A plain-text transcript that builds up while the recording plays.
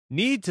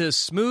Need to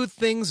smooth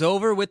things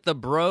over with the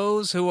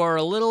bros who are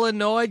a little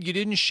annoyed you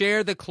didn't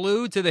share the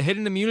clue to the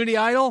hidden immunity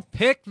idol?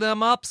 Pick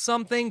them up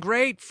something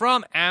great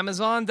from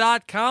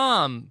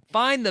Amazon.com.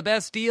 Find the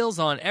best deals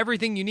on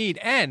everything you need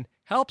and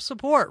help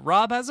support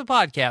Rob Has a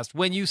Podcast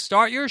when you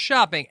start your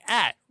shopping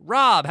at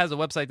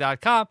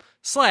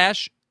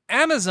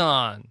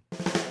robhasawebsite.com/Amazon.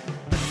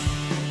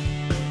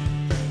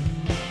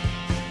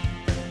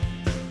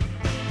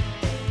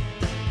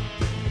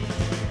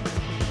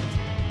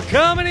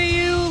 Coming to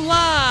you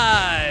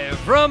live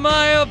from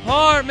my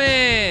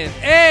apartment,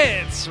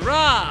 it's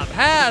Rob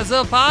Has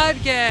a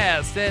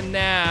Podcast. And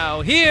now,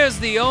 here's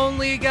the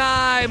only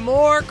guy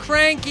more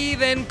cranky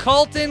than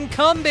Colton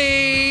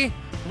Cumbie,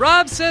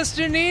 Rob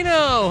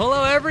Sesternino.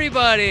 Hello,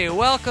 everybody.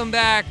 Welcome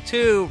back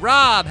to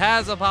Rob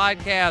Has a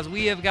Podcast.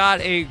 We have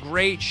got a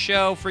great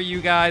show for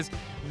you guys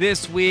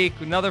this week.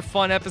 Another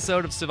fun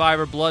episode of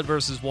Survivor Blood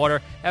vs.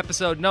 Water,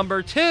 episode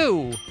number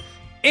 2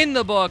 in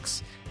the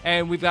books.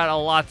 And we've got a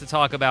lot to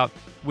talk about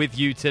with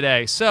you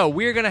today. So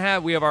we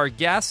have our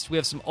guests. We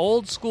have some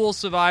old school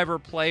Survivor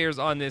players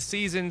on this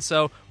season.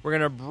 So we're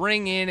going to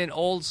bring in an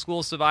old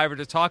school Survivor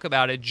to talk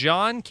about it.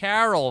 John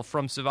Carroll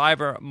from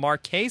Survivor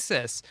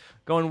Marquesas,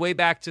 going way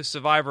back to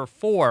Survivor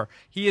 4.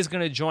 He is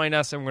going to join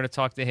us, and we're going to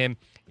talk to him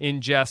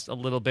in just a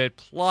little bit.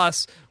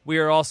 Plus, we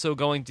are also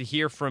going to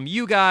hear from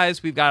you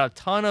guys. We've got a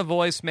ton of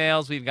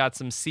voicemails. We've got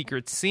some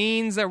secret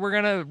scenes that we're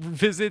going to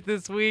visit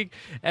this week.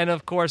 And,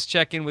 of course,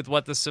 check in with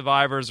what the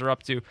survivors are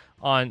up to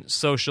on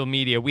social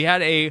media. We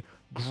had a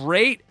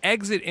great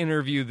exit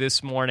interview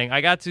this morning.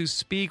 I got to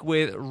speak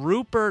with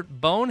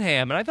Rupert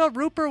Boneham, and I thought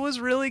Rupert was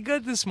really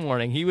good this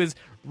morning.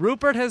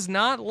 Rupert has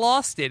not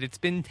lost it. It's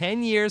been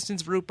 10 years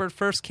since Rupert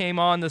first came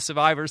on the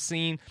Survivor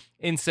scene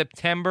in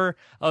September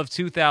of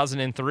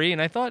 2003, and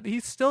I thought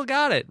he still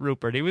got it,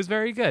 Rupert. He was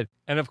very good.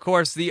 And, of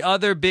course, the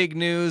other big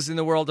news in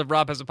the world of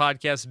Rob Has a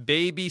Podcast,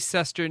 baby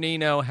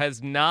Sesternino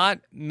has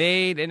not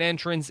made an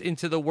entrance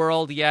into the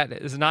world yet,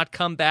 has not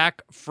come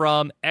back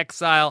from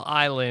Exile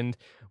Island.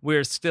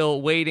 We're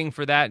still waiting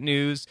for that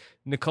news.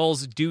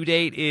 Nicole's due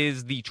date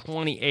is the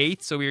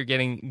 28th, so we are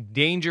getting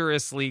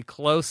dangerously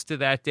close to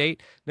that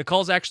date.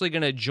 Nicole's actually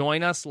going to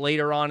join us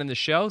later on in the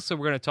show, so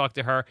we're going to talk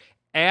to her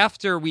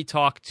after we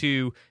talk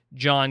to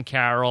John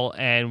Carroll,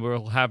 and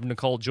we'll have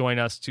Nicole join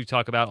us to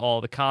talk about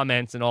all the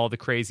comments and all the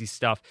crazy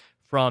stuff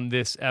from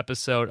this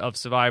episode of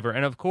Survivor.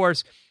 And, of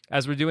course,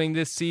 as we're doing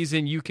this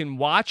season, you can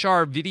watch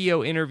our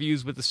video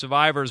interviews with the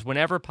survivors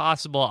whenever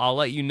possible. I'll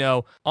let you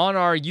know on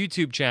our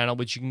YouTube channel,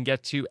 which you can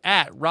get to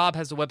at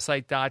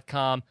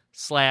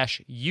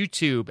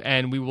robhasawebsite.com/YouTube.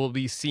 And we will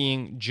be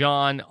seeing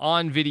John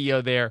on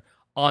video there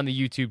on the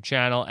YouTube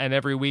channel. And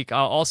every week,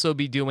 I'll also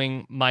be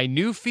doing my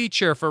new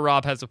feature for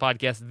Rob Has a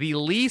Podcast, The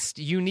Least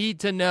You Need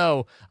to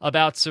Know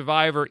About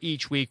Survivor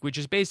each week, which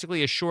is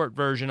basically a short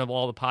version of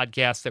all the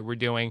podcasts that we're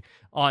doing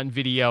on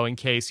video in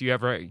case you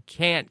ever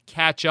can't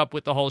catch up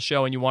with the whole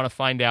show and you want to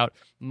find out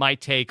my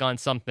take on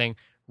something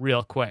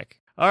real quick.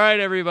 All right,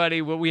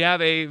 everybody. Well, we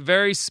have a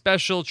very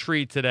special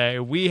treat today.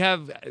 We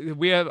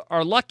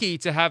are lucky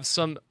to have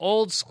some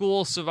old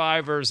school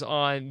survivors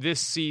on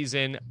this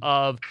season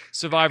of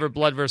Survivor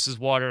Blood vs.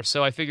 Water.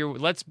 So I figure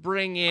let's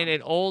bring in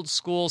an old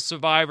school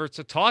survivor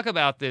to talk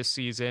about this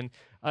season.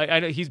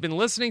 I know he's been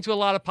listening to a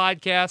lot of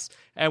podcasts,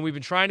 and we've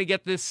been trying to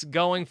get this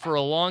going for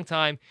a long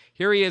time.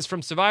 Here he is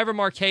from Survivor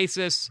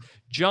Marquesas,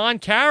 John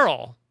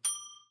Carroll.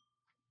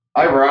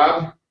 Hi,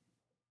 Rob.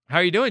 How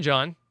are you doing,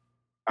 John?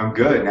 I'm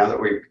good now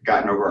that we've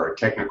gotten over our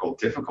technical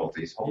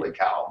difficulties. Holy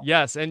cow.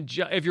 Yes, and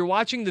if you're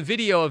watching the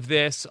video of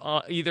this,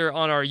 either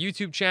on our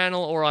YouTube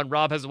channel or on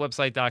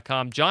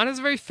robhasawebsite.com, John has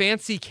a very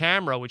fancy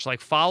camera, which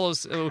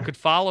could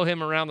follow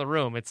him around the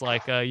room. It's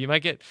like you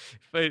might get,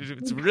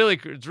 it's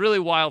really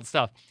wild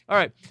stuff. All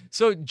right,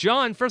 so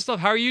John, first off,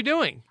 how are you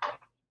doing?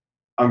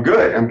 I'm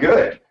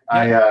good.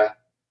 Yeah.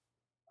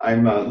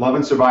 I'm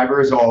loving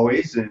Survivor as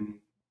always, and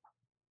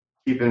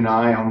keeping an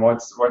eye on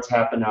what's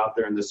happening out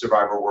there in the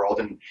Survivor world.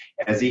 And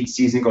as each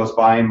season goes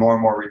by and more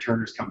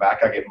returners come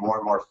back, I get more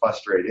and more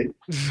frustrated.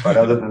 But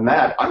other than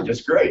that, I'm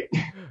just great.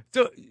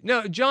 So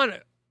now, John,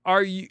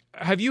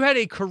 have you had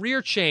a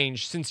career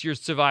change since your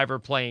Survivor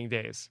playing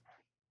days?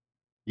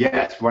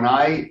 Yes. When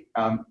I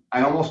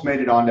almost made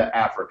it onto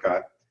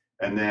Africa,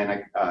 and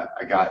then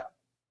I got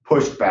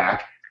pushed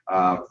back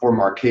for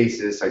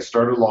Marquesas. I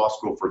started law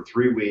school for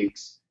 3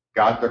 weeks.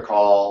 Got the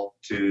call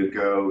to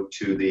go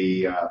to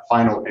the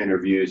final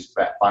interviews,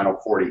 final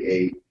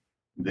 48.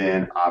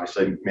 Then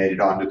obviously made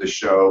it onto the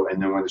show.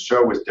 And then when the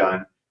show was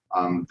done,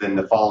 then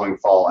the following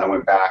fall, I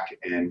went back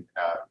and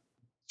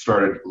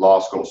started law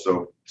school.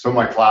 So some of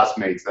my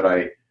classmates that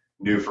I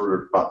knew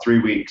for about 3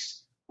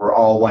 weeks were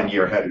all 1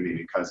 year ahead of me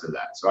because of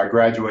that. So I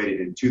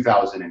graduated in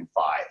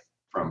 2005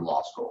 from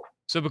law school.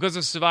 So because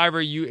of Survivor,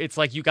 it's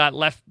like you got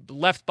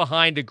left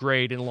behind a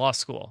grade in law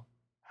school.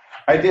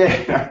 I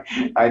did.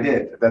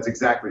 That's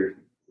exactly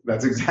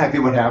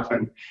what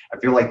happened. I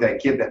feel like that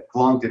kid that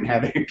flunked and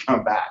had to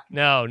come back.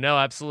 No,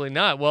 absolutely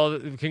not. Well,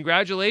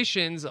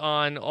 congratulations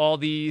on all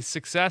the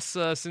success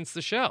since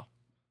the show.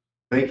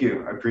 Thank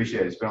you. I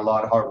appreciate it. It's been a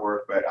lot of hard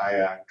work, but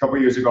a couple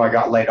of years ago, I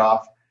got laid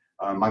off.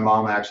 My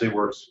mom actually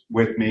works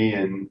with me,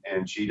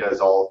 and she does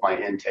all of my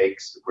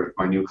intakes with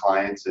my new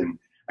clients. And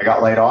I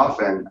got laid off,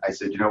 and I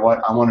said, you know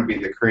what? I want to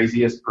be the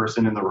craziest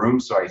person in the room.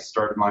 So I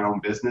started my own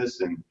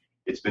business, and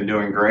it's been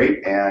doing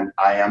great. And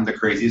I am the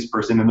craziest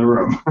person in the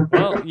room.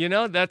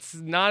 Well, that's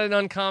not an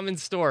uncommon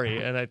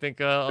story. And I think,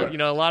 a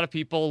lot of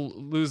people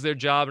lose their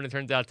job, and it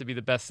turns out to be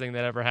the best thing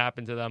that ever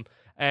happened to them.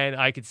 And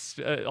I could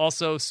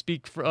also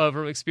speak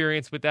from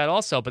experience with that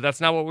also, but that's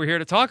not what we're here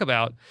to talk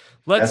about.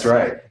 That's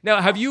right.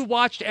 Now, have you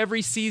watched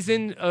every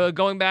season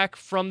going back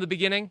from the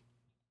beginning?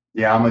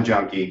 Yeah, I'm a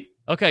junkie.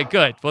 Okay,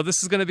 good. Well,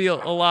 this is going to be a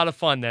lot of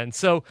fun then.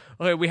 So,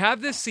 okay, we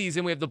have this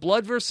season. We have the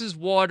blood versus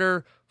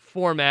water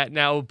format.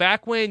 Now,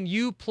 back when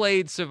you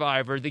played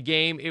Survivor, the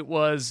game, it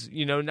was,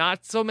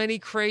 not so many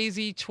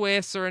crazy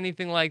twists or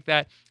anything like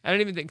that. I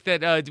don't even think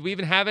that, do we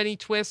even have any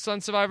twists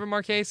on Survivor,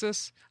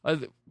 Marquesas?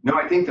 No,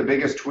 I think the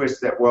biggest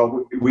twist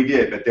we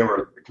did, but they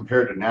were,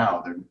 compared to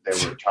now,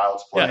 they were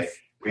child's play. Yes.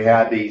 We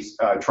had these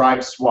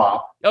tribe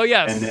swap. Oh,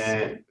 yes.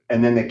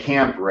 And then the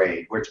camp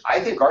raid, which I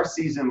think our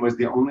season was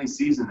the only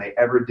season they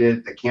ever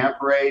did the camp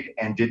raid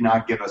and did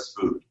not give us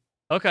food.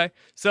 Okay.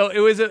 So it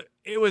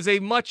was a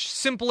much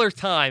simpler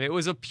time. It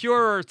was a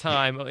purer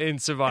time in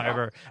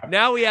Survivor.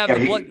 Now we have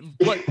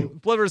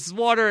blood versus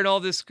water and all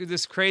this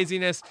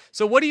craziness.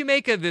 So what do you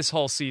make of this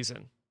whole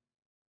season?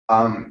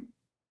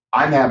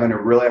 I'm having a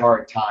really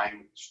hard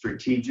time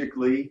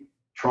strategically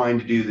trying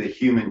to do the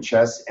human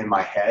chess in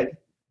my head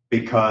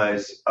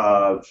because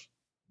of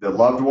the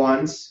loved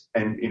ones,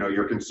 and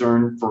you're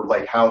concerned for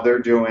like how they're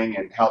doing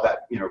and how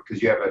that,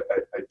 because you have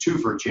a 2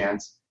 for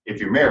chance if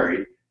you're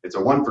married. It's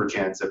a 1 for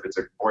chance if it's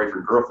a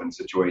boyfriend girlfriend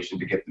situation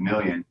to get the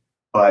million.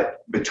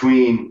 But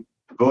between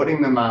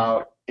voting them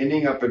out,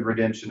 ending up in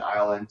Redemption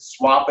Island,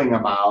 swapping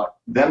them out,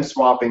 them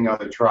swapping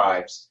other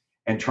tribes,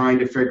 and trying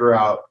to figure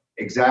out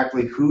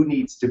exactly who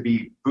needs to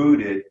be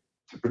booted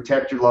to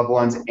protect your loved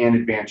ones and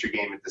advance your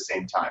game at the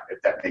same time,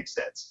 if that makes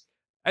sense.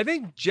 I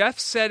think Jeff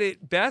said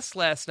it best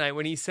last night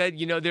when he said,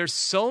 there's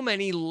so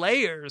many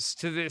layers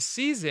to this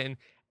season.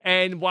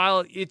 And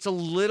while it's a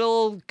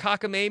little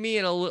cockamamie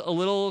and a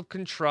little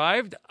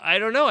contrived, I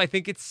don't know. I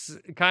think it's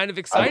kind of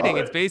exciting.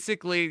 It's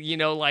basically,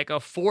 like a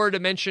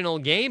 4-dimensional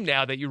game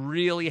now that you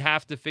really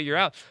have to figure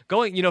out.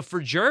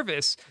 For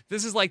Jervis,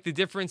 this is like the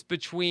difference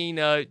between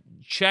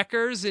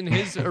checkers in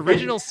his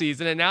original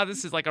season, and now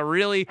this is like a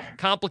really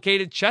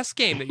complicated chess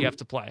game that you have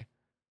to play.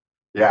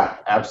 Yeah,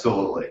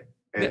 absolutely.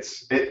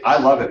 I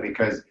love it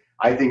because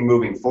I think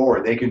moving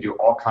forward, they can do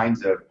all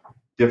kinds of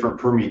different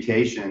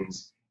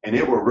permutations, and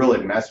it will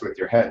really mess with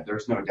your head.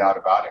 There's no doubt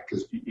about it,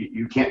 because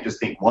you can't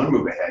just think 1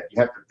 move ahead. You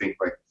have to think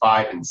like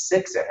 5 and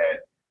 6 ahead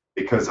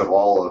because of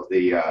all of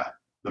the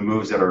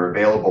moves that are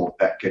available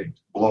that could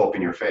blow up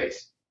in your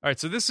face. All right,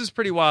 so this is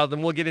pretty wild,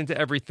 and we'll get into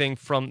everything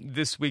from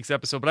this week's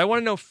episode. But I want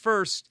to know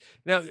first,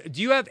 now,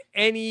 do you have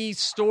any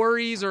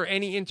stories or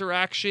any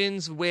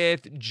interactions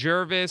with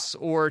Jervis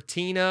or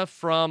Tina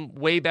from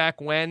way back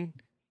when?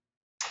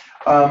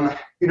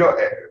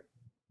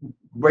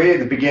 Way at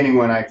the beginning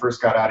when I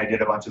first got out, I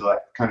did a bunch of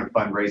that kind of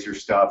fundraiser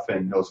stuff,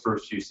 and those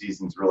first few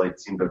seasons really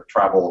seemed to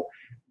travel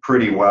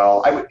pretty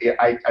well.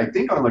 I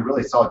think I only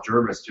really saw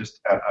Jervis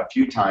just a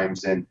few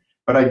times,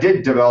 but I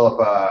did develop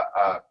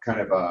a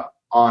kind of a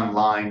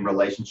online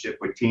relationship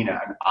with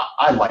Tina, and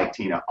I like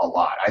Tina a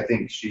lot. I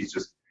think she's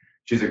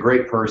a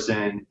great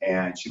person,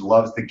 and she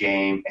loves the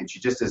game, and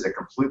she just is a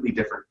completely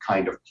different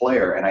kind of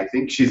player. And I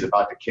think she's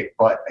about to kick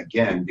butt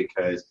again,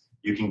 because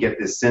you can get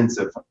this sense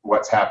of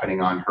what's happening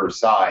on her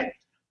side.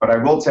 But I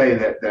will tell you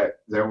that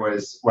there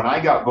was, when I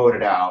got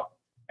voted out,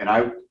 and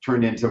I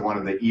turned into one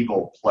of the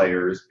evil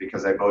players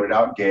because I voted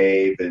out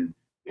Gabe and,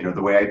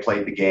 the way I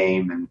played the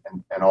game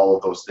and all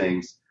of those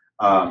things.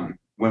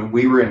 When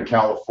we were in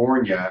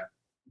California,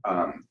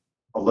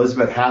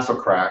 Elizabeth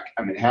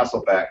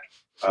Hasselbeck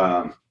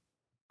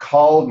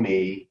called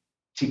me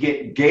to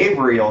get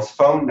Gabriel's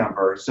phone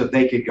number so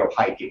they could go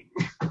hiking.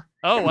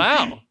 Oh,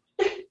 wow.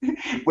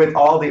 With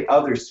all the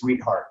other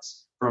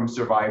sweethearts from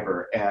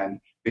Survivor.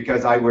 And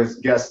because I was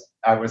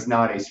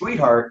not a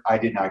sweetheart, I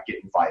did not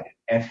get invited.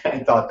 And I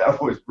thought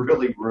that was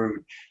really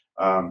rude.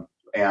 But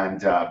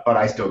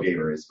I still gave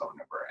her his phone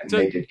number, and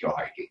they did go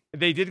hiking.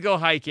 They did go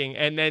hiking.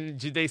 And then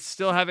do they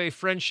still have a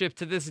friendship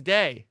to this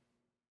day?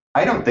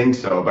 I don't think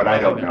so, but I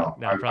don't know.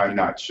 I'm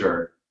not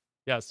sure.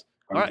 Yes.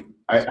 All right.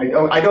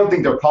 I don't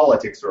think their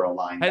politics are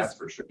aligned, that's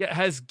for sure. Yeah,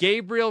 has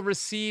Gabriel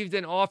received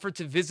an offer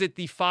to visit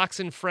the Fox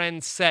and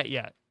Friends set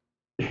yet?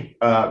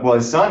 Well,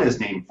 his son is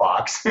named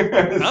Fox,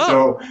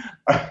 so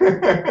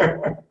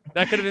that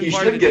could have been he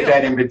part of the should get deal.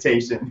 that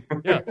invitation.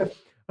 Yeah.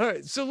 All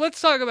right, so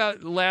let's talk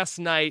about last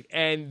night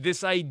and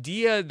this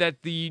idea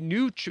that the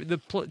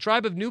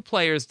tribe of new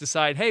players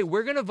decide, hey,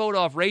 we're going to vote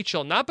off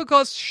Rachel, not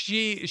because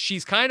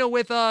she's kind of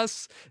with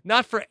us,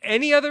 not for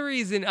any other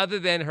reason other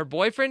than her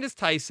boyfriend is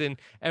Tyson,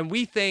 and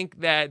we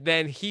think that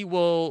then he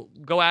will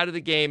go out of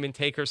the game and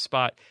take her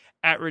spot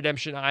at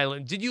Redemption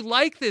Island. Did you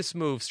like this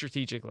move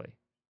strategically?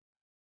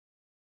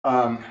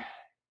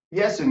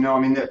 Yes and no. I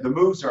mean, the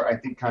moves are, I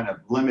think, kind of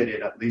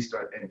limited, at least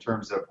in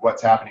terms of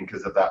what's happening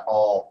because of that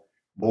all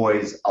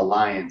boys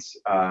alliance.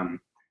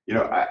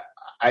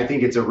 I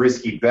think it's a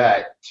risky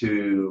bet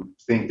to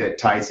think that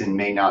Tyson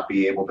may not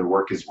be able to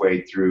work his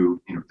way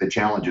through, the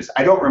challenges.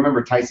 I don't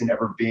remember Tyson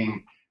ever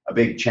being a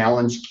big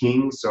challenge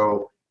king,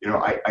 so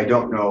I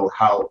don't know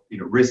how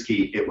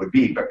risky it would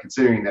be. But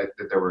considering that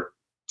there were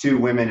two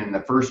women and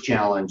the first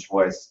challenge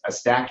was a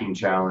stacking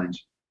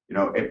challenge,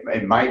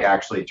 it might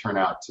actually turn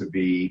out to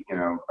be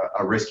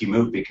a risky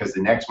move because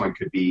the next one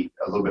could be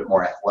a little bit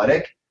more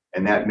athletic,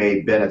 and that may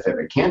benefit.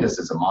 But Candace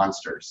is a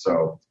monster,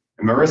 so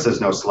and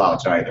Marissa's no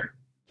slouch either.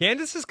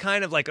 Candace is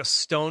kind of like a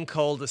stone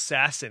cold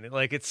assassin.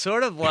 Like, it's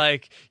sort of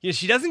like,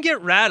 she doesn't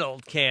get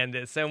rattled,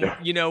 Candace. And,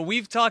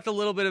 we've talked a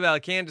little bit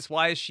about Candace.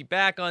 Why is she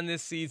back on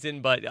this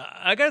season? But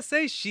I got to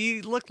say,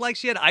 she looked like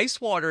she had ice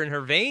water in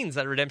her veins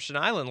at Redemption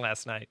Island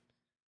last night.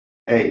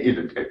 Hey,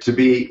 to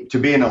be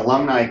an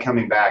alumni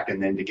coming back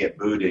and then to get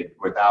booted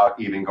without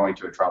even going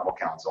to a tribal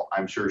council,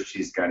 I'm sure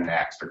she's got an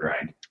axe to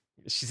grind.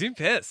 She seemed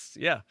pissed.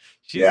 Yeah.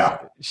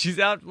 She's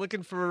out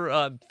looking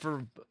for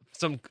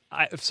some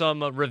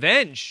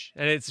revenge,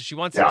 and she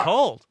wants it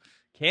cold.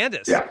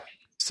 Candace. Yeah.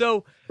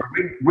 So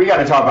we got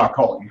to talk about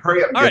Colton.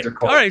 Hurry up and get to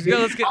Colton. All right,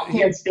 let's get. I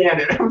can't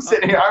stand it. I'm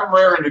sitting here. I'm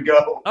raring to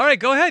go. All right,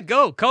 go ahead.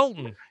 Go,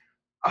 Colton.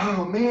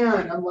 Oh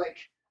man, I'm like,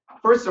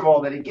 first of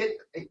all, that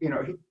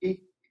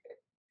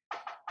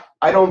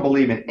I don't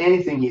believe in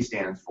anything he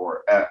stands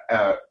for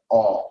at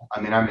all.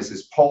 I mean, I'm just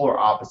his polar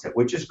opposite,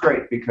 which is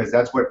great because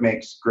that's what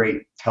makes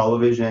great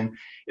television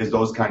is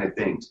those kind of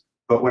things.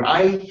 But when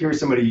I hear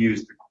somebody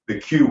use the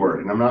Q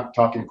word, and I'm not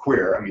talking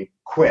queer, I mean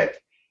quit,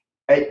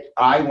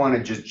 I want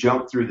to just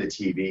jump through the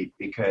TV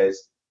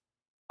because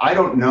I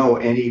don't know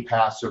any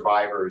past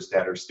survivors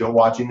that are still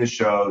watching the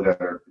show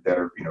that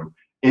are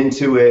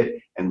into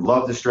it and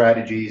love the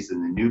strategies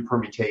and the new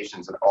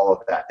permutations and all of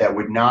that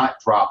would not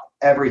drop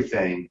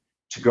everything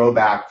to go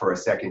back for a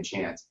second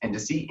chance. And to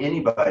see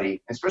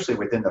anybody, especially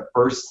within the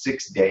first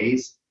 6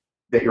 days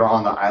that you're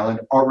on the island,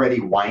 already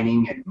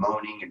whining and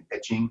moaning and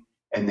bitching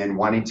and then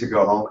wanting to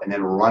go home and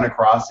then run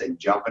across and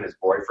jump in his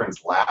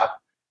boyfriend's lap,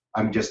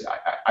 I just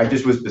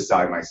was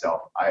beside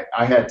myself.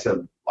 I had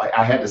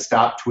to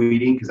stop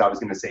tweeting because I was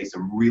going to say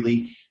some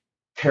really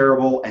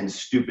terrible and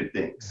stupid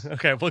things.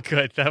 Okay, well,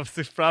 good. That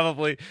was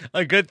probably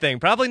a good thing.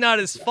 Probably not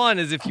as fun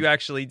as if you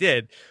actually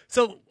did.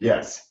 So,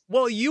 yes.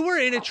 Well, you were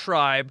in a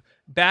tribe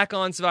back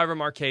on Survivor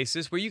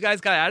Marquesas where you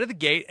guys got out of the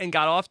gate and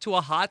got off to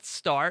a hot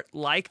start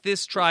like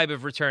this tribe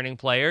of returning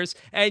players,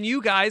 and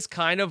you guys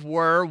kind of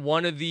were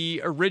one of the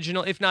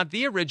original, if not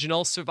the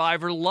original,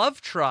 Survivor Love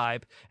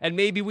tribe, and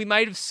maybe we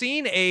might have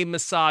seen a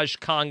massage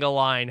conga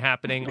line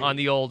happening on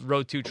the old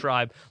Road 2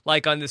 tribe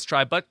like on this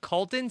tribe, but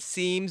Colton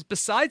seems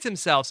besides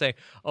himself saying,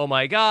 oh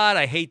my God,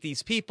 I hate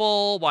these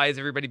people, why is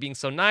everybody being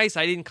so nice,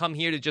 I didn't come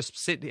here to just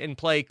sit and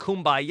play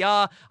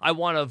kumbaya, I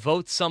want to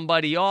vote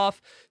somebody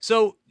off.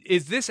 So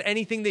is this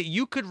anything that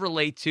you could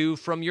relate to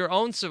from your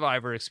own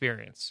Survivor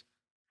experience?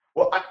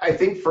 Well, I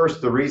think first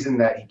the reason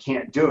that he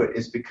can't do it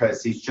is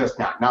because he's just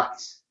not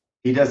nice.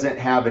 He doesn't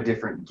have a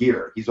different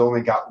gear. He's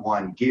only got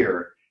one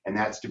gear, and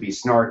that's to be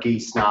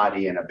snarky,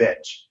 snotty, and a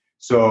bitch.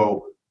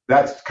 So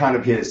that's kind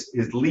of his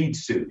lead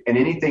suit. And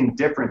anything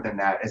different than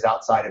that is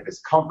outside of his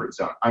comfort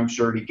zone. I'm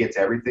sure he gets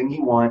everything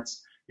he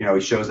wants. He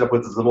shows up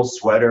with his little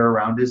sweater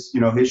around his,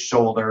 his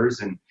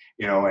shoulders and,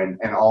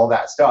 and all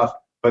that stuff.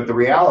 But the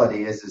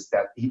reality is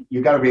that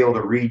you got to be able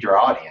to read your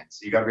audience.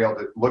 You got to be able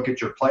to look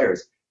at your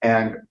players.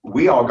 And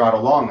we all got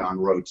along on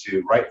Road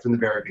 2 right from the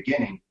very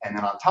beginning. And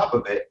then on top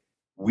of it,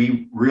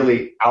 we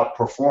really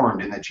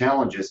outperformed in the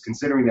challenges.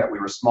 Considering that we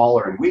were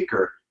smaller and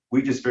weaker,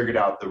 we just figured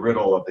out the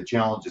riddle of the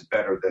challenges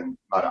better than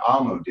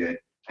Mata'amu did.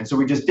 And so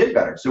we just did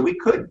better. So we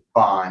could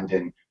bond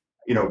and,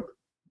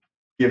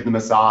 give the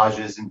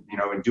massages and,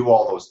 and do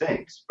all those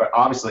things. But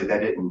obviously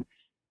that didn't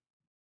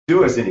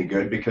do us any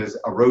good because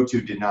a Road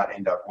 2 did not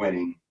end up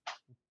winning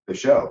the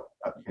show.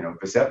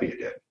 Vesepia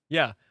did.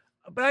 Yeah.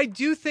 But I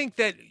do think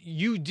that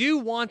you do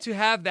want to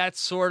have that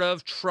sort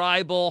of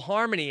tribal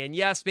harmony. And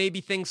yes,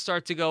 maybe things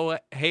start to go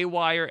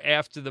haywire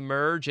after the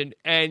merge. And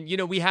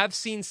we have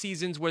seen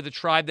seasons where the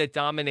tribe that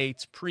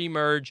dominates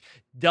pre-merge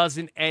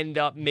doesn't end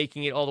up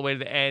making it all the way to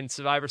the end.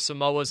 Survivor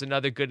Samoa is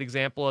another good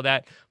example of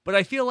that. But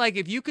I feel like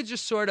if you could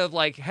just sort of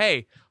like,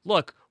 hey,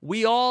 look,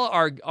 we all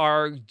are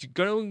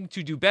going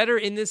to do better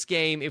in this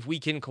game if we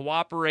can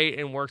cooperate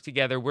and work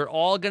together. We're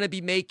all going to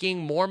be making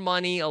more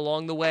money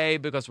along the way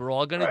because we're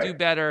all going to do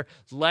better.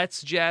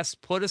 Let's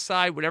just put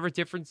aside whatever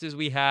differences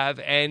we have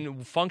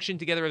and function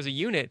together as a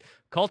unit.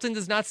 Colton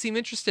does not seem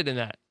interested in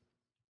that.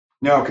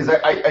 No, because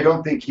I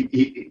don't think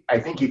I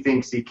think he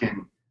thinks he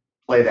can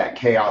play that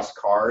chaos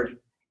card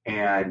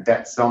and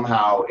that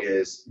somehow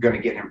is going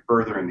to get him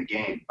further in the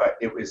game. But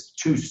it was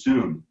too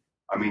soon.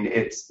 I mean,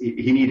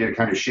 he needed to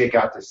kind of shake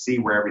out to see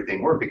where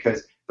everything worked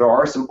because there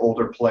are some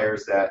older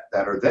players that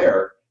are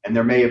there, and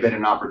there may have been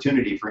an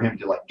opportunity for him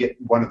to like get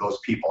one of those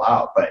people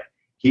out, but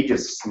he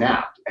just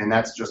snapped, and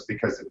that's just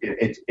because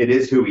it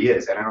is who he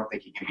is, and I don't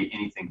think he can be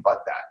anything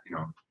but that.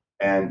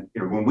 And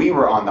when we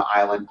were on the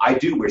island, I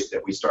do wish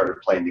that we started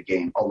playing the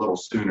game a little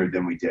sooner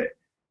than we did.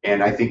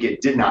 And I think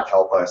it did not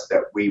help us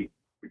that we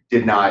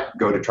did not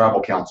go to tribal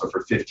council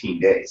for 15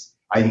 days.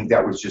 I think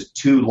that was just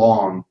too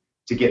long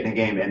to get in the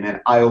game. And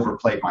then I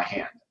overplayed my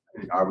hand.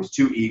 I was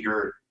too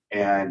eager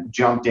and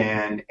jumped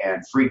in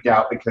and freaked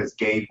out because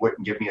Gabe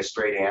wouldn't give me a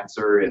straight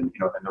answer. And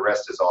the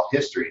rest is all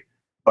history.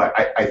 But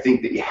I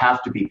think that you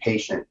have to be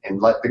patient and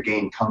let the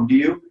game come to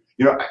you.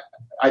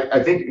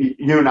 I think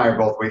you and I are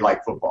both, we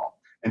like football.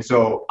 And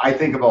so I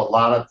think about a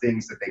lot of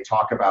things that they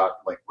talk about,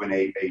 like when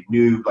a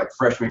new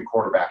freshman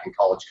quarterback in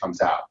college comes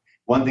out.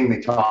 One thing they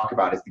talk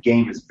about is the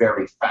game is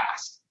very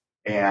fast,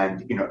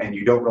 and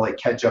you don't really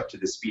catch up to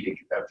the speed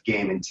of the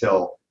game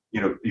until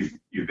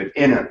you've been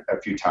in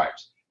a few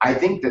times. I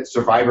think that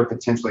Survivor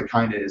potentially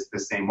kind of is the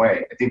same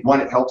way. I think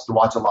one, it helps to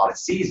watch a lot of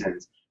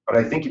seasons, but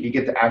I think if you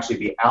get to actually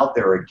be out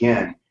there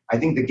again, I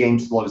think the game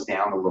slows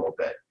down a little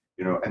bit.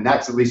 And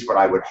that's at least what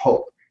I would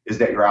hope, is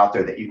that you're out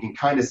there, that you can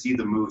kind of see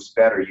the moves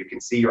better. You can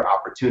see your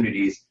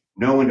opportunities,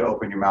 know when to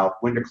open your mouth,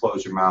 when to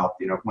close your mouth,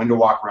 when to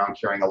walk around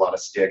carrying a lot of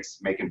sticks,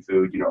 making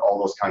food, all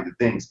those kinds of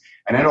things.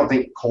 And I don't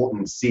think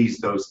Colton sees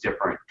those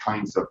different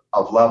kinds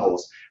of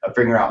levels of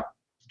figuring out.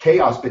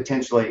 Chaos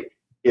potentially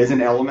is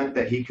an element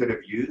that he could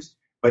have used,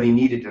 but he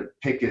needed to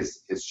pick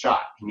his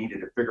shot. He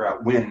needed to figure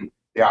out when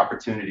the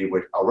opportunity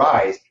would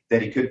arise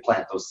that he could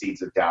plant those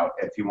seeds of doubt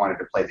if he wanted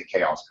to play the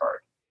chaos card.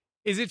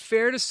 Is it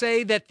fair to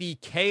say that the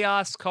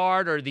chaos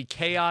card or the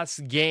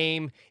chaos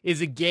game is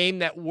a game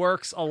that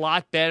works a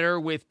lot better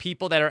with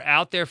people that are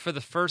out there for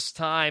the first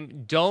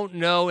time, don't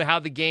know how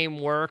the game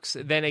works,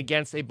 than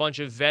against a bunch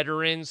of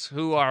veterans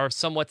who are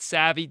somewhat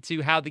savvy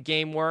to how the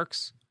game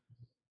works?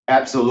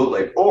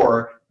 Absolutely.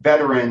 Or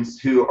veterans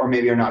who or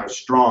maybe are not as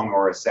strong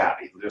or as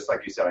savvy. Just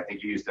like you said, I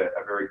think you used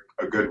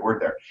a good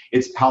word there.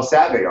 It's how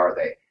savvy are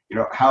they?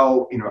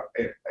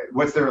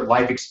 What's their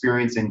life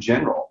experience in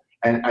general?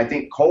 And I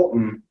think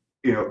Colton,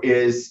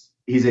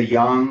 he's a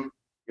young,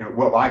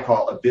 what I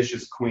call a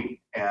vicious queen.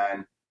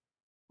 And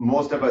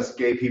most of us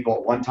gay people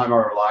at one time in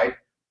our life,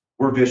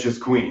 we're vicious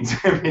queens.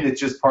 I mean,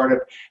 it's just part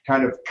of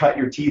kind of cut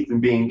your teeth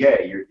in being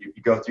gay. You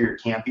go through your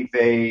campy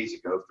phase, you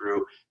go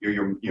through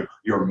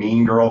your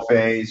mean girl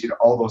phase,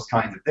 all those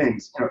kinds of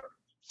things,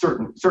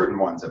 certain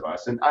ones of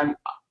us. And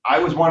I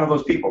was one of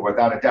those people,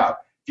 without a doubt.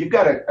 If you've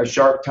got a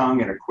sharp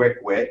tongue and a quick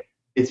wit,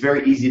 it's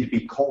very easy to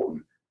be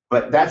Colton.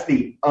 But that's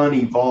the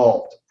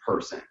unevolved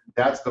person.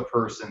 That's the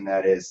person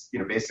that is,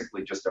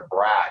 basically just a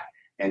brat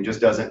and just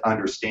doesn't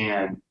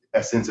understand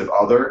a sense of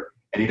other,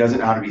 and he doesn't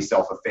know how to be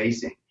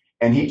self-effacing.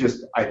 And he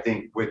just, I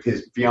think, with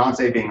his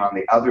fiance being on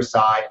the other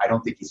side, I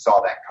don't think he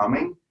saw that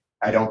coming.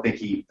 I don't think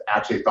he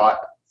actually thought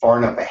far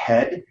enough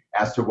ahead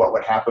as to what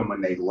would happen when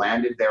they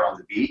landed there on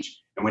the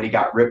beach. And when he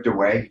got ripped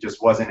away, he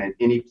just wasn't in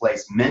any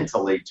place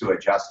mentally to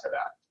adjust to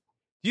that.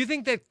 Do you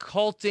think that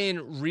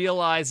Colton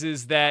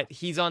realizes that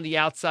he's on the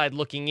outside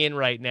looking in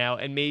right now,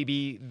 and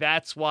maybe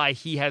that's why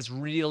he has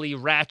really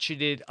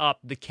ratcheted up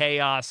the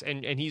chaos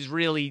and he's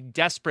really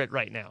desperate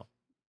right now?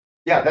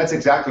 Yeah, that's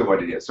exactly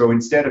what it is. So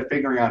instead of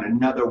figuring out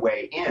another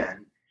way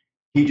in,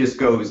 he just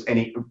goes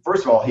and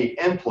first of all, he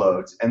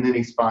implodes and then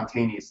he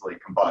spontaneously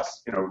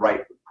combusts,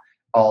 right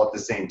all at the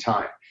same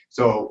time.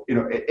 So,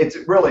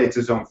 it's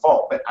his own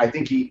fault. But I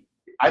think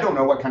I don't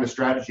know what kind of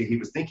strategy he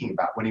was thinking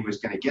about when he was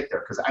going to get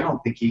there, because I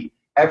don't think he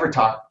ever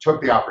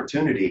took the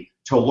opportunity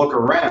to look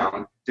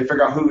around to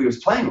figure out who he was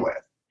playing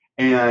with.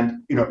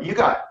 And, you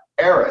got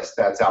Eris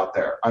that's out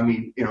there. I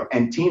mean,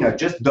 and Tina,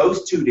 just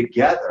those two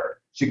together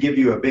should give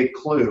you a big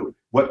clue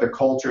what the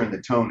culture and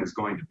the tone is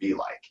going to be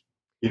like,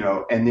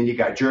 and then you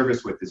got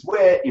Jervis with his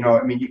wit,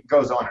 it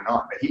goes on and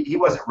on, but he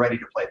wasn't ready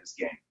to play this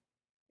game.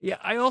 Yeah,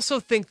 I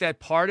also think that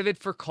part of it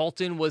for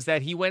Colton was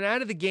that he went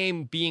out of the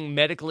game being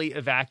medically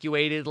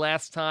evacuated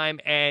last time,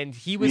 and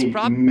he was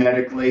probably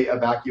medically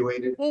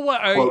evacuated. Well,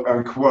 what quote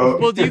unquote?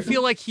 Well, do you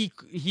feel like he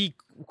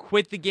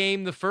quit the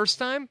game the first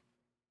time?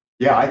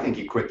 Yeah, I think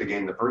he quit the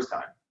game the first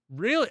time.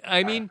 Really?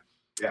 I mean,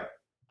 yeah.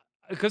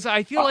 Because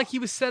I feel like he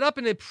was set up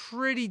in a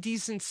pretty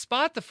decent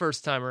spot the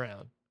first time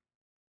around.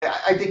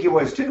 I think he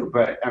was too,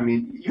 but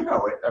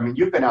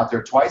you've been out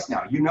there twice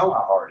now. You know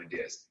how hard it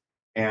is.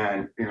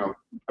 And,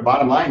 the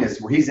bottom line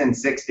is he's in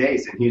 6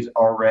 days and he's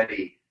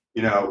already,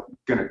 going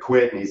to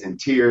quit, and he's in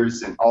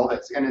tears and all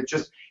that. And it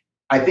just,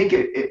 I think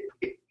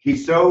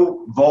he's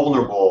so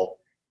vulnerable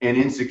and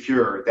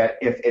insecure that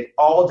if it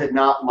all did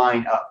not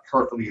line up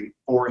perfectly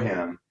for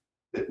him,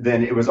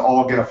 then it was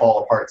all going to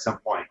fall apart at some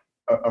point.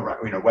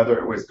 Whether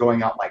it was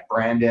going out like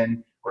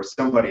Brandon or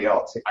somebody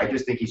else. I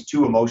just think he's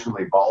too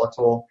emotionally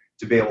volatile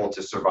to be able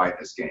to survive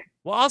this game.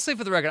 Well, I'll say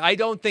for the record, I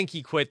don't think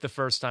he quit the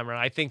first time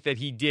around. I think that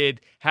he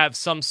did have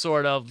some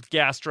sort of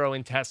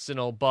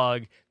gastrointestinal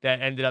bug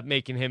that ended up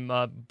making him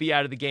be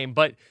out of the game.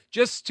 But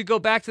just to go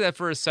back to that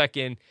for a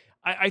second,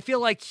 I feel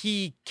like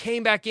he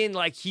came back in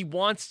like he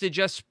wants to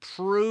just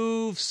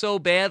prove so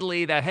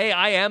badly that, hey,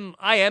 I am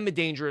a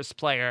dangerous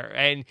player.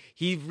 And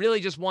he really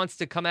just wants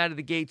to come out of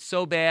the gate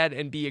so bad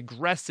and be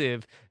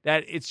aggressive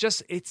that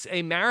it's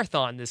a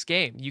marathon, this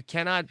game. You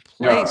cannot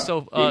play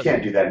you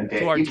can't do that in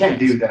day. You can't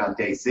do that on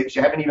day 6.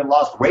 You haven't even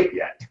lost weight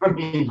yet.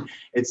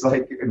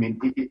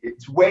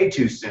 It's way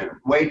too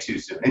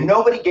soon, And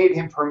nobody gave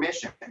him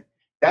permission.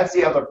 That's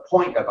the other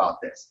point about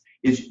this.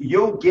 Is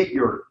you'll get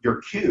your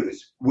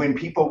cues when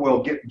people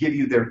will give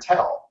you their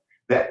tell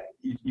that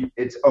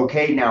it's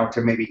okay now to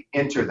maybe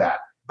enter that.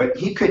 But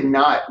he could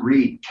not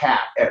read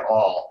Kat at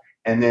all,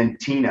 and then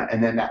Tina,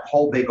 and then that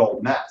whole big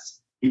old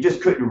mess. He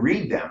just couldn't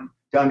read them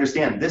to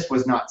understand this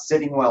was not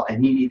sitting well,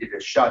 and he needed to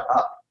shut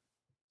up.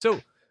 So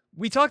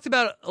we talked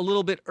about a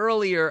little bit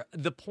earlier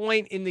the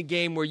point in the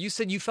game where you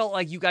said you felt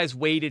like you guys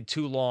waited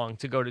too long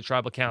to go to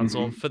tribal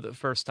council for the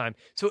first time.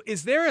 So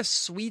is there a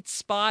sweet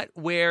spot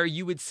where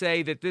you would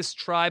say that this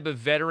tribe of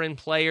veteran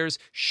players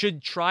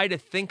should try to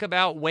think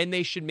about when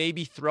they should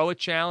maybe throw a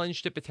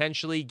challenge to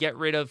potentially get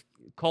rid of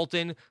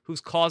Colton, who's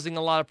causing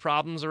a lot of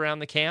problems around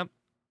the camp?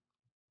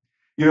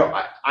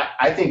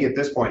 I think at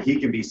this point he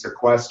can be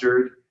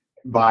sequestered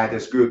by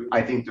this group.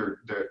 I think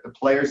the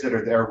players that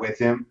are there with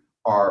him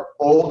are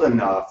old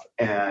enough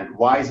and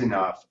wise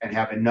enough and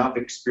have enough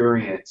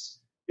experience,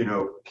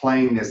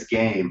 playing this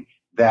game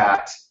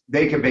that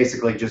they can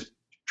basically just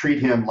treat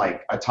him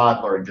like a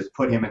toddler and just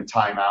put him in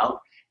timeout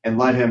and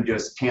let him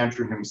just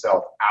tantrum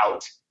himself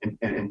out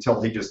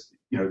until he just,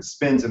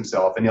 spins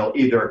himself, and he'll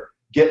either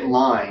get in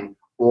line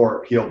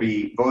or he'll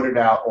be voted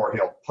out or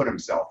he'll put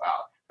himself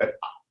out. But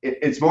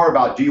it's more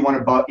about, do you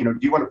want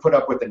to put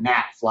up with the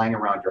gnat flying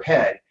around your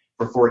head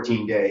for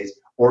 14 days,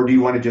 or do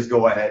you want to just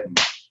go ahead and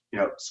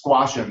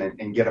squash them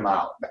and get them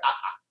out?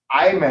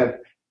 I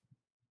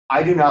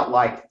do not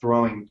like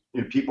throwing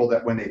people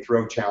that when they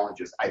throw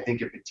challenges. I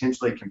think it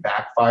potentially can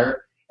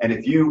backfire. And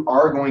if you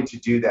are going to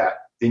do that,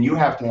 then you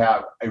have to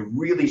have a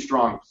really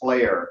strong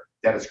player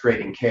that is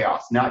creating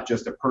chaos, not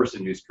just a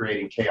person who's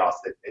creating chaos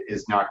that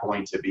is not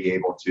going to be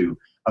able to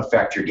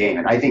affect your game.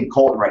 And I think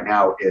Colton right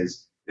now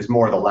is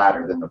more the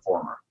latter than the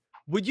former.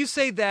 Would you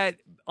say that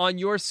on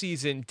your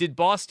season, did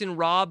Boston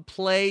Rob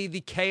play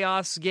the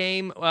chaos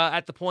game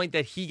at the point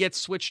that he gets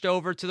switched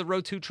over to the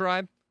Row 2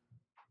 tribe?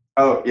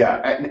 Oh, yeah.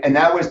 And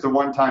that was the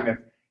one time,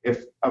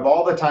 if of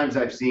all the times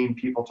I've seen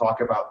people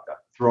talk about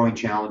throwing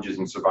challenges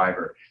in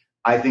Survivor,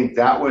 I think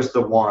that was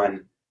the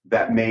one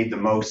that made the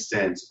most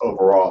sense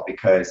overall,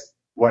 because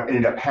what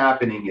ended up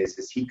happening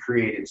is he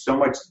created so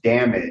much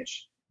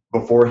damage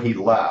before he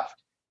left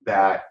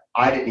that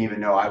I didn't even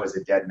know I was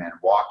a dead man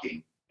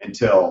walking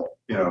until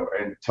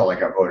I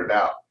got voted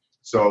out.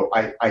 So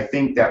I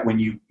think that when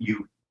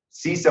you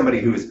see somebody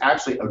who is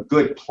actually a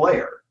good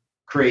player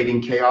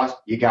creating chaos,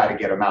 you got to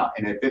get them out.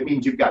 And if it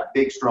means you've got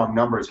big, strong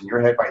numbers and you're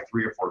ahead by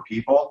 3 or 4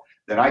 people,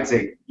 then I'd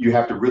say you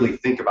have to really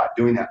think about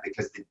doing that,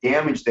 because the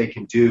damage they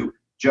can do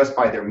just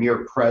by their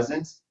mere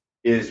presence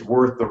is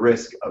worth the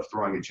risk of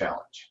throwing a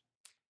challenge.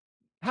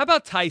 How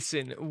about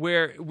Tyson,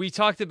 where we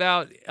talked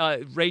about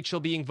Rachel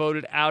being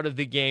voted out of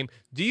the game?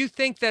 Do you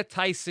think that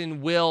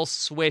Tyson will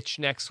switch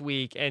next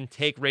week and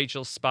take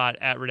Rachel's spot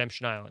at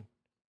Redemption Island?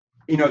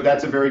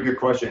 That's a very good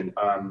question.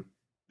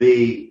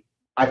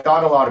 I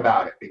thought a lot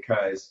about it,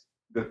 because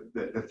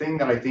the thing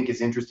that I think is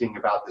interesting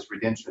about this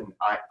Redemption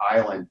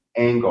Island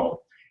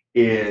angle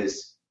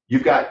is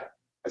you've got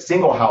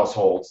single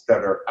households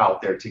that are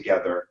out there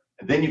together,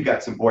 and then you've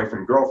got some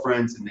boyfriend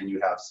girlfriends, and then you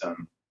have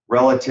some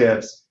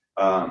relatives.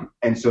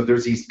 And so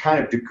there's these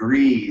kind of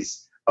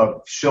degrees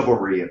of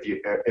chivalry,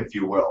 if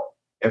you will.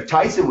 If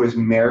Tyson was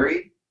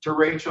married to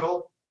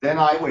Rachel, then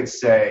I would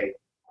say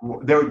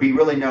there would be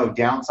really no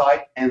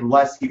downside,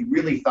 unless he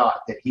really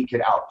thought that he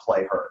could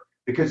outplay her,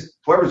 because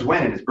whoever's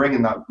winning is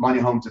bringing the money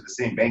home to the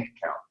same bank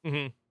account.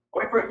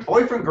 Mm-hmm.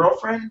 Boyfriend,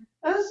 girlfriend,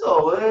 that's a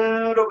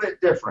little bit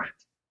different.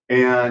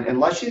 And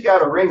unless she's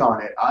got a ring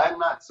on it, I'm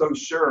not so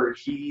sure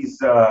he's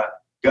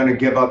going to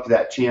give up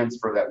that chance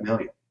for that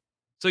million.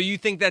 So you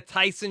think that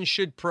Tyson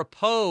should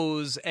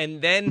propose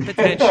and then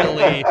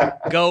potentially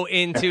go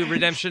into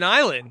Redemption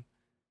Island?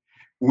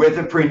 With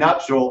a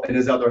prenuptial in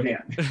his other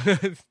hand.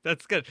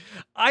 That's good.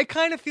 I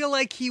kind of feel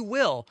like he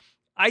will.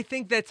 I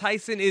think that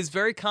Tyson is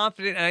very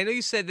confident, and I know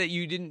you said that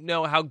you didn't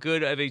know how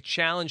good of a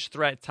challenge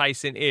threat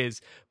Tyson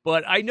is,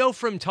 but I know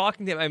from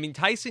talking to him, I mean,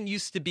 Tyson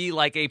used to be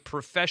like a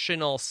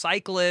professional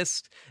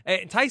cyclist,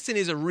 and Tyson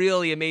is a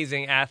really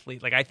amazing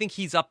athlete. Like, I think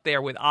he's up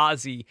there with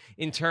Ozzy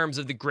in terms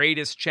of the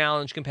greatest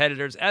challenge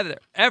competitors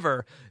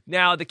ever.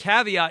 Now, the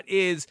caveat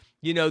is,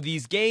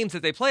 these games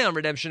that they play on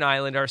Redemption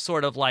Island are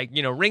sort of like,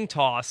 ring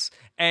toss,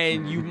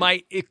 and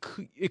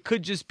it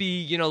could just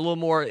be, a little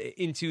more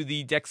into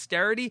the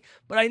dexterity.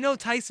 But I know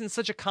Tyson's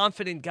such a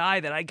confident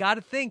guy that I got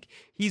to think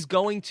he's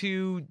going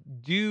to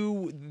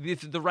do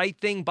the right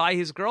thing by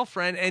his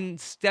girlfriend and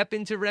step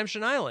into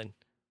Redemption Island.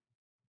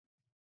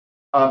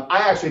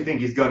 I actually think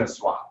he's going to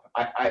swap.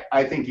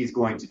 I think he's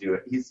going to do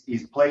it.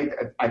 He's played,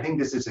 I think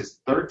this is his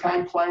third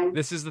time playing.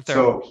 This is the third.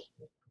 So,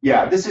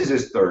 yeah, this is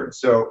his third.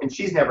 So, and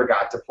she's never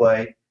got to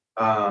play.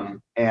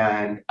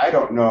 And I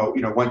don't know,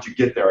 once you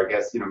get there, I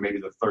guess, maybe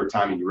the third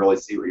time and you really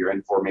see what you're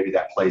in for, maybe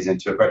that plays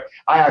into it. But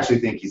I actually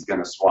think he's going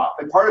to swap.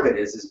 And part of it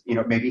is,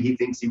 maybe he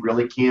thinks he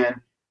really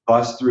can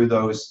bust through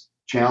those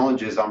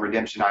challenges on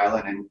Redemption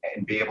Island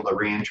and be able to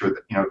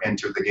re-enter,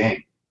 enter the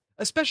game.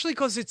 Especially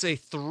because it's a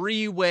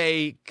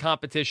three-way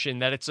competition,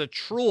 that it's a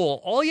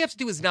troll. All you have to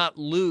do is not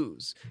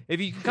lose.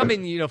 If you can come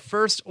in,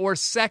 first or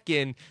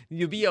second,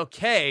 you'll be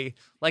okay.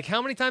 Like,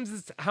 how many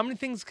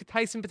things could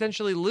Tyson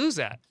potentially lose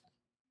at?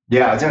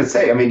 Yeah, I was going to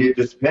say, I mean, it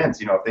just depends.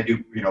 If they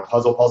do,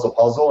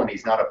 puzzle, and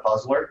he's not a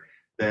puzzler,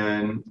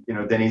 then,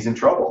 then he's in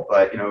trouble.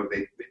 But,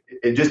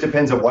 it just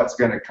depends on what's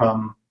going to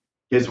come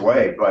his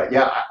way. But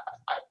yeah,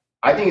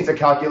 I think it's a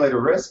calculated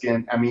risk.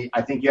 And I mean,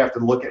 I think you have to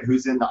look at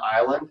who's in the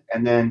island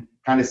and then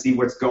kind of see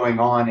what's going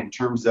on in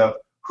terms of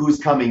who's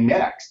coming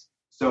next.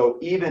 So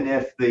even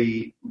if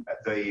the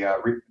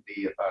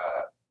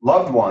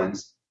loved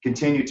ones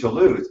continue to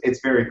lose,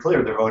 it's very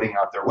clear they're voting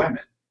out their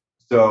women.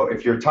 So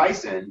if you're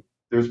Tyson,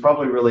 there's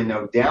probably really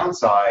no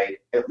downside,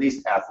 at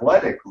least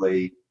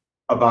athletically,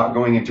 about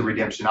going into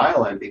Redemption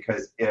Island,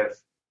 because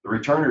if the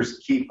returners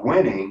keep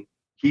winning,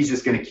 he's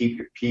just going to keep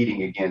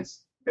competing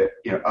against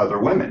other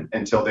women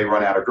until they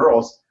run out of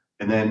girls.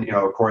 And then,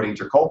 according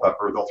to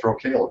Culpepper, they'll throw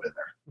Caleb in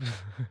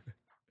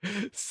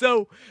there.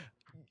 So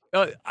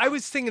I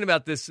was thinking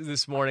about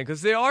this morning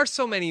because there are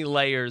so many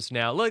layers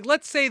now. Like,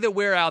 let's say that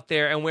we're out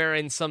there and we're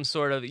in some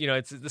sort of,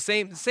 it's the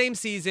same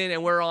season,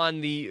 and we're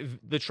on the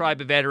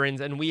tribe of veterans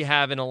and we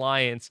have an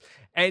alliance.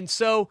 And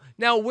so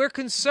now we're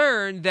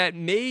concerned that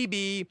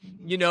maybe,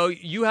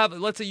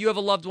 let's say you have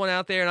a loved one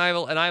out there and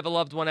I have a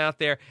loved one out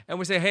there, and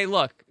we say, hey,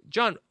 look,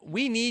 John,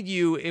 we need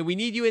you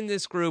in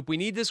this group. We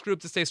need this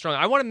group to stay strong.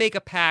 I want to make a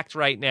pact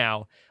right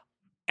now.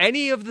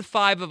 Any of the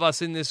five of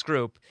us in this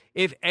group,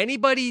 if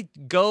anybody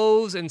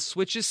goes and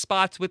switches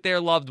spots with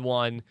their loved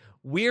one,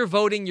 we're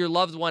voting your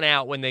loved one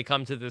out when they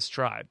come to this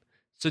tribe.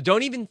 So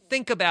don't even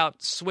think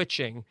about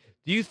switching.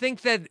 Do you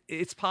think that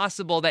it's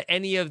possible that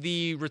any of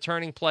the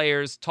returning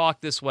players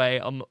talk this way,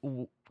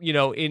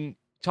 in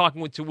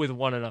talking with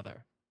one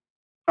another?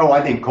 Oh,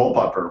 I think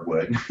Culpepper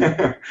would.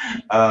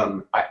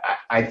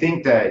 I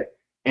think that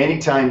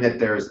anytime that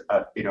there's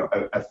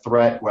a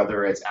threat,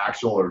 whether it's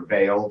actual or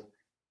veiled,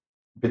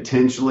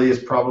 potentially is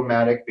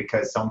problematic,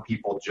 because some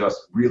people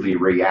just really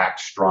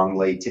react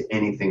strongly to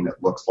anything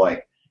that looks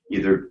like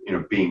either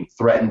being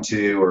threatened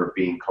to or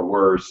being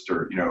coerced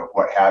or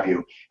what have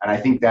you. And I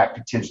think that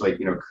potentially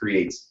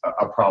creates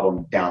a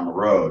problem down the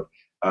road.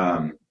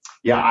 I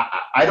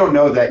don't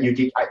know that you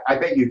could. I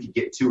bet you could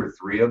get two or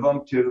three of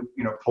them to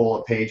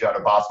pull a page out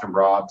of Boston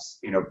Rob's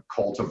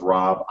Cult of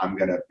Rob. I'm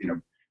gonna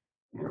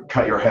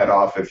cut your head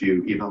off if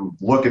you even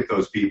look at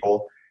those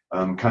people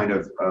kind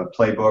of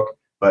playbook.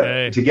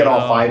 But to get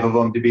all five of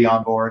them to be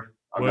on board,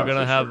 we're going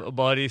to have a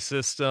buddy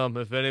system.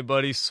 If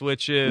anybody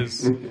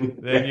switches,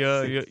 then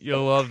your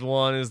loved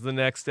one is the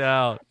next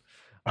out.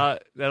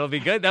 That'll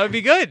be good. That would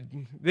be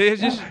good.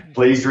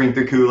 Please drink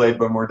the Kool-Aid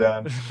when we're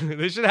done.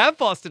 They should have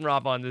Boston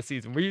Rob on this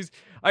season.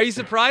 Are you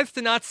surprised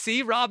to not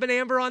see Rob and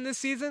Amber on this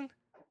season?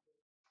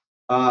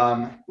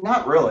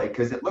 Not really,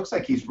 because it looks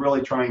like he's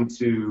really trying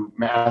to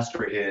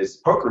master his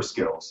poker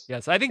skills.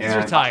 Yes, I think he's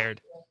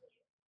retired.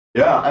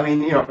 Yeah, I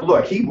mean,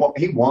 look, he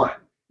won.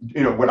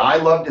 Would I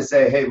love to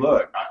say, hey,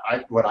 look,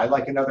 would I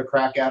like another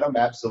crack at him?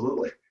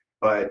 Absolutely.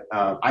 But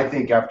I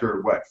think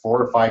after,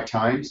 4 or 5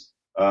 times,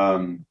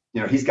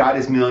 he's got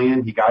his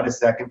million, he got his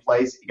second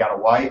place, he got a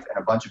wife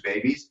and a bunch of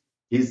babies.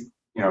 He's,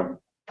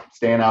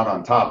 staying out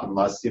on top,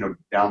 unless,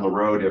 down the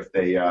road, if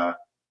they,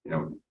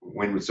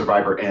 when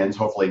Survivor ends,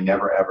 hopefully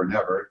never, ever,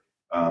 never,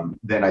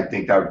 then I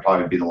think that would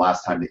probably be the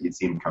last time that you'd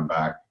see him come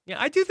back. Yeah,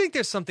 I do think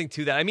there's something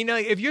to that. I mean,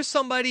 if you're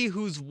somebody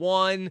who's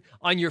won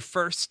on your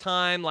first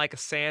time, like a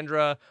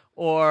Sandra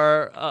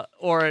or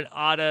an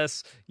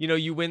Otis,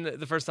 you win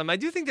the first time. I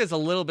do think there's a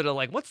little bit of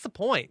what's the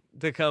point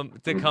to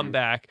come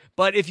back?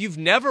 But if you've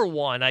never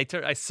won, I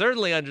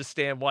certainly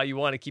understand why you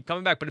want to keep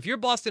coming back. But if you're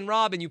Boston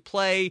Rob and you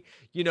play,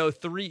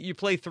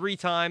 three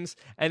times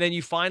and then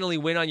you finally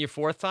win on your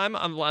fourth time,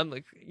 I'm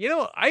like,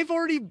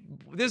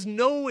 there's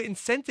no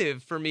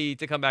incentive for me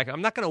to come back.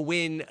 I'm not going to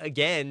win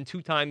again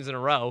 2 times in a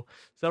row.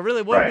 So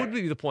really, what would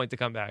be the point to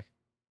come back?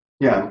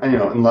 Yeah, and,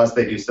 unless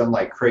they do some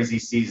crazy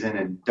season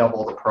and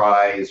double the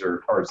prize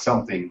or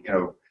something,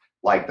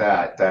 like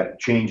that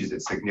changes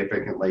it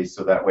significantly.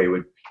 So that way it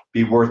would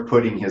be worth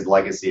putting his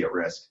legacy at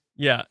risk.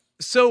 Yeah.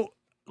 So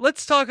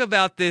let's talk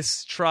about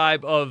this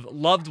tribe of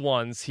loved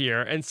ones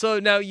here. And so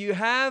now you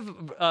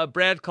have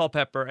Brad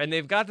Culpepper, and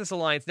they've got this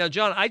alliance. Now,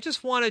 John, I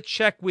just want to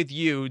check with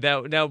you.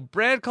 Now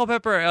Brad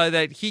Culpepper,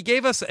 that he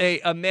gave us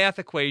a math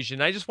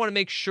equation. I just want to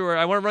make sure,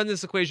 I want to run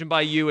this equation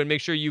by you and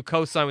make sure you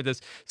co-sign with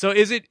this. So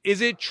is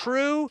it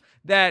true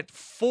that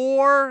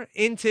 4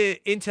 into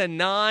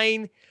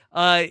 9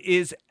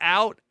 is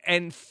out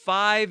and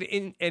 5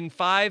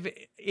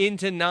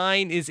 into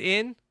 9 is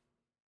in?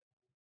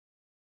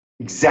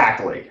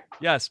 Exactly.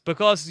 Yes,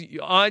 because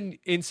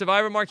in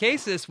Survivor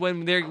Marquesas,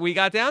 when we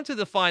got down to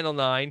the final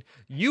 9,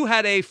 you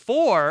had a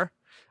 4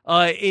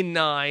 in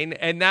 9,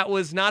 and that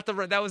was not the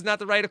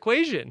right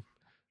equation.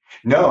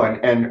 No,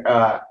 and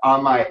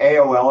on my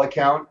AOL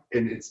account,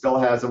 and it still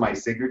has on my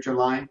signature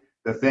line,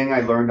 the thing I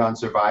learned on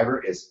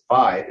Survivor is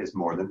 5 is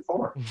more than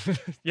 4.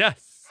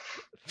 Yes.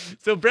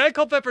 So Brad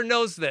Culpepper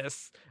knows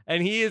this,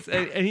 and he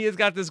has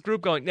got this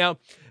group going. Now,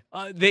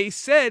 they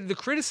said the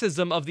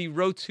criticism of the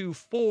Row to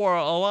 4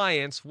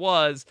 alliance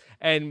was,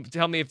 and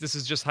tell me if this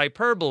is just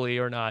hyperbole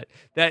or not,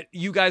 that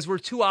you guys were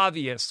too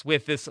obvious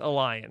with this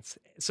alliance.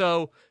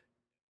 So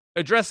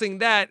addressing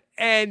that,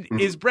 and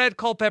is Brad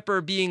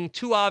Culpepper being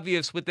too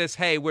obvious with this,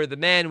 hey, we're the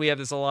men, we have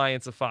this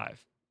alliance of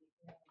 5?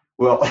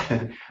 Well,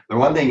 the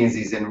one thing is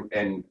he's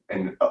in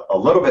a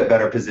little bit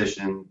better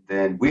position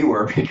than we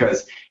were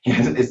because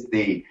it's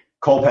the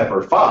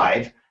Culpepper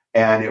 5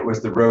 and it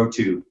was the Row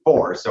to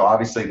 4. So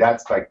obviously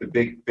that's like the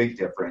big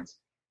difference.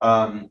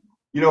 The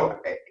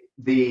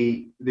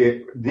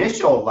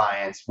initial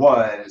alliance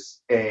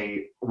was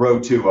a Row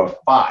to of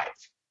 5,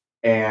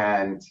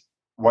 and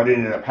what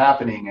ended up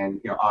happening, and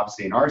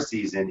obviously in our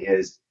season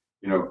is,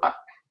 to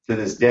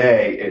this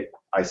day,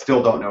 I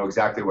still don't know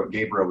exactly what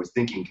Gabriel was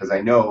thinking, because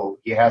I know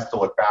he has to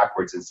look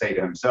backwards and say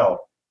to himself,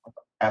 what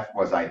the F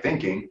was I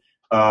thinking?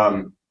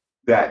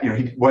 That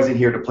he wasn't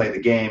here to play the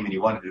game and he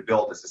wanted to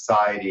build a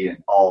society and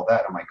all of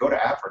that. I'm like, go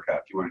to Africa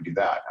if you want to do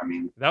that. I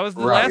mean, that was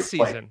the last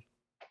season.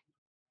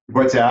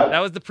 What's that? That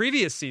was the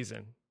previous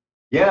season.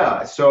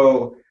 Yeah.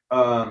 So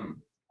so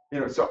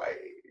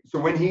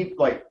when he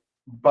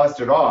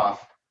busted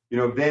off,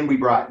 then we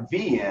brought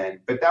V in,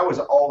 but that was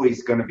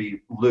always going to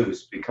be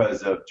loose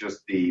because of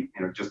just the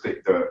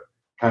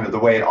kind of the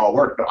way it all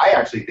worked. But I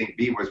actually think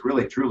V was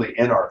really truly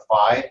in our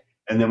 5.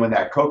 And then when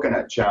that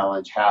coconut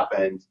challenge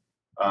happened,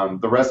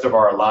 the rest of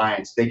our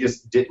alliance, they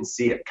just didn't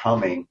see it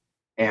coming.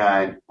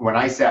 And when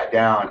I sat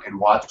down and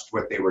watched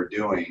what they were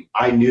doing,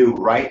 I knew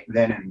right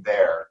then and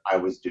there I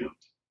was doomed.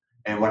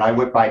 And by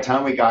the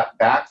time we got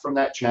back from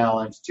that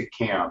challenge to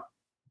camp,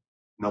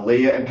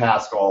 Nalia and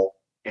Pascal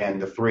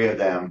and the 3 of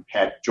them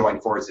had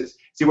joined forces.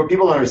 See, what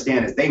people don't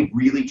understand is they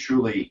really,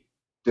 truly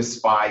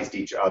despised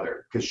each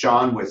other, because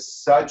Sean was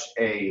such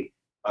a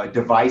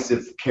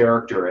divisive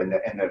character and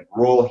the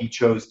role he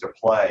chose to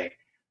play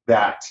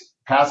that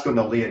Pascal and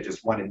Nalia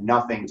just wanted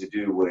nothing to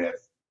do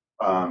with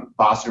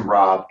Boston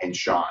Rob and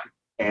Sean.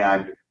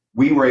 And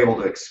we were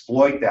able to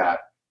exploit that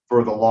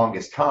for the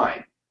longest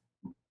time.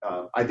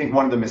 I think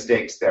one of the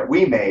mistakes that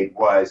we made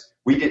was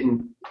we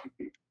didn't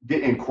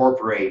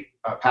incorporate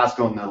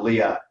Pascal and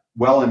Nalia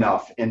well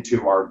enough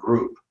into our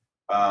group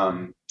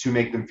to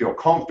make them feel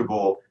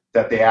comfortable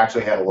that they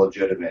actually had a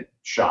legitimate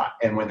shot.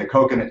 And when the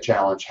coconut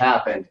challenge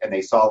happened and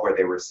they saw where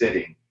they were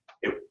sitting,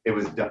 it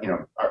was,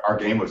 our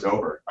game was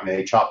over. I mean,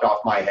 they chopped off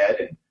my head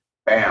and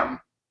bam,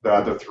 the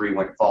other 3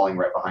 went falling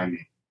right behind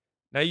me.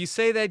 Now, you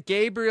say that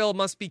Gabriel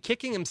must be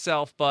kicking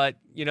himself, but,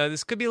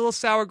 this could be a little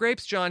sour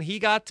grapes, John. He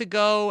got to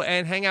go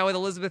and hang out with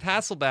Elizabeth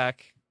Hasselbeck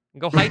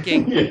and go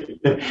hiking.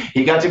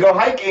 He got to go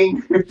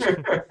hiking.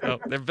 So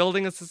they're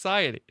building a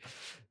society.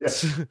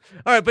 Yes.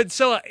 All right, but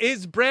so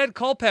is Brad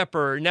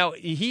Culpepper, now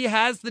he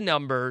has the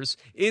numbers.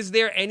 Is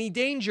there any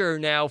danger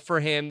now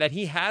for him that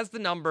he has the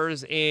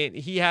numbers and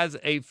he has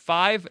a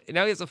 5,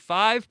 now he has a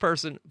 5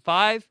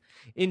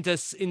 in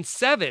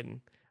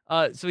 7.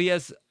 So he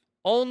has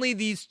only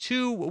these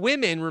 2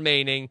 women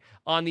remaining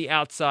on the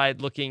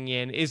outside looking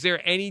in. Is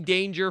there any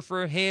danger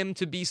for him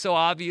to be so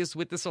obvious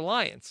with this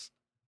alliance?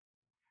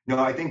 No,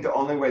 I think the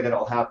only way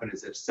that'll happen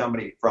is if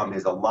somebody from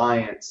his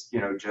alliance,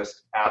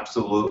 just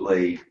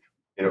absolutely,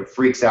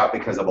 freaks out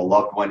because of a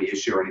loved one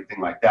issue or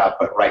anything like that.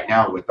 But right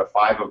now, with the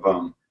 5 of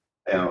them,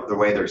 the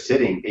way they're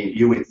sitting,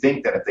 you would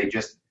think that if they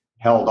just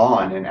held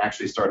on and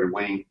actually started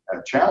winning a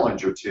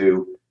challenge or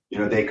 2,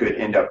 they could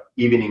end up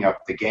evening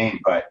up the game.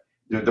 But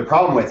the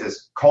problem with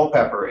this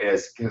Culpepper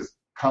has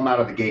come out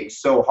of the gate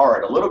so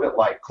hard, a little bit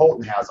like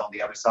Colton has on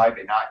the other side,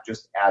 but not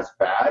just as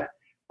bad.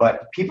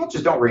 But people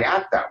just don't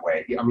react that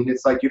way. I mean,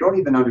 it's like you don't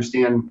even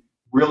understand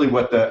really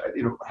what the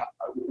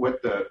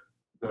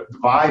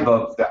vibe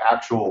of the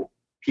actual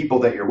people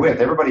that you're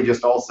with. Everybody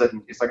just all of a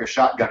sudden, it's like a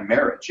shotgun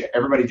marriage.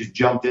 Everybody just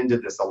jumped into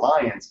this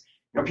alliance.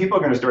 People are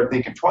going to start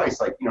thinking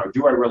twice, like,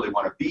 do I really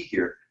want to be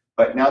here?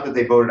 But now that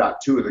they voted out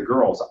 2 of the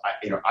girls,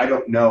 I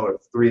don't know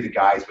if 3 of the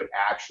guys would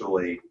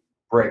actually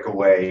break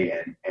away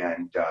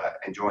and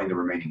join the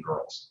remaining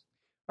girls.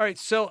 All right,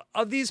 so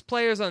of these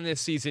players on this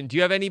season, do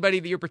you have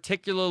anybody that you're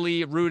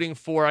particularly rooting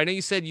for? I know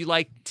you said you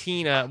like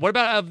Tina. What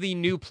about of the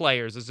new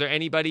players? Is there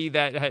anybody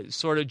that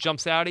sort of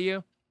jumps out at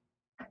you?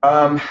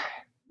 Of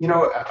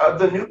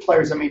the new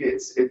players, I mean,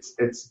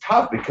 it's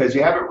tough because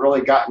you haven't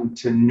really gotten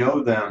to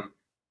know them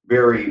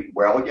very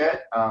well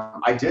yet.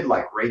 I did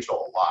like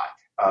Rachel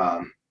a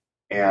lot,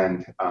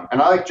 and I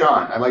like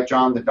John. I like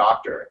John the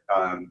doctor,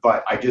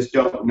 but I just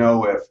don't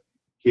know if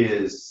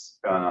his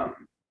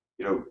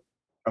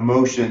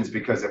emotions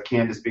because of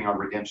Candace being on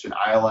Redemption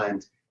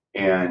Island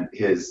and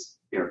his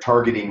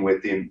targeting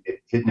with the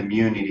hidden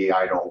immunity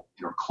idol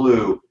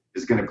Clue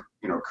is going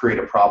to create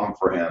a problem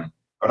for him.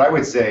 But I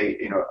would say,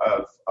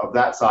 of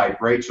that side,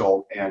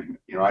 Rachel and,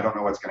 I don't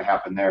know what's going to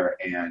happen there,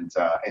 and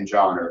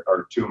John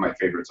are two of my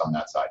favorites on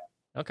that side.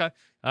 Okay.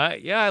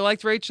 Yeah, I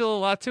liked Rachel a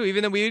lot too,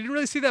 even though we didn't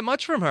really see that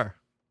much from her.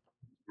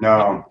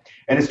 No,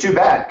 and it's too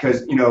bad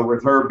because,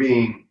 with her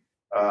being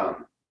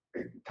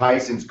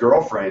Tyson's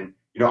girlfriend,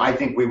 I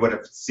think we would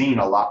have seen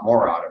a lot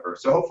more out of her.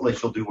 So hopefully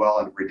she'll do well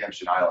in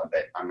Redemption Island.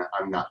 But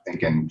I'm not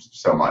thinking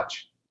so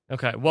much.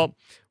 Okay. Well,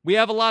 we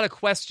have a lot of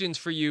questions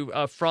for you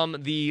from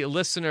the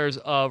listeners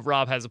of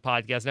Rob Has a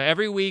Podcast. Now,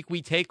 every week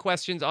we take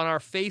questions on our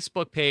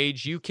Facebook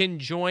page. You can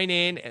join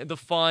in the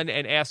fun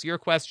and ask your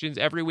questions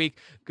every week.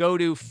 Go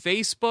to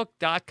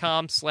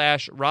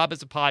facebook.com/Rob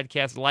Has a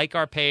Podcast, like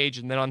our page,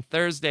 and then on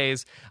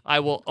Thursdays I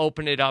will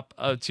open it up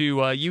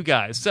to you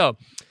guys. So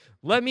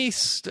let me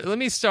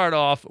start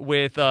off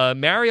with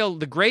Mario.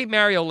 The great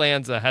Mario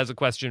Lanza has a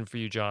question for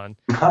you, John.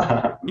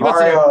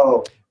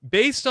 Mario.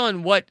 Based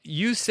on what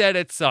you said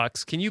it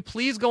sucks, can you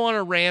please go on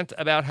a rant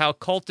about how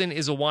Colton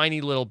is a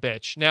whiny little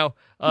bitch? Now,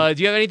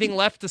 do you have anything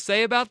left to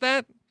say about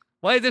that?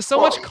 Why there's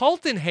so much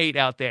Colton hate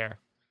out there?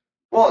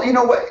 Well, you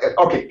know what?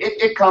 Okay,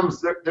 it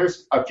comes.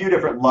 There's a few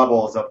different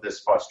levels of this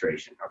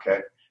frustration.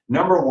 Okay,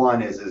 number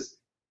one is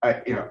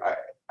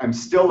I'm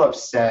still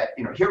upset.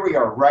 Here we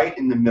are, right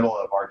in the middle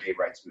of our gay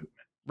rights movement,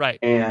 right?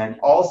 And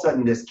all of a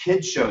sudden, this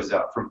kid shows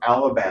up from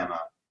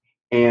Alabama,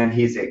 and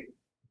he's a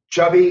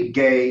chubby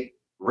gay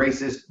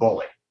racist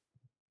bully.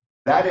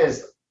 That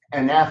is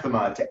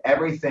anathema to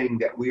everything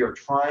that we are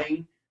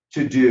trying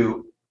to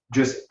do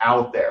just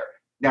out there.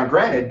 Now,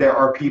 granted, there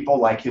are people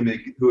like him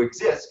who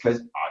exist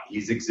because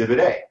he's Exhibit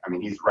A. I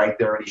mean, he's right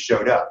there and he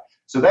showed up.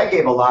 So that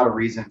gave a lot of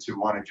reason to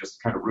want to just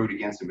kind of root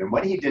against him. And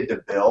what he did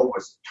to Bill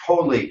was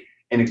totally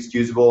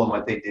inexcusable, and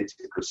what they did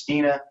to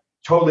Christina,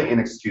 totally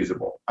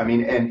inexcusable. I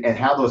mean, and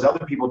how those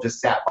other people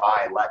just sat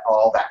by and let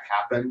all that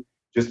happen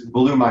just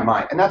blew my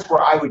mind. And that's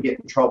where I would get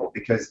in trouble,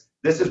 because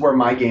this is where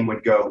my game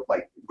would go,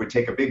 would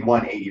take a big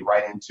 180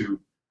 right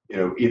into,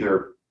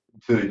 either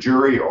to the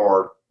jury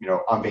or,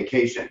 on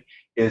vacation,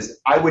 is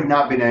I would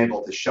not been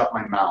able to shut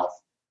my mouth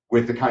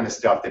with the kind of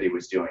stuff that he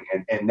was doing.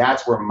 And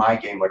that's where my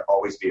game would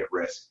always be at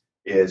risk,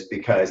 is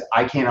because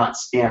I cannot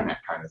stand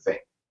that kind of thing.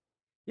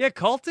 Yeah,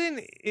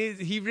 Colton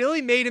he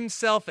really made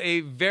himself a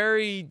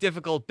very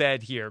difficult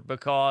bed here,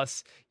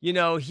 because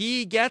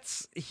he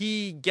gets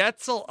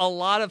a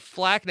lot of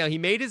flack now. He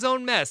made his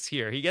own mess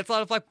here. He gets a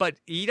lot of flack, but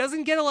he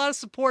doesn't get a lot of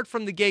support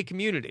from the gay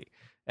community.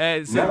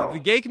 No,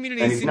 the gay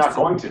community and he's not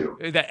going to.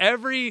 That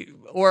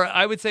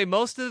I would say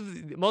most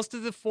of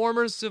the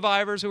former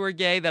survivors who are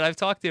gay that I've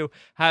talked to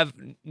have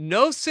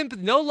no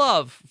sympathy, no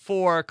love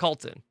for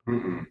Colton.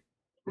 Mm-mm.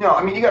 No,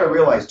 I mean, you got to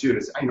realize too,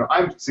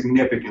 I'm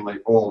significantly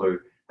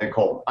older than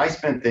Colton. I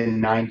spent the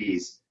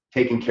 90s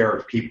taking care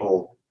of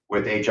people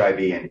with HIV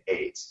and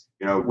AIDS.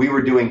 We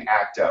were doing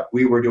ACT UP,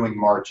 we were doing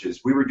marches,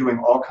 we were doing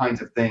all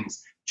kinds of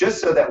things just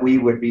so that we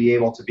would be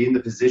able to be in the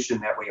position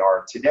that we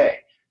are today.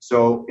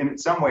 So in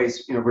some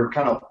ways, we're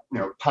kind of,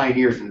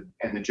 pioneers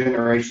and the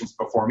generations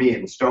before me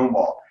in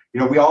Stonewall.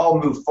 We all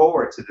move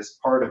forward to this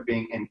part of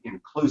being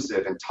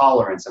inclusive and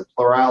tolerance and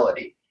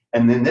plurality.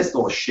 And then this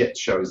little shit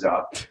shows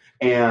up,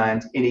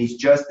 and he's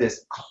just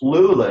this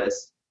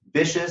clueless,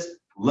 vicious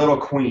little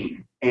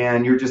queen.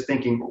 And you're just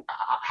thinking,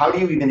 how do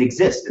you even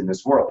exist in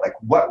this world? Like,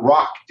 what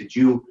rock did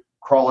you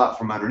crawl out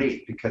from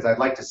underneath? Because I'd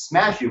like to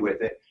smash you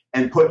with it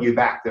and put you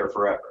back there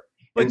forever.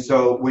 And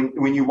so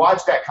when you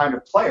watch that kind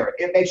of player,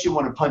 it makes you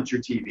want to punch your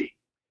TV.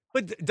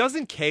 But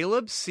doesn't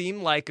Caleb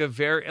seem like a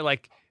very,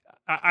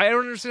 I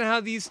don't understand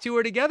how these two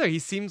are together. He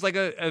seems like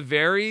a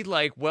very,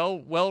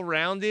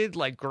 well-rounded,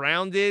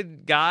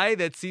 grounded guy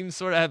that seems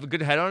sort of have a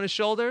good head on his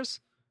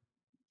shoulders.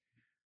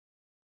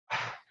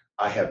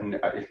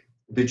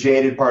 The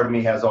jaded part of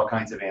me has all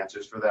kinds of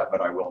answers for that,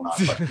 but I will not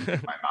put it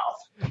in my mouth.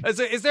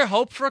 Is there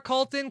hope for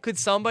Colton? Could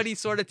somebody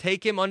sort of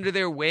take him under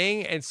their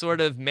wing and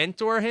sort of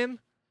mentor him?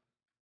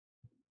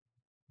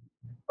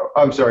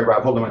 I'm sorry,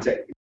 Rob. Hold on one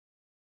second.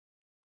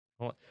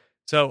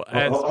 So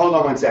hold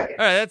on one second.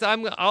 All right,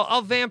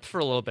 I'll vamp for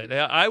a little bit.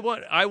 I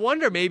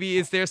wonder, maybe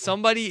is there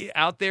somebody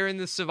out there in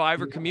the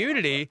survivor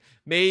community?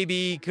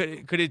 Maybe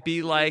could it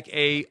be like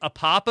a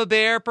Papa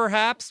Bear,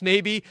 perhaps?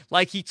 Maybe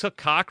like he took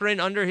Cochran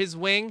under his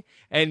wing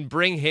and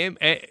bring him.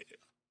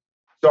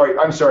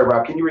 I'm sorry,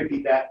 Rob. Can you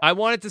repeat that? I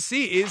wanted to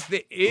see,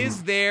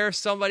 is there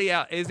somebody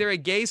out? Is there a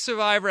gay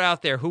survivor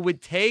out there who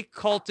would take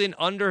Colton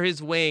under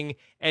his wing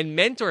and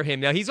mentor him?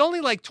 Now, he's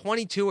only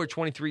 22 or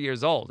 23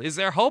 years old. Is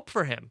there hope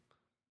for him?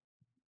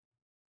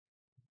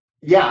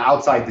 Yeah,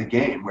 outside the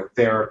game with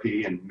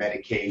therapy and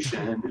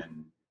medication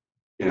and,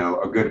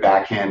 a good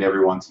backhand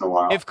every once in a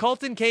while. If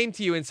Colton came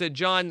to you and said,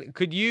 John,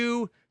 could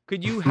you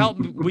help?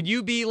 Would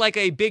you be like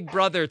a big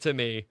brother to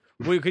me?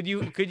 Could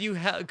you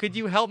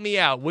help me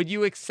out? Would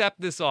you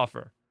accept this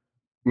offer?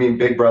 I mean,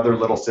 big brother,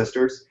 little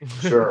sisters?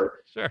 Sure.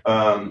 Sure.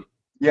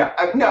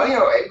 Yeah.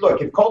 No,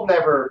 look, if Colton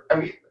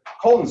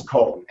Colton's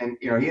Colton, and,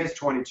 he is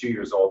 22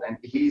 years old, and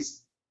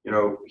he's,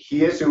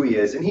 he is who he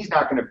is, and he's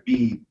not going to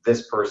be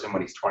this person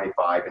when he's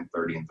 25 and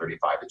 30 and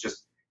 35.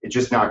 It's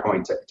just not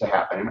going to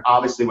happen. And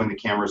obviously when the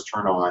cameras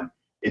turn on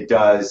it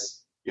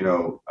does,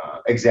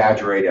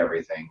 exaggerate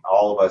everything.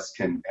 All of us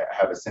can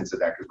have a sense of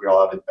that because we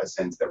all have a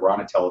sense that we're on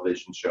a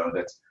television show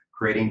that's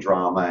creating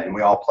drama, and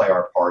we all play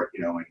our part,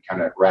 and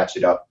kind of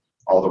ratchet up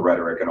all the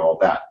rhetoric and all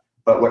that.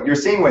 But what you're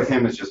seeing with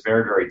him is just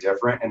very, very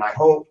different. And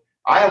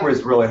I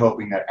was really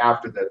hoping that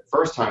after the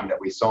first time that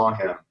we saw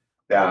him,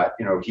 that,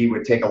 he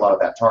would take a lot of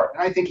that tart.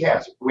 And I think he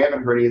has. We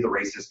haven't heard any of the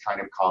racist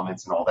kind of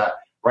comments and all that.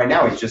 Right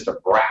now, he's just a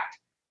brat.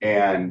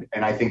 And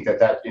I think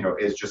that,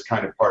 is just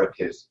kind of part of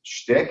his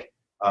shtick.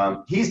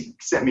 He's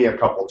sent me a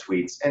couple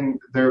tweets, and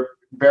they're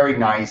very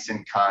nice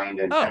and kind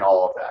and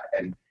all of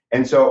that.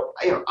 And so,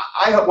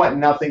 I want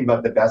nothing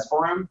but the best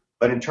for him.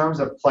 But in terms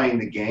of playing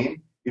the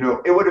game,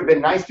 it would have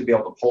been nice to be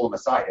able to pull him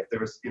aside. If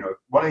there was,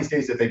 one of these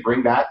days, if they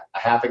bring back a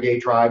half a gay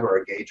tribe or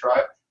a gay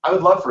tribe, I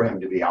would love for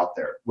him to be out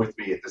there with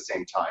me at the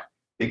same time,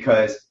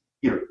 because,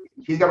 he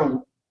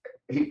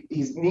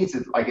needs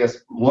to, I guess,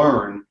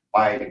 learn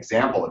by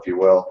example, if you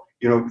will,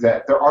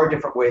 that there are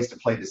different ways to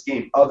play this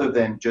game other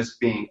than just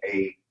being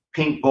a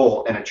pink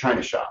bull in a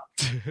china shop.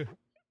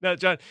 Now,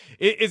 John,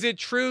 is it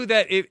true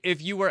that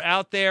if you were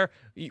out there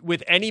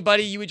with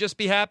anybody, you would just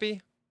be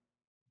happy?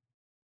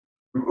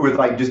 With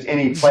like just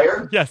any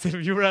player? Yes,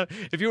 if you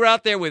were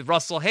out there with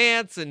Russell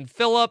Hantz and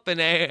Phillip,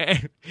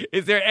 and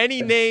is there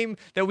any name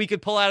that we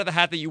could pull out of the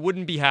hat that you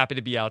wouldn't be happy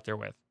to be out there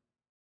with?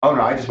 Oh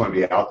no, I just want to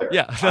be out there.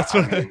 Yeah, that's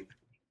what.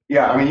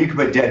 I mean, you could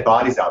put dead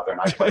bodies out there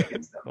and I'd play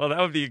against them. Well, that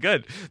would be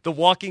good.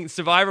 The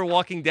Survivor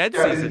Walking Dead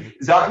season.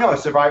 No,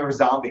 Survivor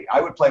Zombie.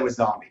 I would play with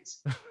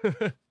zombies.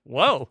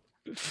 Whoa.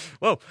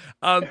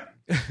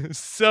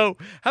 So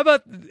how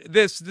about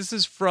this? This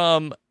is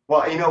from.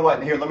 Well, you know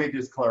what? Here, let me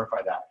just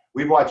clarify that.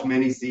 We've watched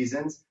many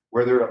seasons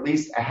where there are at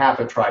least a half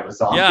a tribe of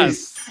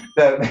zombies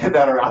that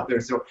are out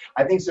there. So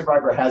I think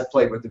Survivor has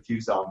played with a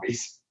few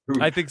zombies.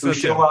 I think so who too.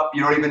 Show up,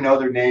 you don't even know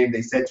their name.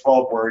 They said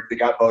 12 words. They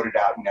got voted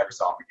out and never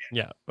saw them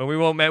again. Yeah, but we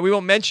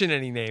won't mention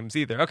any names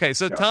either. Okay,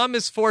 so no.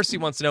 Thomas Forsey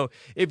wants to know,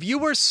 if you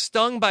were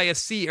stung by a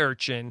sea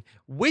urchin,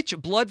 which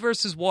Blood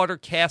versus Water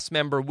cast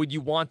member would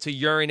you want to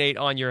urinate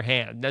on your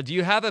hand? Now, do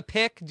you have a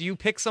pick? Do you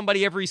pick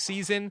somebody every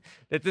season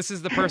that this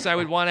is the person I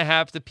would want to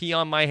have to pee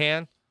on my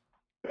hand?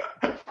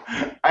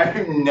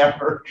 I've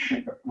never,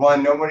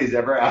 nobody's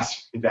ever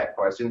asked me that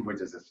question,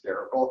 which is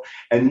hysterical.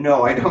 And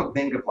no, I don't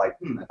think of like,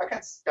 if I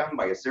got stung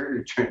by a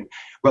surgeon.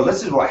 Well,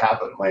 this is what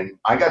happened when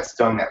I got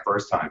stung that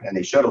first time, and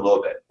they showed a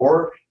little bit.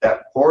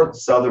 That poor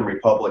Southern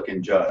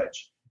Republican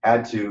judge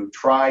had to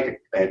try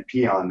and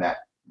pee on that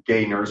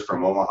gay nurse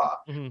from Omaha.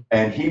 Mm-hmm.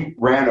 And he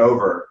ran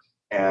over,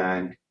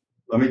 and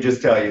let me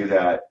just tell you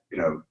that,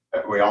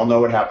 we all know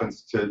what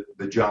happens to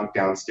the junk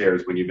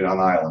downstairs when you've been on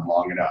the island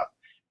long enough.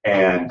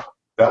 And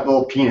that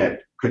little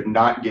peanut could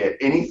not get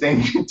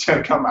anything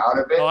to come out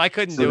of it. Oh, I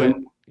couldn't do it.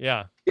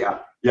 Yeah.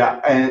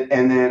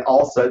 And then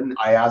all of a sudden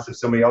I asked if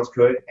somebody else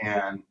could,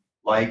 and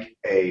like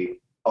a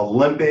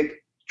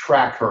Olympic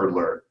track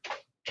hurdler,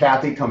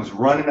 Kathy comes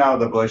running out of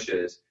the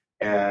bushes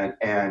and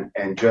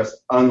just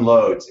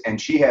unloads. And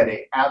she had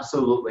a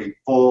absolutely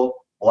full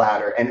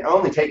bladder, and it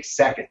only takes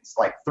seconds,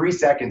 like 3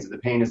 seconds and the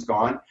pain is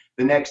gone.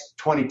 The next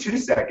 22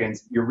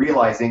 seconds, you're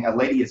realizing a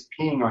lady is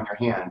peeing on your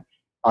hand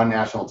on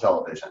national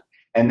television.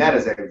 And that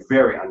is a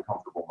very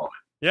uncomfortable moment.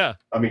 Yeah.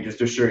 Let me just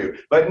assure you.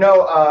 But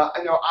no,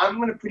 I'm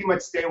going to pretty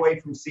much stay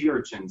away from sea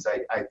urchins,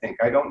 I think.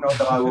 I don't know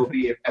that I will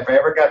be, if I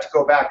ever got to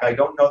go back, I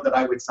don't know that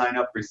I would sign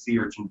up for sea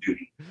urchin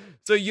duty.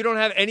 So you don't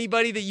have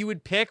anybody that you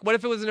would pick? What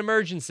if it was an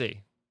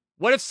emergency?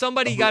 What if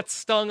somebody got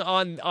stung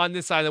on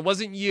this island? It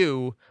wasn't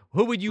you.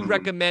 Who would you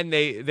recommend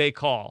they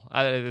call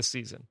out of this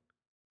season?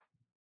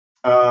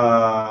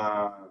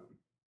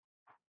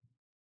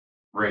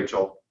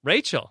 Rachel.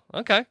 Rachel.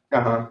 Okay.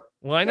 Uh-huh.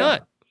 Why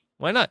not?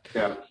 Why not?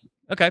 Yeah.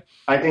 Okay.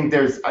 I think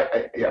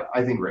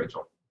I think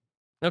Rachel.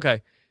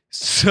 Okay.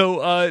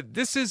 So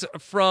this is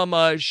from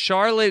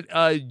Charlotte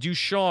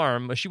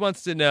Ducharme. She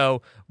wants to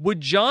know, would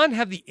John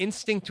have the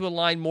instinct to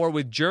align more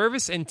with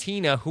Jervis and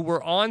Tina, who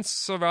were on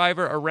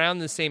Survivor around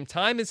the same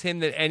time as him,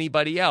 than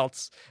anybody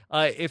else?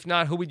 If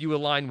not, who would you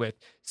align with?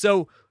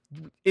 So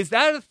is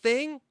that a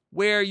thing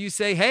where you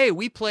say, hey,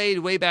 we played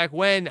way back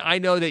when. I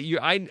know that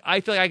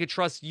I feel like I could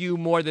trust you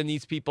more than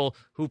these people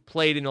who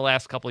played in the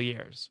last couple of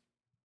years?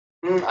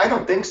 I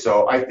don't think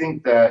so. I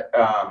think that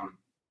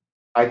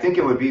I think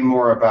it would be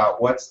more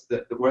about what's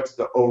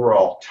the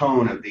overall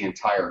tone of the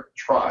entire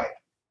tribe.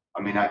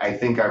 I mean, I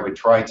think I would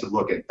try to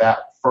look at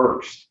that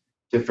first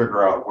to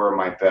figure out where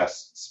my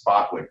best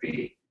spot would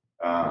be.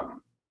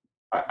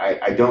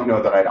 I don't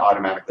know that I'd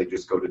automatically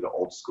just go to the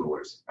old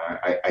schoolers.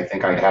 I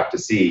think I'd have to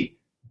see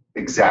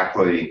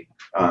exactly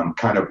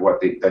kind of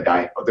what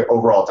the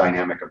overall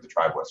dynamic of the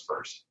tribe was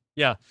first.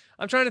 Yeah,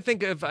 I'm trying to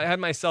think if I had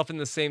myself in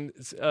the same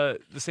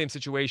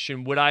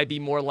situation, would I be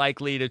more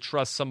likely to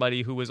trust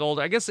somebody who was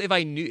older? I guess if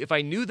I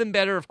knew them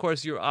better, of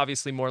course, you're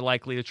obviously more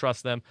likely to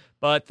trust them.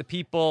 But the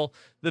people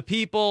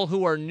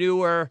who are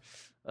newer,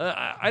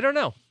 I don't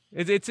know.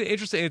 It's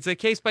interesting. It's a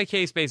case by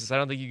case basis. I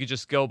don't think you could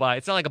just go by.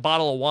 It's not like a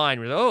bottle of wine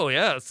where, oh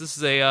yes, this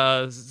is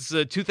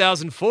a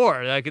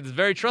 2004. It's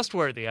very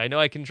trustworthy. I know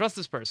I can trust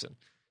this person.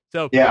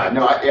 So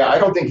I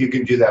don't think you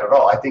can do that at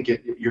all. I think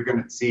you're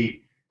going to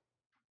see,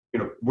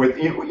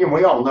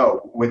 we all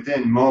know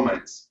within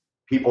moments,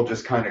 people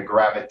just kind of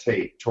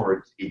gravitate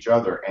towards each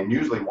other, and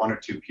usually one or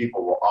two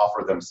people will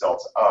offer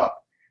themselves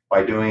up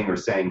by doing or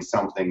saying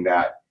something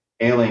that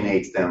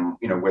alienates them,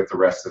 with the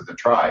rest of the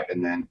tribe.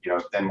 And then,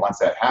 then once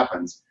that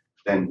happens,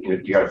 then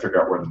you got to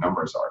figure out where the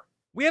numbers are.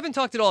 We haven't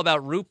talked at all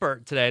about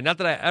Rupert today. Not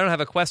that I don't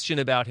have a question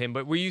about him,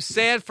 but were you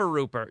sad for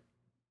Rupert?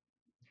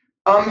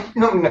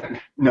 No,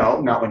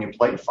 not when you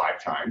played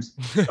 5 times.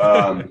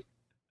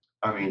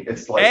 I mean,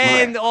 it's like,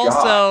 and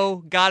also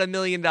got $1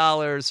 million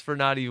for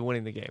not even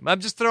winning the game. I'm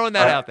just throwing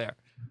that out there.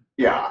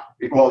 Yeah.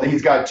 Well,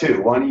 he's got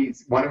 2. One,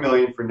 he's won $1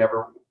 million for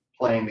never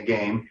playing the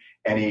game,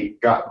 and he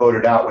got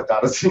voted out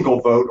without a single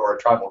vote or a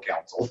tribal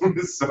council.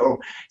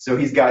 so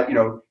he's got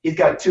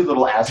 2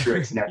 little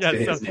asterisks next to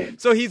his name.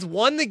 So he's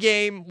won the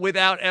game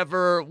without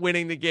ever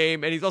winning the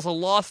game, and he's also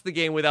lost the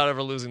game without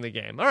ever losing the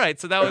game. All right,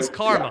 so that was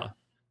karma.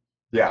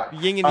 Yeah.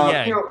 Yin and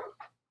yang.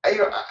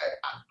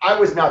 I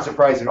was not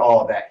surprised at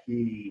all that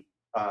he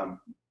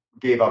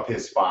gave up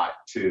his spot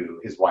to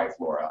his wife,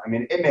 Laura. I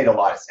mean, it made a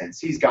lot of sense.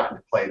 He's gotten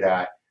to play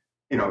that,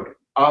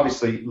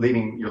 obviously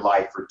leading your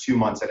life for 2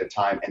 months at a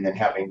time, and then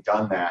having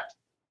done that,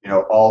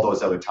 all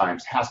those other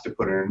times has to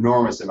put an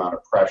enormous amount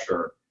of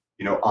pressure,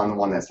 on the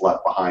one that's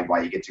left behind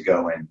while you get to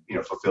go and,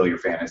 fulfill your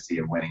fantasy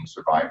of winning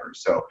Survivor.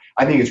 So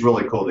I think it's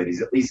really cool that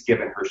he's at least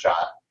given her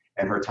shot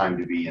and her time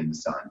to be in the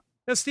sun.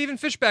 Now, Stephen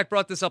Fishback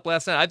brought this up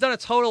last night. I've done a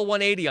total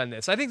 180 on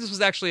this. I think this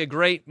was actually a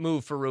great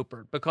move for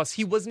Rupert because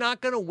he was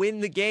not going to win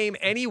the game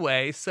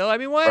anyway. So, I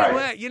mean,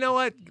 why you know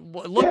what?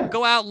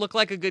 Go out, look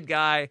like a good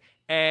guy,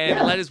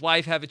 and let his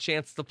wife have a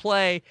chance to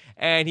play,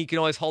 and he can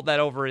always hold that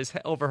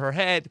over her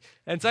head.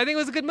 And so I think it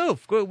was a good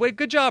move.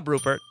 Good job,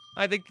 Rupert.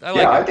 I like it.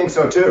 I think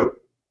so too.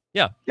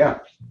 Yeah. Yeah.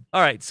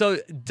 All right. So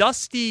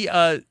Dusty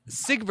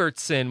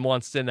Sigvartson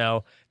wants to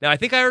know. Now, I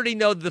think I already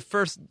know the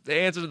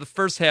answer to the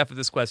first half of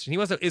this question. He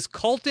wants to know, is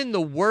Colton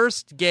the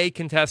worst gay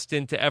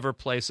contestant to ever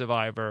play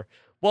Survivor?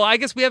 Well, I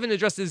guess we haven't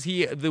addressed, is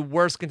he the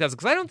worst contestant?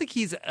 Because I don't think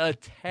he's a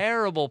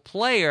terrible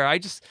player. I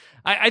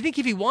think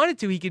if he wanted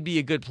to, he could be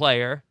a good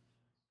player.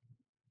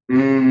 I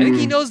think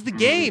he knows the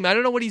game. I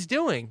don't know what he's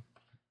doing.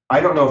 I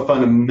don't know if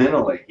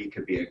fundamentally he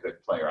could be a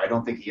good player. I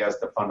don't think he has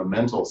the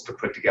fundamentals to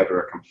put together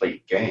a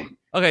complete game.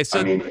 Okay,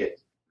 so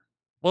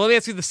well, let me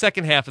ask you the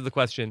second half of the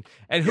question.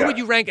 And who would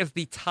you rank as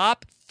the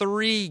top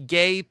 3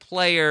 gay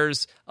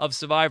players of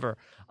Survivor?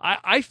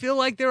 I feel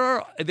like there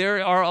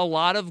are a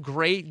lot of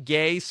great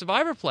gay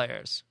Survivor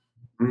players.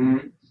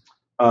 Mm-hmm.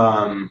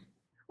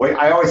 Well,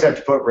 I always have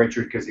to put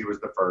Richard because he was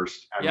the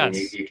first.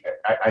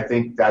 I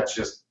think that's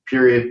just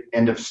period,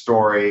 end of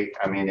story.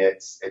 I mean,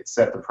 it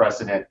set the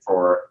precedent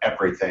for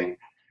everything.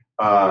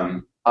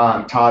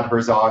 Todd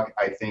Herzog,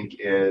 I think,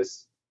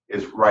 is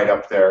right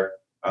up there.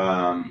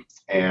 Then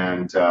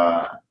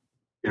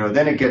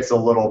it gets a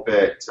little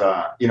bit,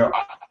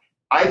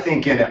 I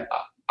think I'm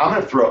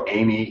going to throw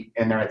Amy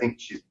in there. I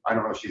think I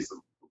don't know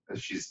if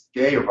she's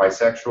gay or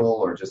bisexual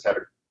or just had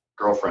a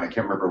girlfriend. I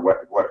can't remember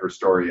what her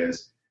story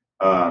is.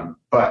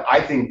 But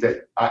I think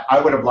that I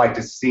would have liked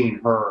to seen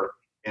her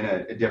in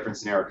a different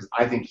scenario because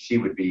I think she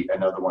would be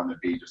another one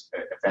that'd be just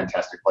a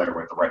fantastic player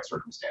with the right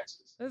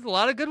circumstances. There's a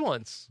lot of good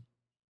ones.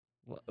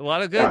 A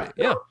lot of good,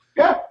 yeah.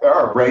 Yeah, there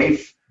are.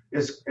 Rafe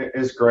is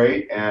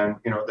great, and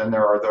then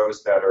there are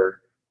those that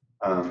are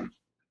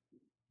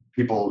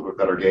people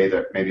that are gay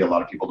that maybe a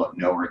lot of people don't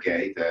know are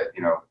gay that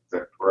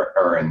that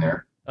are in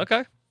there.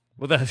 Okay.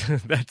 Well,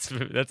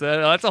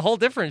 that's a whole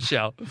different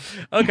show.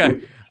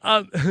 Okay.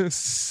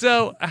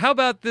 So how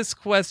about this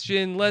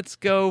question? Let's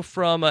go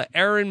from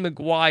Erin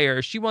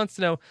McGuire. She wants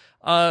to know,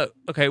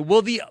 okay,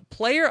 will the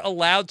player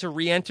allowed to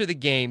re-enter the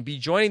game be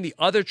joining the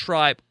other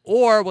tribe,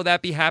 or will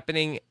that be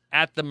happening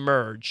at the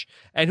merge?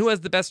 And who has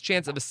the best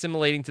chance of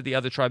assimilating to the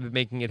other tribe and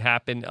making it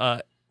happen,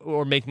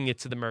 or making it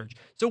to the merge?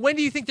 So when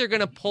do you think they're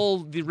going to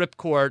pull the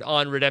ripcord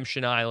on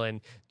Redemption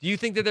Island? Do you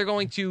think that they're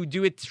going to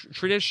do it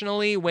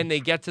traditionally when they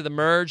get to the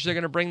merge? They're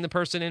going to bring the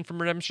person in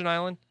from Redemption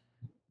Island?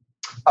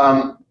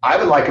 I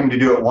would like them to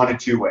do it one of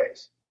 2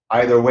 ways.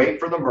 Either wait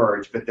for the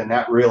merge, but then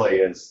that really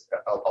is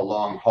a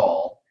long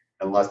haul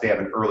unless they have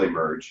an early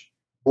merge,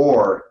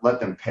 or let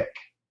them pick.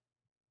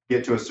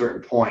 Get to a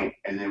certain point,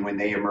 and then when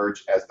they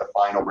emerge as the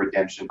final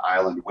Redemption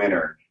Island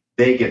winner,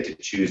 they get to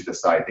choose the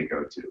side they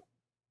go to.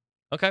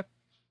 Okay.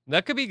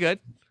 That could be good.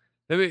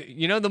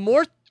 The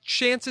more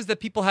chances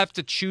that people have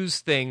to choose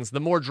things, the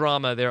more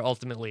drama there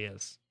ultimately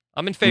is.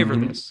 I'm in favor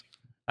of this.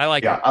 I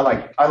like it. Yeah,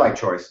 I like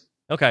choice.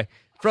 Okay.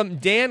 From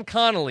Dan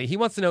Connolly, he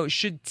wants to know,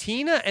 should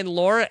Tina and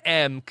Laura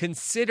M.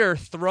 consider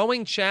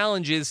throwing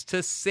challenges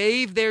to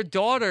save their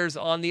daughters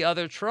on the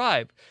other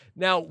tribe?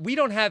 Now, we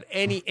don't have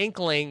any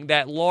inkling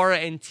that Laura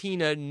and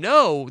Tina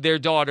know their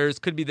daughters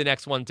could be the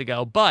next one to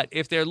go. But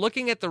if they're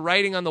looking at the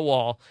writing on the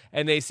wall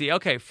and they see,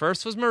 okay,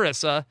 first was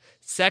Marissa,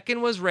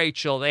 second was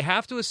Rachel, they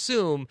have to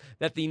assume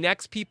that the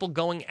next people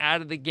going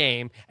out of the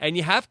game, and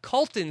you have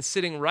Colton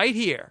sitting right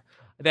here.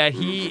 that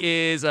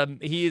he is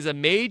a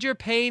major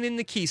pain in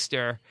the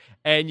keister,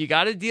 and you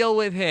got to deal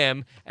with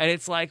him. And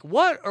it's like,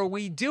 what are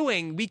we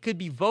doing? We could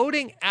be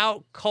voting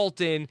out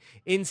Colton.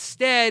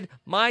 Instead,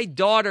 my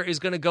daughter is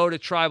going to go to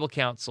tribal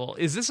council.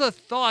 Is this a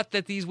thought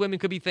that these women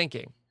could be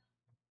thinking?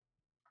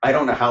 I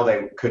don't know how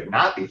they could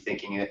not be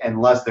thinking it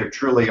unless they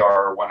truly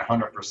are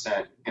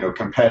 100%,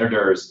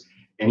 competitors.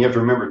 And you have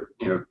to remember,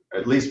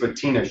 at least with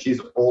Tina, she's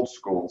old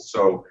school.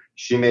 So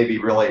she may be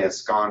really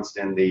ensconced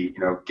in the,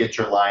 get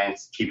your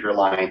alliance, keep your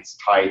alliance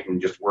tight, and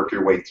just work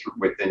your way through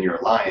within your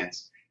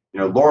alliance.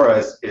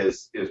 Laura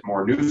is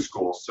more new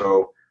school.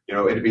 So,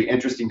 it'd be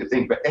interesting to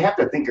think, but they have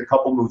to think a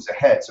couple moves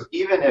ahead. So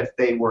even if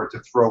they were to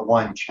throw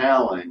one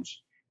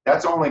challenge,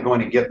 that's only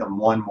going to get them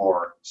one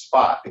more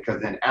spot,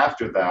 because then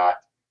after that,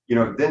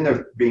 then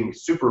they're being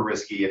super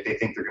risky if they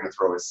think they're going to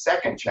throw a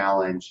second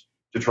challenge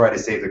to try to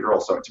save the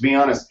girl. So to be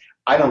honest,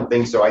 I don't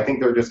think so. I think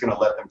they're just going to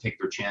let them take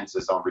their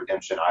chances on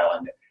Redemption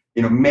Island.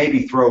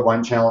 Maybe throw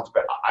one challenge,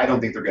 but I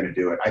don't think they're going to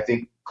do it. I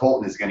think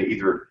Colton is going to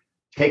either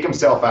take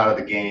himself out of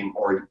the game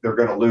or they're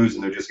going to lose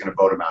and they're just going to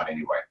vote him out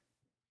anyway.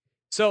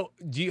 So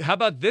how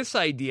about this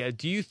idea?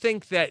 Do you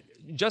think that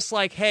just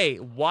like, hey,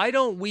 why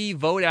don't we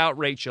vote out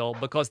Rachel,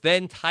 because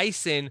then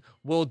Tyson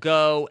will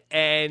go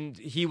and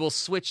he will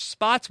switch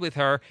spots with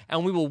her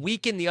and we will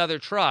weaken the other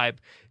tribe?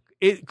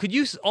 Could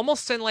you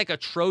almost send like a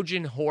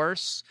Trojan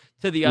horse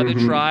to the other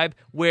tribe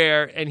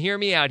where, and hear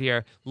me out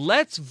here,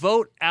 let's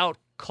vote out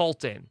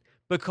Colton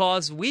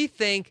because we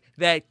think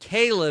that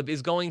Caleb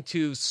is going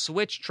to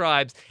switch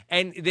tribes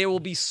and there will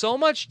be so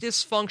much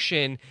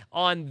dysfunction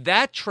on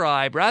that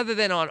tribe rather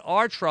than on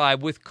our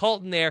tribe. With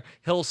Colton there,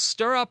 he'll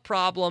stir up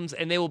problems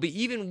and they will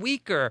be even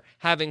weaker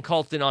having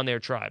Colton on their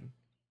tribe.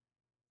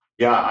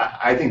 Yeah,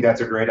 I think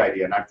that's a great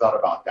idea. And I've thought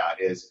about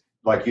that is,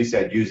 like you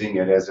said, using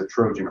it as a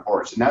Trojan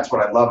horse. And that's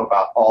what I love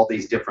about all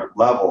these different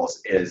levels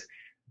is,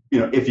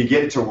 if you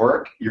get it to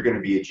work, you're going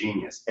to be a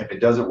genius. If it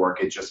doesn't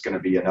work, it's just going to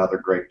be another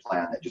great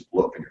plan that just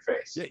blew up in your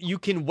face. You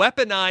can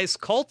weaponize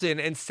Colton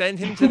and send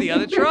him to the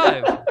other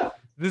tribe.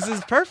 This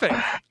is perfect.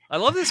 I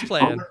love this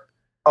plan.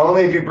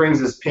 Only if he brings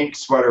his pink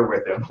sweater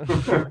with him.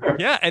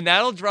 Yeah, and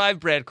that'll drive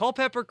Brad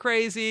Culpepper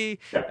crazy,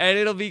 and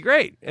it'll be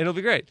great. It'll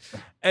be great.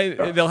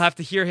 And they'll have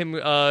to hear him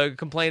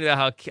complain about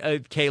how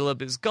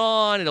Caleb is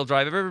gone. It'll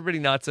drive everybody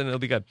nuts, and it'll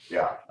be good.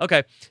 Yeah.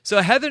 Okay,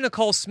 so Heather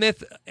Nicole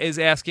Smith is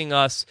asking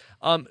us,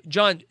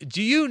 John,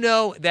 do you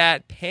know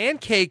that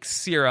pancake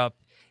syrup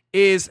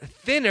is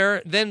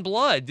thinner than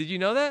blood? Did you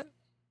know that?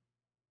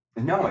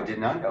 No, I did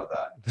not know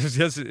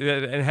that.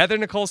 And Heather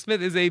Nicole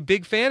Smith is a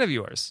big fan of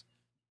yours.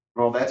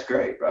 Well, that's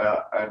great.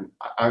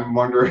 I'm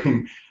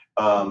wondering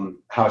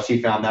how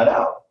she found that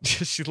out.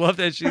 She loved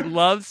it. She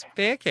loves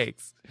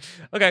pancakes.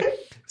 Okay.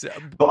 So,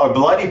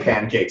 bloody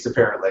pancakes,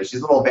 apparently.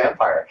 She's a little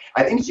vampire.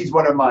 I think she's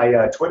one of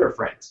my Twitter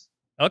friends.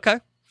 Okay.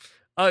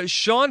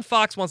 Sean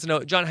Fox wants to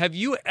know, John, have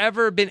you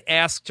ever been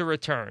asked to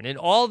return in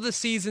all the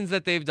seasons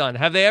that they've done?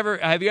 Have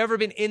you ever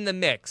been in the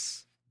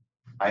mix?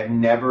 I've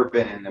never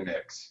been in the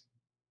mix.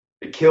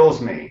 It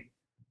kills me.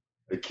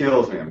 It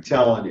kills me. I'm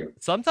telling you.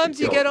 Sometimes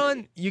you get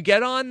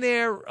on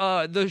their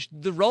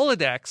the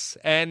Rolodex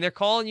and they're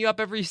calling you up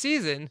every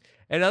season,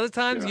 and other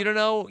times you don't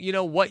know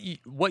what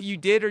you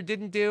did or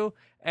didn't do,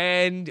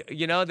 and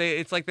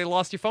it's like they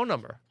lost your phone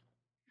number.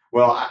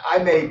 Well, I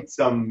made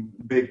some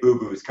big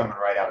boo-boos coming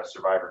right out of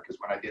Survivor because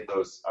when I did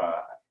those,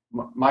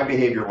 my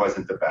behavior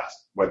wasn't the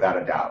best, without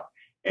a doubt,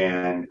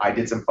 and I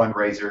did some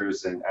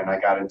fundraisers and I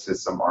got into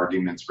some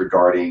arguments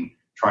regarding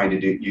trying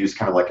to use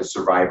kind of like a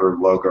Survivor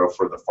logo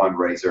for the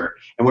fundraiser.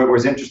 And what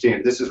was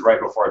interesting, this is right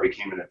before I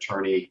became an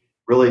attorney,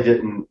 really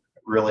didn't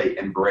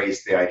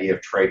embrace the idea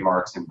of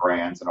trademarks and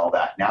brands and all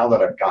that. Now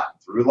that I've gotten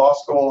through law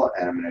school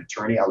and I'm an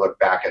attorney, I look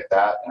back at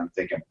that and I'm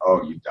thinking,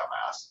 oh, you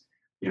dumbass.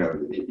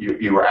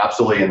 You were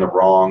absolutely in the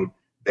wrong.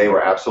 They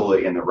were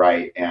absolutely in the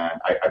right. And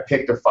I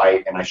picked a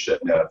fight and I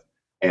shouldn't have.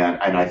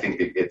 And I think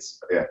it's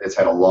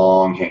had a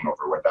long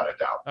hangover without a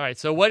doubt. All right.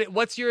 So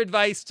what's your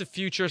advice to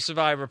future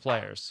Survivor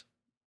players?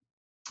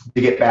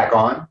 To get back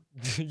on?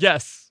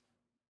 Yes.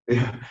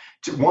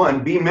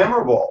 One, be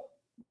memorable.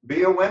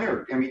 Be a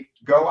winner. I mean,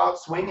 go out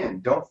swinging.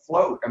 Don't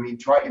float. I mean,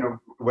 try,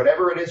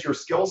 whatever it is your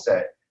skill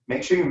set,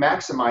 make sure you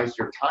maximize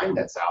your time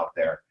that's out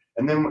there.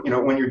 And then,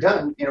 when you're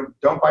done,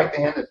 don't bite the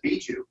hand that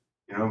feeds you,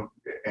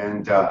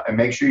 and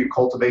make sure you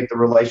cultivate the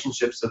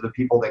relationships of the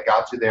people that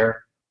got you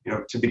there,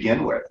 to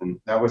begin with. And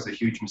that was a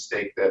huge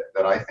mistake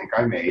that I think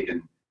I made.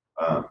 And,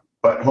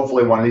 but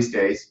hopefully one of these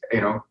days,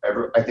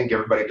 I think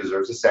everybody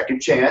deserves a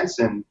second chance,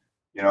 and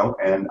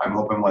I'm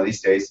hoping one of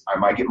these days I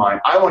might get mine.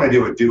 I want to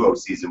do a duo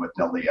season with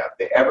Nalia. If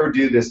they ever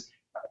do this,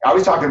 I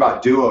was talking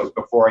about duos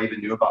before I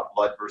even knew about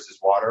Blood versus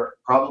Water,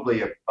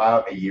 probably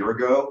about a year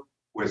ago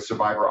with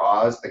Survivor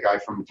Oz, the guy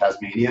from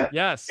Tasmania.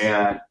 Yes.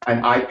 And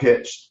I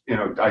pitched,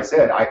 I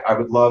said I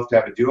would love to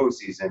have a duo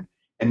season.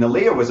 And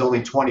Nalia was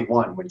only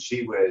 21 when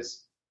she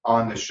was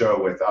on the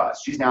show with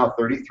us. She's now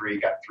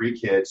 33, got 3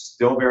 kids,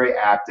 still very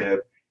active.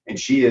 And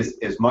she is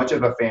as much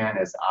of a fan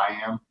as I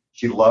am.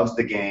 She loves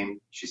the game.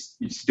 She's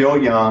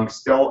still young,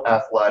 still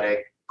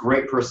athletic,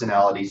 great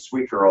personality,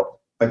 sweet girl.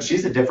 but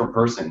she's a different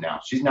person now.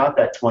 She's not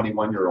that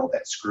 21-year-old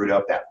that screwed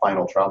up that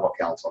final tribal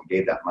council and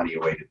gave that money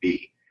away to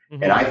B.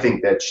 Mm-hmm. And I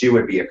think that she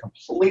would be a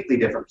completely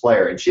different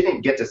player. And she didn't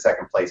get to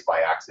second place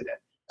by accident.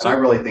 And I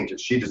really think that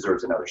she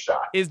deserves another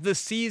shot. Is the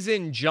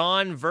season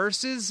John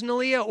versus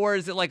Nalia, or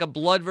is it like a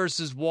blood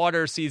versus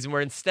water season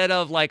where instead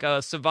of like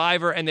a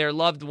survivor and their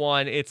loved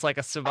one, it's like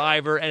a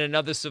survivor and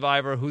another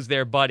survivor who's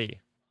their buddy?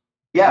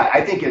 Yeah,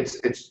 I think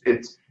it's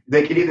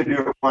they could either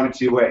do it one of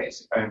two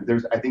ways.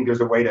 And I think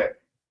there's a way to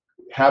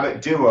have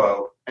it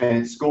duo and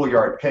it's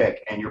schoolyard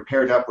pick, and you're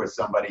paired up with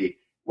somebody,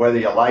 whether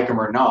you like them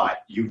or not.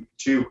 You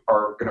two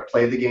are going to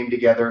play the game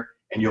together,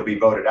 and you'll be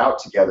voted out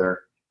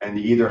together. And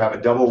you either have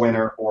a double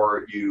winner,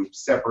 or you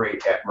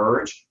separate at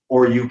merge,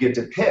 or you get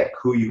to pick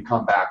who you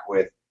come back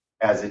with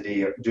as a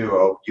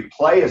duo. You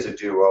play as a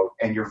duo,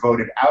 and you're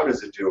voted out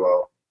as a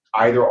duo,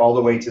 either all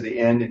the way to the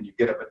end and you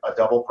get a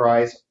double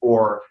prize,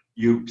 or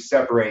you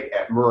separate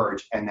at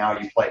merge and now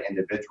you play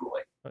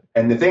individually.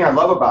 And the thing I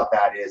love about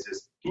that is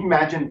can you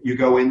imagine you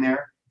go in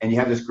there and you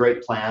have this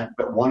great plan,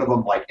 but one of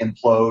them like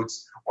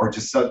implodes or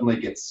just suddenly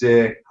gets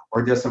sick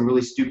or does some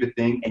really stupid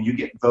thing, and you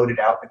get voted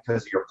out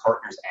because of your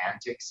partner's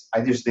antics? I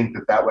just think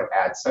that would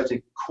add such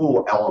a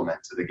cool element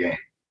to the game.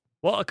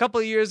 Well, a couple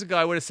of years ago,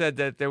 I would have said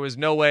that there was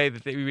no way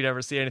that we would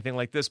ever see anything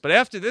like this. But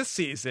after this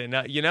season,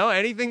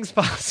 anything's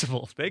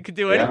possible. They could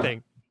do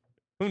anything.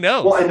 Who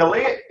knows? Well, and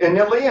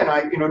Nalia and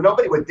I,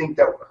 nobody would think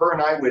that her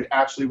and I would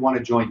actually want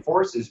to join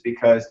forces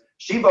because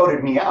she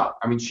voted me out.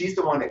 I mean, she's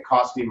the one that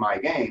cost me my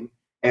game,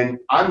 and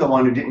I'm the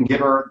one who didn't give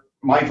her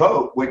my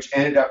vote, which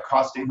ended up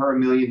costing her $1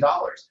 million.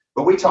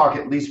 But we talk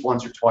at least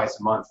once or twice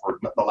a month for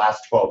the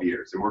last 12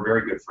 years, and we're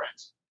very good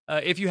friends.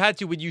 If you had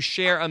to, would you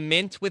share a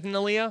mint with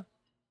Nalia?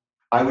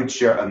 I would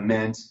share a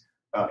mint,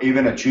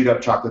 even a chewed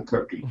up chocolate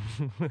cookie.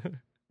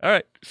 All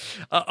right.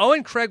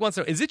 Owen Craig wants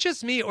to know, is it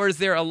just me, or is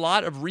there a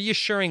lot of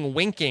reassuring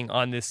winking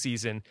on this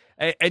season?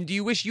 And do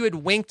you wish you had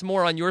winked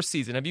more on your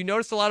season? Have you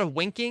noticed a lot of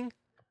winking?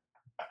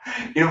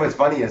 What's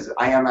funny is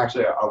I am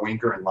actually a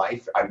winker in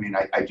life. I mean,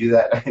 I do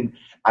that. And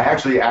I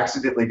actually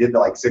accidentally did that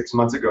like 6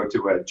 months ago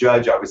to a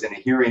judge. I was in a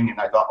hearing and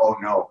I thought, oh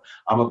no,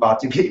 I'm about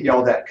to get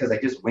yelled at because I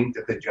just winked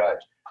at the judge.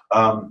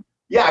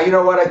 Yeah, you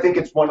know what? I think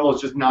it's one of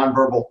those just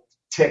nonverbal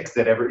ticks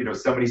that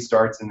somebody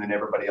starts and then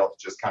everybody else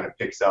just kind of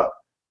picks up.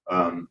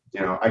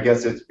 I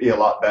guess it'd be a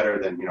lot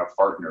better than,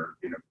 farting or,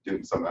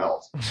 doing something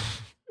else.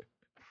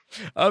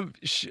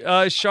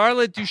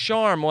 Charlotte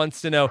Ducharme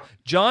wants to know,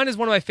 John is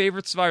one of my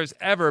favorite survivors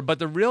ever, but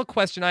the real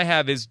question I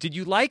have is, did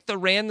you like the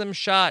random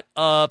shot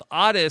of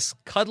Otis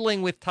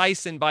cuddling with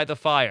Tyson by the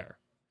fire?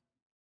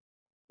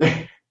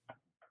 Did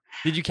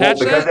you catch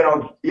because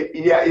that?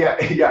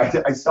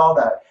 Yeah, I saw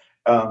that.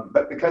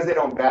 But because they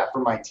don't bat for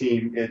my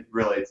team,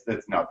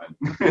 it's nothing.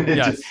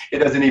 It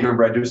doesn't even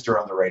register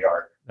on the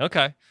radar.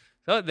 Okay.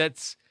 So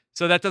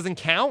that doesn't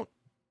count?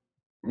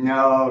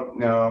 No.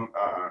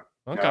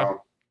 Okay.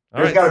 No.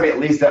 There's got to be at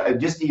least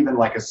just even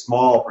like a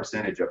small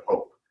percentage of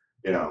hope,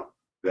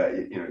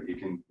 that, you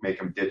can make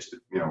them ditch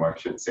I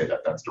shouldn't say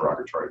that. That's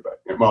derogatory, but,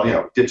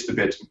 ditch the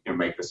bitch,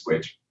 make the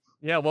switch.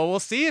 Yeah, well, we'll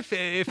see if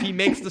he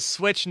makes the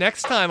switch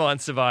next time on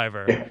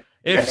Survivor.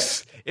 Yeah.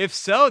 If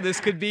so, this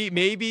could be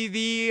maybe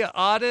the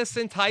Otis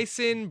and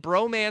Tyson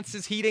bromance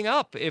is heating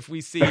up if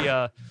we see,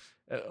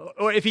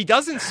 or if he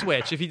doesn't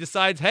switch, if he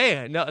decides,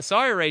 hey, no,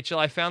 sorry, Rachel,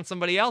 I found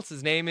somebody else.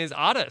 His name is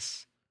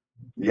Otis.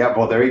 Yeah,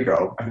 well, there you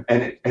go.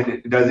 And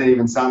it doesn't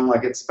even sound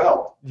like it's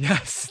spelled.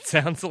 Yes, it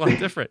sounds a lot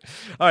different.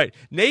 All right,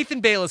 Nathan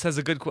Bayless has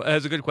a good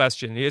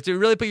question. You have to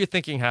really put your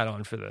thinking hat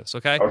on for this,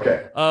 okay?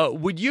 Okay.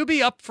 Would you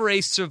be up for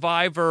a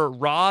Survivor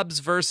Rob's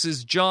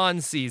versus John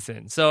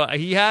season? So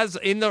he has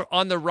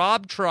on the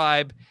Rob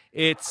tribe,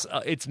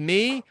 it's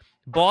me,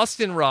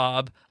 Boston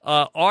Rob,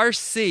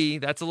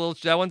 RC.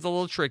 That one's a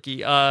little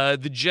tricky.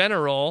 The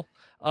General.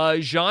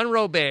 Jean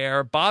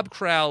Robert, Bob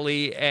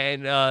Crowley,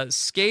 and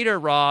Skater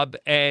Rob,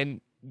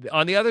 and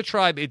on the other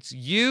tribe, it's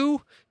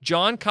you,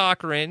 John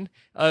Cochran,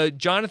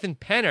 Jonathan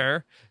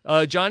Penner,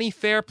 Johnny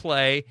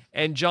Fairplay,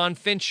 and John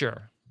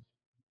Fincher.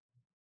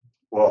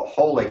 Well,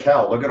 holy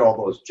cow, look at all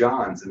those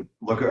Johns and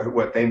look at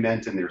what they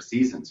meant in their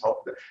seasons.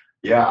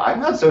 Yeah, I'm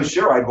not so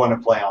sure I'd want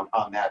to play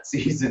on that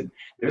season.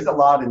 There's a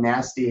lot of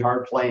nasty,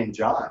 hard-playing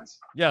Johns.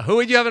 Yeah, who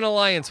would you have an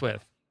alliance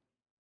with?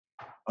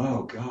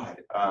 Oh,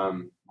 God.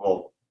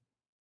 Well,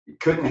 you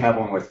couldn't have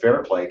one with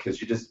Fairplay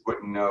because you just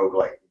wouldn't know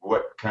like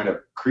what kind of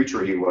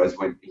creature he was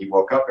when he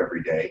woke up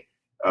every day.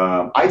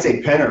 I'd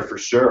say Penner for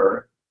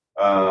sure.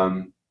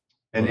 And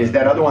is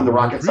that other one the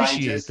rocket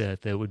scientist?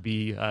 That would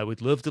be. I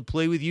would love to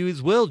play with you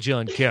as well,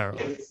 John Carroll.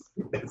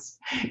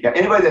 Yeah,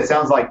 anybody that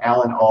sounds like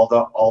Alan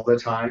Alda all the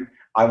time,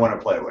 I want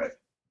to play with.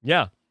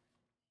 Yeah.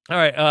 All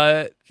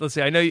right. Let's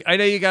see. I know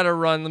you got to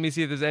run. Let me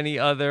see if there's any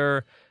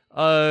other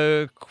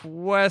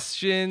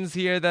questions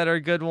here that are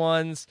good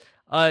ones.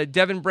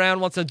 Devin Brown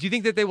wants to know, do you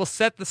think that they will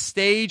set the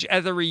stage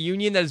as a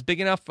reunion that is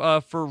big enough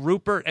for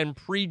Rupert and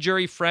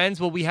pre-jury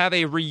friends? Will we have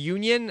a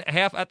reunion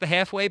at the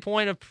halfway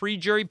point of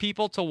pre-jury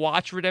people to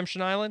watch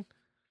Redemption Island?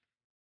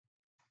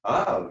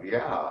 Oh,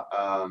 yeah.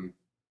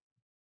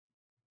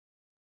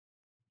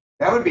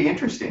 That would be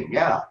interesting.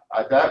 Yeah,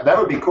 that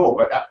would be cool.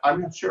 But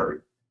I'm not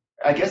sure.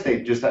 I guess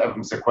they just have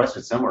them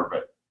sequestered somewhere.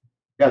 But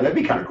yeah, that'd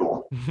be kind of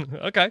cool.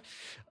 Okay.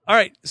 All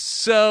right.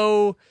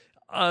 So,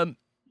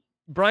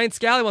 Brian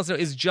Scally wants to know,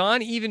 is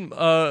John even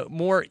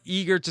more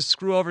eager to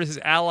screw over his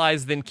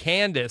allies than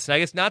Candace? And I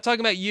guess not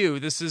talking about you.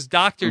 This is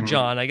Dr.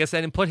 John. I guess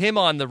I didn't put him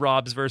on the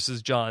Robs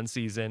versus John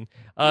season.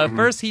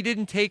 First, he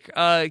didn't take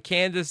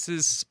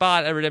Candace's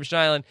spot at Redemption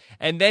Island,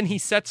 and then he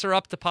sets her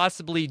up to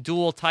possibly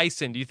duel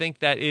Tyson. Do you think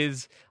that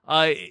is...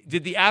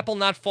 did the apple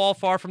not fall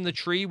far from the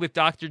tree with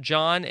Dr.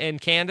 John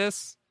and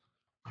Candace?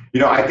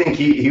 I think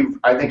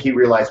he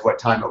realized what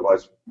time it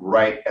was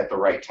right at the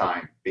right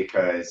time,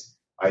 because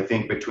I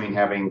think between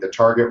having the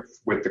target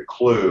with the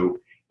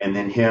clue and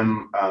then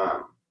him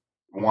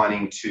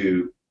wanting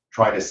to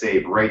try to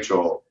save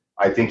Rachel,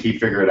 I think he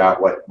figured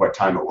out what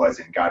time it was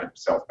and got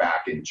himself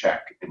back in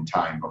check in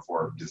time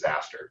before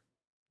disaster.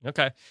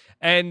 Okay.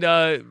 And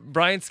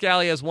Brian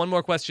Scally has one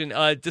more question.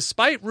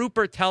 Despite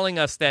Rupert telling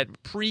us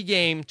that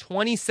pregame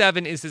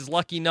 27 is his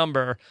lucky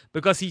number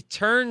because he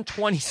turned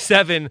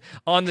 27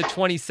 on the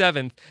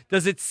 27th,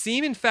 does it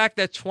seem in fact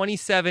that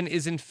 27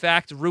 is in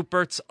fact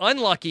Rupert's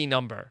unlucky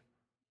number?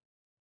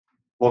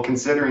 Well,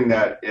 considering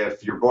that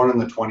if you're born on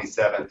the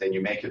 27th and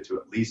you make it to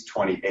at least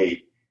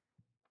 28,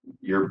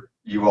 you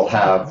will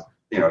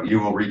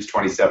reach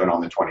 27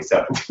 on the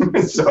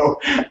 27th. So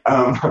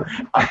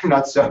I'm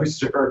not so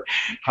sure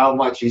how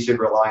much he should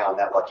rray on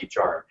that lucky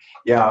charm.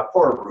 Yeah,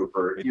 poor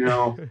Rupert.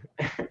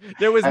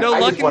 There was no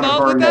luck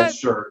involved with that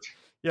shirt.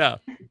 Yeah.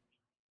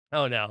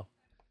 Oh no.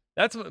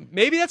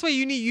 Maybe that's what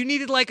you need. You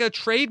needed like a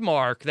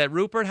trademark that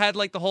Rupert had,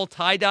 like the whole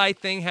tie-dye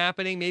thing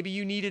happening. Maybe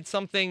you needed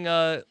something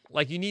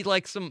like you need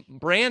like some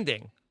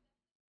branding.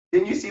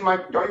 Didn't you see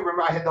don't you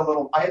remember I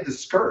had the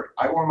skirt.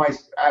 I wore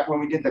when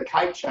we did the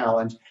kite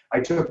challenge, I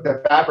took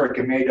the fabric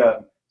and made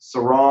a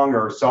sarong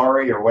or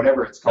sari or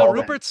whatever it's called.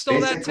 No, Rupert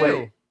stole that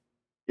too.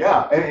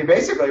 Yeah, and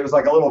basically it was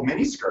like a little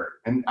mini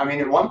skirt. And I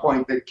mean, at one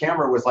point the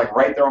camera was like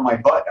right there on my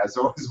butt as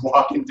I was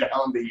walking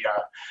down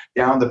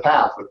the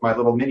path with my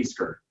little mini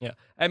skirt. Yeah.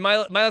 And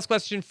my last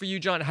question for you,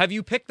 John, have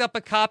you picked up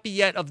a copy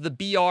yet of the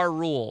BR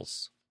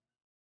Rules?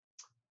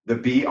 The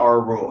BR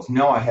Rules?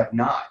 No, I have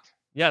not.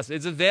 Yes,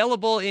 it's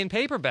available in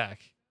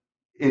paperback.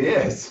 It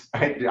is.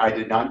 I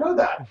did not know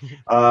that.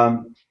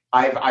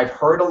 I've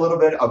heard a little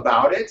bit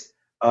about it,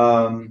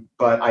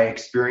 but I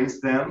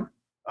experienced them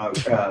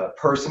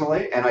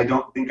personally, and I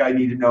don't think I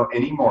need to know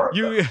any more of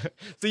them.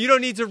 So you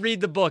don't need to read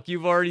the book.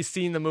 You've already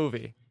seen the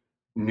movie.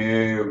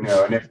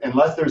 No. And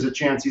unless there's a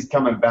chance he's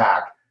coming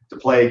back to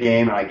play a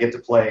game and I get to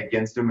play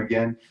against him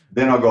again,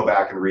 then I'll go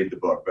back and read the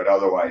book. But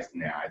otherwise,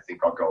 I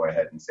think I'll go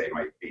ahead and save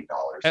my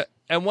 $8.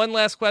 And one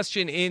last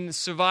question. In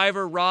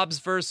Survivor Robs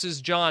versus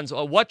Johns,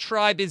 what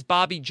tribe is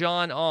Bobby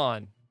John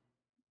on?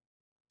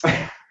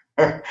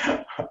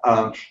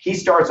 He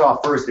starts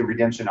off first in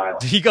Redemption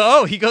Island. He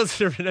goes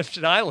to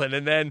Redemption Island,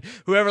 and then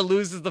whoever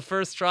loses the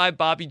first tribe,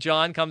 Bobby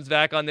John, comes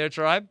back on their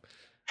tribe.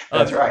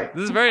 That's right.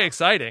 This is very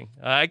exciting.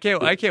 I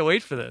can't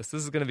wait for this.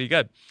 This is going to be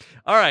good.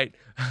 All right.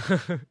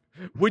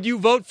 Would you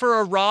vote for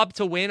a Rob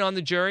to win on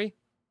the jury?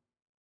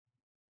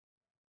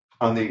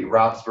 On the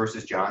Robs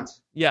versus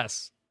Johns?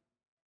 Yes.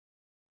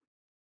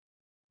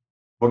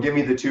 Well, give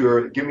me the two,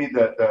 or give me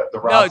the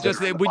Robs. No,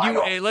 just would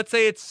you? Let's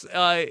say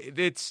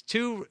it's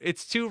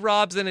two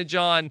Robs and a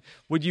John.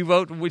 Would you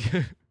vote? Would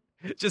you,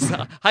 just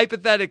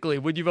hypothetically,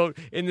 would you vote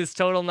in this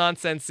total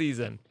nonsense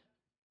season?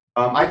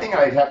 I think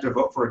I'd have to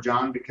vote for a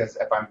John, because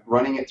if I'm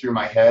running it through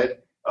my head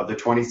of the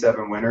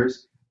 27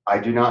 winners, I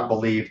do not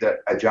believe that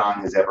a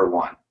John has ever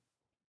won.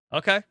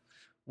 Okay.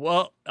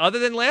 Well, other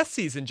than last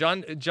season,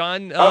 John.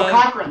 Cochran. That's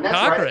Cochran.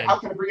 Right. How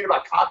can I forget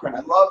about Cochran? I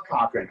love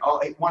Cochran. Oh,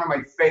 one of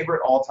my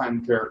favorite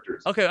all-time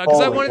characters. Okay,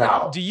 because I wanted to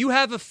know, do you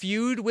have a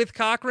feud with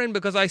Cochran?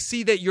 Because I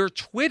see that your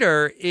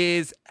Twitter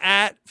is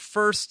at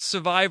First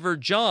Survivor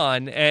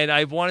John, and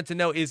I wanted to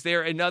know, is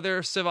there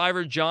another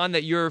Survivor John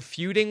that you're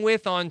feuding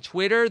with on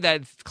Twitter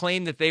that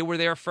claimed that they were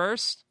there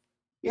first?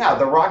 Yeah,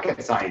 the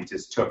rocket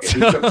scientist took it.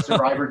 He took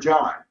Survivor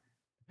John.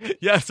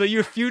 Yeah, so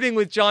you're feuding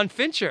with John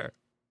Fincher.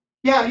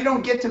 Yeah, you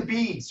don't get to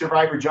be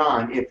Survivor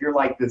John if you're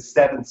like the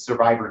seventh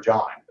Survivor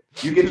John.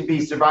 You get to be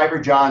Survivor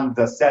John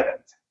the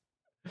seventh.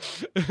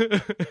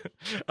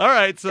 All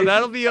right, so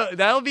that'll be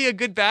a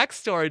good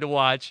backstory to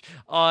watch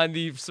on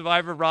the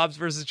Survivor Robs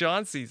versus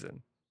John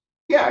season.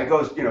 Yeah, it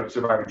goes,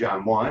 Survivor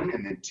John 1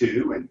 and then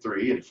 2 and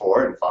 3 and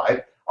 4 and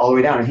 5 all the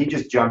way down, and he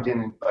just jumped in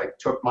and like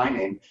took my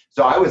name.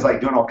 So I was like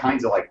doing all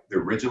kinds of like the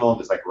original, and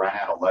just like ran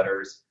out of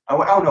letters. I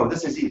went, oh no,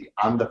 this is easy.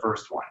 I'm the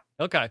first one.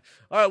 Okay,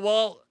 all right,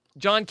 well.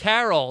 John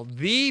Carroll,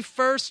 the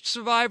first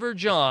Survivor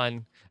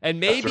John, and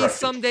maybe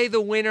someday the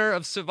winner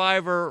of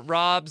Survivor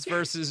Robs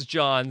versus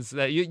Johns.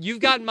 That you've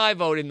gotten my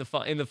vote in the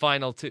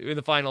final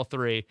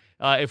three.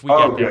 If we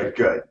get there.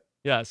 Good.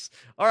 Yes.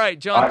 All right,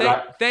 John.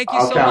 Thank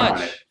you so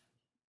much.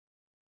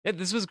 Yeah,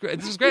 this was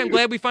great. I'm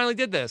glad we finally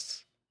did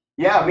this.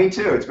 Yeah, me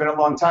too. It's been a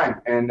long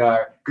time. And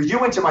because you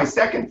went to my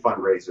second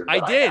fundraiser. I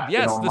that did, had in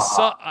yes.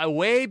 Omaha.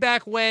 Way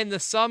back when, the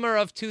summer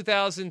of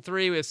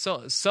 2003, with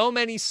so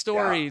many Yeah.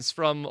 stories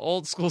from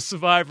old school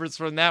survivors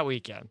from that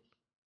weekend.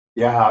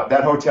 Yeah,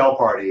 that hotel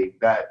party,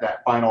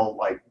 that final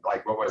like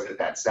what was it,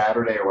 that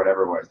Saturday or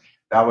whatever it was,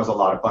 that was a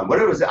lot of fun. What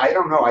it was, I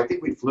don't know. I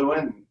think we flew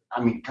in.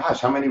 I mean,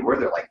 gosh, how many were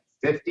there? Like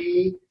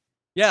 50,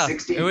 Yeah, it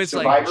 60 was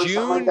like survivors,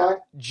 something like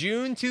that.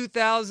 June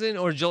 2000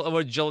 or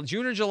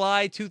June or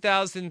July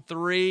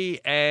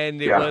 2003,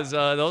 and it Yeah, was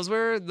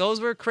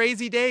those were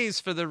crazy days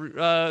for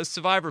the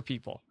survivor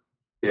people.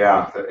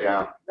 yeah.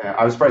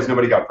 I was surprised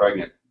nobody got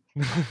pregnant.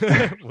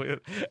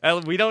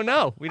 We don't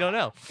know. We don't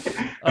know.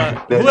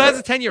 Who has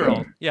a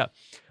 10-year-old? Yeah.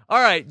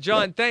 All right,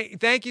 John.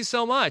 Thank you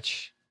so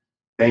much.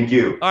 Thank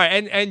you. All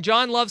right, and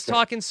John loves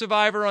talking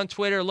Survivor on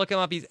Twitter. Look him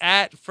up. He's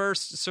at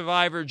First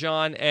Survivor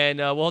John, and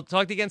we'll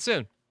talk to you again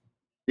soon.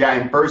 Yeah,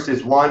 and first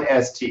is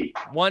 1ST.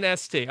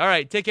 1ST. All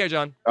right, take care,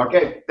 John.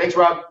 Okay, thanks,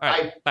 Rob. All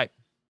right, bye.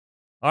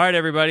 All right,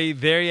 everybody,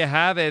 there you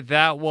have it.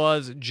 That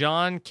was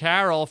John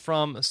Carroll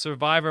from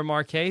Survivor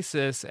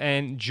Marquesas,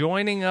 and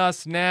joining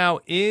us now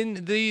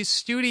in the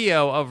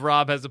studio of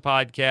Rob Has a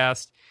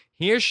Podcast,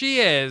 here she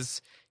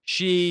is.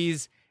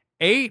 She's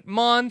 8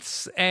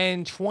 months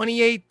and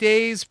 28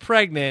 days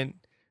pregnant,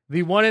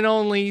 the one and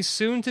only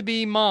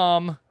soon-to-be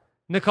mom,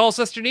 Nicole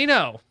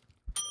Sesternino.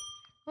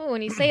 Oh,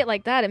 when you say it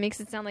like that, it makes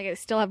it sound like I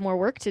still have more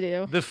work to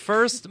do. The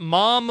first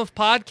mom of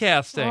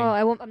podcasting.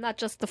 Oh, I'm not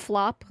just the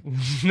flop.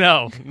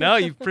 No,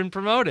 you've been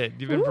promoted.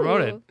 You've been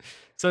promoted.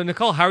 So,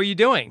 Nicole, how are you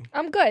doing?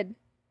 I'm good.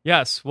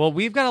 Yes. Well,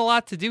 we've got a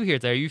lot to do here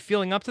today. Are you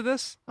feeling up to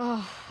this?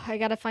 Oh, I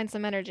gotta find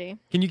some energy.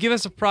 Can you give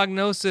us a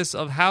prognosis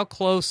of how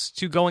close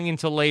to going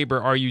into labor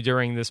are you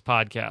during this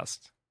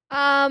podcast?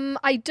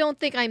 I don't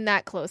think I'm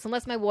that close,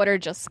 unless my water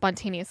just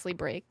spontaneously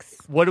breaks.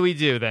 What do we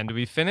do then? Do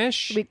we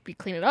finish? We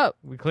clean it up.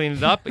 We clean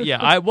it up? Yeah.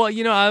 I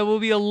will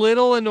be a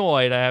little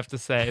annoyed, I have to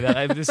say,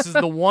 that this is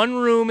the one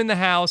room in the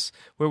house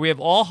where we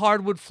have all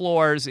hardwood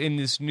floors in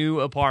this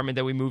new apartment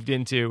that we moved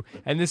into,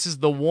 and this is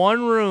the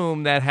one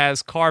room that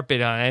has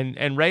carpet on it.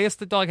 And Reyes,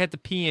 the dog, had to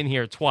pee in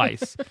here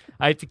twice.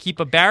 I have to keep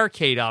a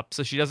barricade up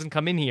so she doesn't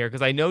come in here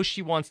because I know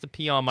she wants to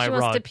pee on my rug.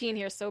 She wants to pee in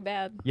here so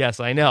bad. Yes,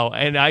 I know.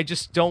 And I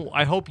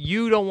hope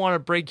you don't want to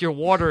break your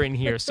water in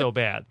here so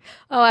bad.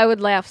 Oh, I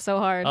would laugh so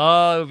hard.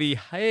 Oh, it would be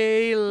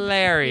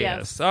hilarious.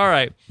 Yes. All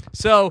right.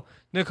 So,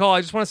 Nicole, I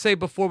just want to say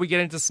before we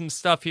get into some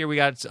stuff here, we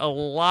got a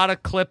lot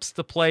of clips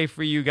to play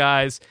for you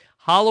guys.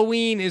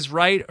 Halloween is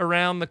right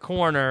around the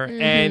corner,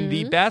 and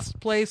the best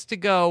place to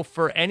go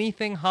for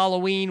anything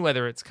Halloween,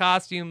 whether it's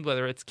costumes,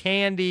 whether it's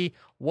candy,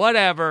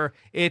 whatever,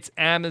 it's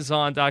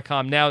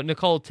Amazon.com. Now,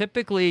 Nicole,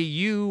 typically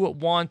you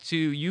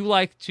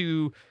like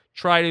to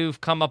try to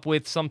come up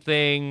with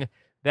something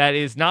that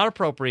is not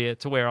appropriate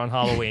to wear on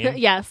Halloween.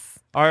 Yes.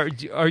 Are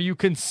you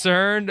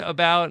concerned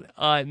about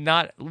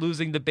not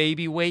losing the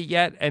baby weight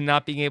yet and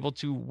not being able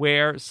to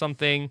wear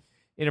something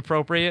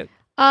inappropriate?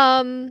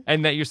 And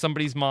that you're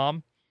somebody's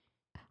mom?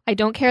 I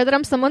don't care that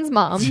I'm someone's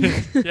mom.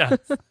 Yes.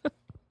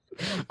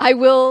 I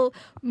will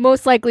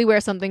most likely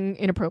wear something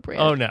inappropriate.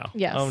 Oh, no.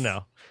 Yes. Oh,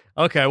 no.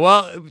 Okay,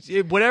 well,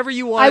 whatever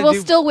you want to do. I will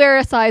still wear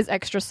a size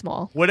extra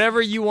small.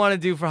 Whatever you want to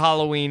do for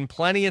Halloween,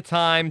 plenty of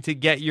time to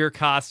get your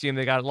costume.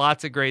 They got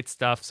lots of great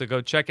stuff, so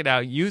go check it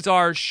out. Use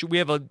we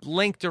have a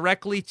link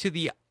directly to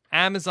the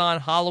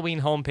Amazon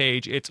Halloween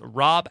homepage. It's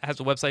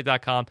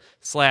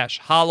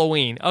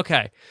robhasawebsite.com/Halloween.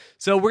 Okay,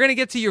 so we're going to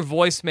get to your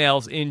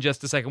voicemails in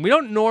just a second. We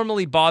don't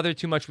normally bother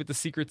too much with the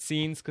secret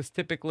scenes because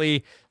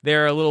typically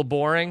they're a little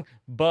boring,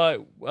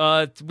 but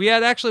we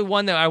had actually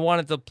one that I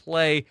wanted to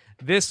play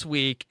this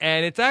week,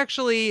 and it's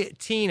actually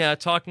Tina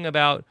talking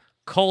about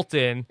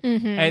Colton.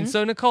 And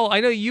so, Nicole, I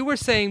know you were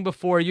saying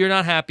before you're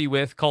not happy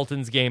with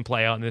Colton's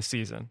gameplay on this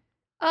season.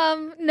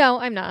 No,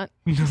 I'm not.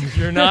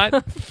 You're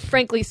not?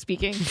 Frankly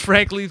speaking.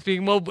 Frankly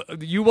speaking. Well,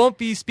 you won't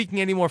be speaking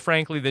any more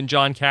frankly than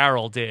John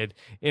Carroll did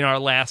in our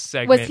last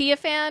segment. Was he a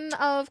fan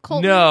of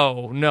Colton?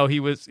 No, he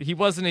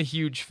wasn't a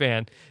huge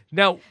fan.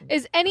 Now,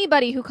 is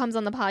anybody who comes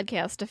on the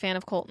podcast a fan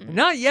of Colton?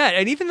 Not yet.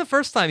 And even the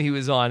first time he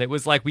was on, it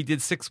was like we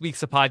did 6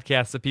 weeks of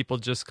podcasts of people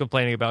just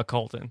complaining about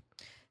Colton.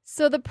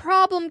 So the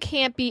problem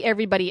can't be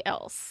everybody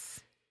else.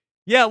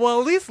 Yeah, well,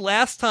 at least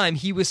last time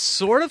he was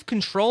sort of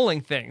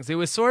controlling things. It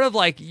was sort of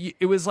like,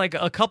 it was like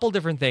a couple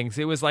different things.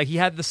 It was like he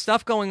had the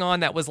stuff going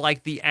on that was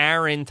like the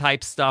Aaron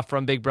type stuff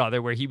from Big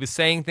Brother, where he was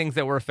saying things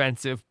that were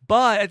offensive.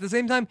 But at the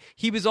same time,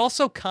 he was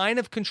also kind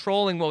of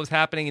controlling what was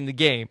happening in the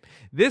game.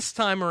 This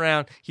time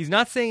around, he's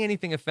not saying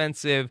anything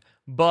offensive,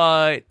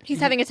 but he's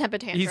having a temper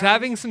tantrum. He's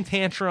having some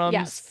tantrums.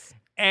 Yes.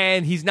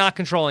 And he's not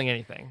controlling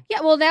anything. Yeah,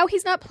 well, now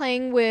he's not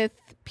playing with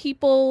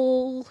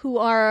people who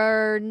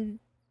are...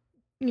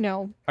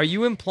 Are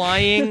you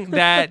implying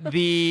that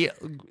the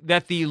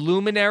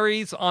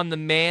luminaries on the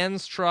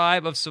man's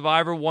tribe of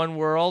Survivor One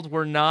World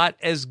were not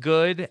as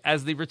good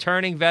as the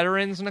returning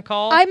veterans,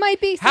 Nicole? I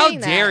might be saying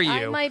that. How dare you?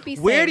 I might be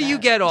saying Where do that. you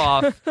get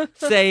off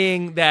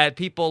saying that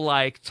people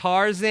like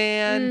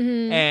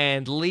Tarzan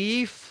and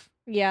Leaf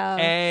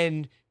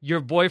and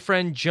your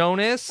boyfriend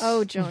Jonas?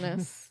 Oh,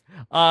 Jonas.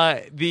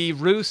 the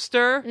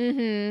Rooster,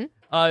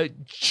 Mm-hmm.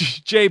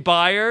 Jay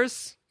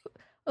Byers.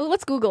 Oh,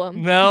 let's Google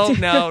him. No.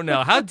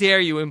 How dare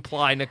you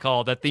imply,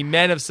 Nicole, that the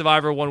men of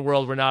Survivor One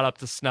World were not up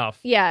to snuff?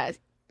 Yeah,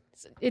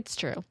 it's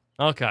true.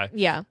 Okay.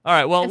 Yeah. All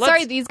right. Well,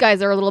 Sorry, these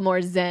guys are a little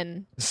more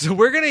zen. So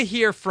we're going to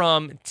hear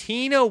from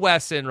Tina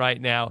Wesson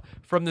right now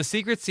from the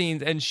Secret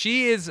Scenes, and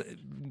she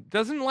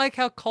doesn't like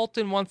how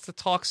Colton wants to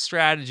talk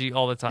strategy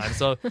all the time.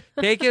 So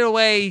take it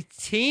away,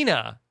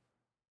 Tina.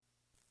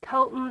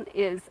 Colton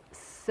is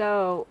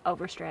so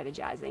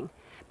over-strategizing,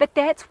 but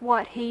that's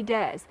what he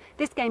does.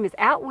 This game is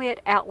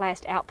outwit,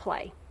 outlast,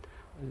 outplay.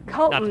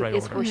 Colton right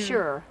is order. for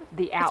sure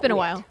the outwit. It's been a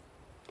while.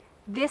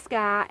 This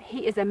guy,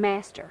 he is a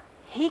master.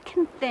 He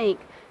can think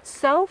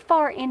so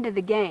far into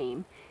the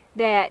game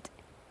that,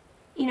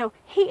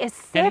 he is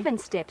 7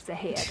 steps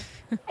ahead.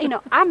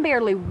 I'm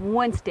barely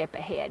 1 step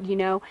ahead,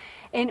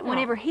 And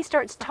whenever he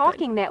starts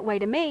talking that way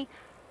to me,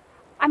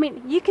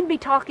 you can be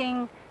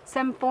talking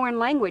some foreign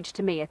language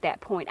to me at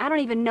that point. I don't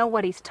even know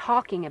what he's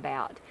talking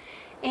about.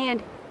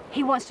 And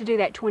he wants to do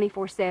that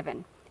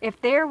 24/7.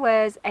 If there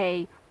was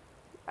a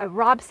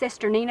Rob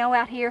Cesternino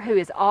out here who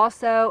is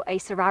also a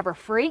Survivor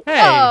freak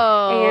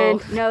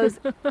and knows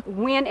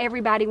when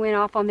everybody went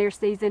off on their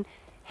season,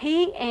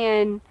 he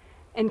and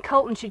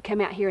Colton should come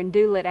out here and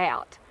duel it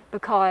out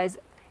because,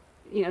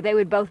 they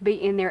would both be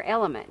in their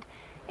element.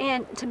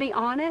 And to be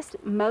honest,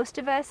 most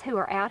of us who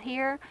are out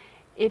here,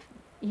 if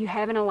you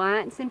have an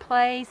alliance in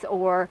place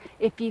or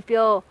if you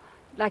feel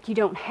like you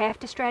don't have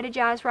to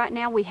strategize right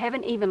now, we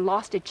haven't even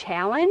lost a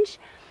challenge,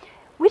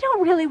 we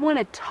don't really want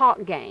to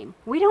talk game.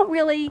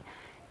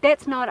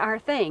 That's not our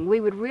thing. We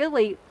would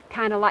really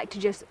kind of like to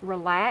just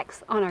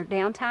relax on our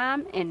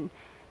downtime and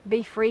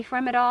be free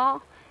from it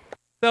all.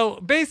 So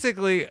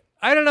basically,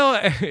 I don't know,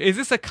 is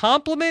this a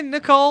compliment,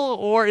 Nicole,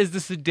 or is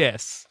this a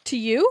diss? To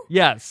you?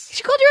 Yes.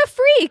 She called you a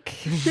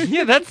freak.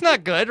 Yeah, that's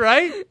not good,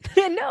 right?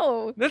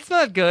 No. That's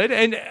not good.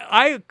 And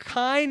I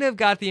kind of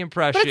got the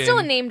impression. But it's still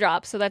a name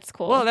drop, so that's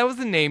cool. Well, that was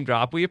a name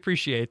drop. We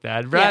appreciate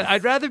that. Yes.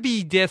 I'd rather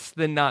be dissed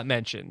than not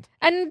mentioned.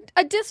 And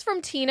a diss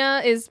from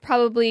Tina is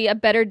probably a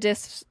better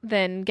diss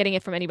than getting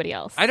it from anybody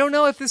else. I don't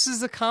know if this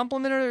is a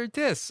compliment or a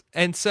diss.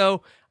 And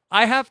so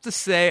I have to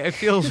say, I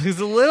feel it's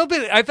a little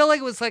bit, I felt like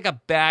it was like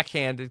a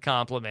backhanded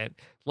compliment.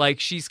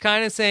 Like she's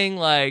kind of saying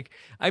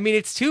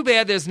it's too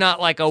bad there's not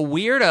like a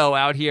weirdo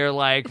out here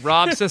like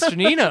Rob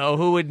Cesternino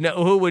who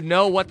would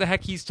know what the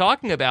heck he's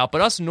talking about.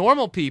 But us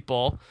normal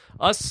people,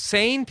 us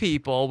sane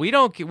people, we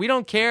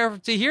don't care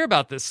to hear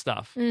about this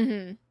stuff.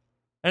 Mm-hmm.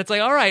 And it's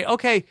like, all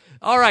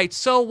right,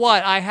 so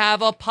what? I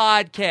have a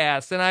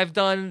podcast and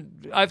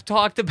I've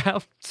talked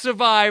about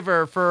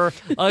Survivor for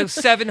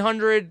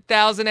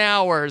 700,000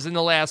 hours in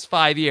the last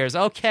 5 years.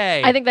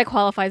 Okay. I think that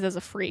qualifies as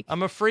a freak.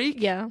 I'm a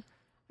freak? Yeah.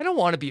 I don't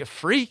want to be a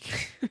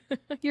freak.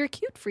 You're a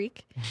cute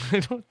freak. I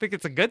don't think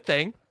it's a good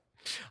thing.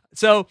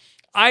 So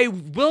I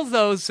will,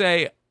 though,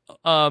 say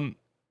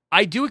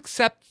I do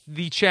accept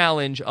the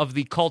challenge of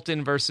the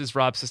Colton versus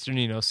Rob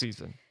Cesternino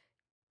season.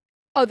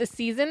 Oh, the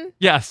season?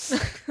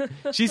 Yes.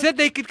 She said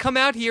they could come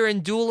out here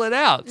and duel it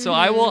out. So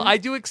I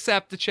do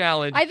accept the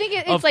challenge I think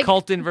it's of like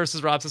Colton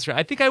versus Rob Cesternino.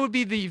 I think I would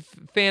be the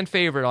fan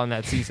favorite on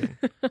that season.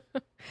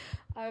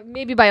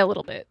 maybe by a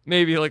little bit.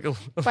 Maybe like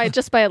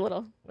just by a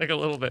little. Like a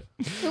little bit.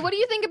 So what do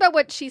you think about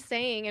what she's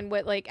saying and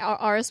what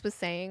Aris was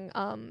saying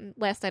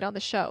last night on the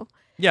show?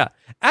 Yeah,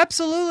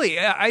 absolutely.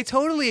 I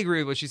totally agree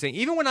with what she's saying.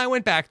 Even when I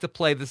went back to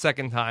play the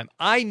second time,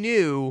 I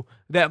knew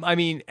that,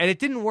 and it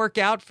didn't work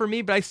out for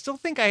me, but I still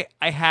think I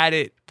had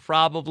it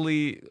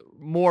probably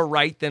more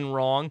right than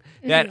wrong,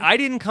 that I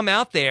didn't come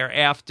out there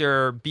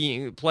after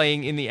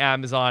playing in the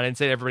Amazon and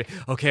say to everybody,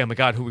 okay, oh my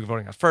God, who are we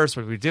voting on first?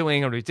 What are we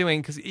doing? What are we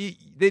doing? Because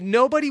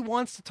nobody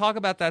wants to talk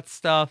about that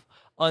stuff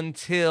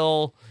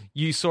until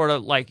you sort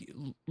of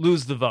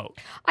lose the vote.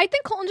 I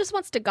think Colton just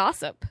wants to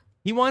gossip.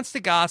 He wants to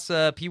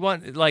gossip.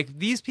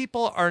 These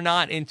people are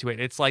not into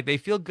it. It's like they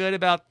feel good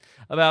about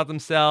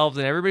themselves,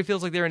 and everybody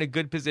feels like they're in a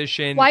good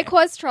position. Why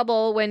cause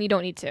trouble when you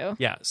don't need to?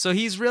 Yeah, so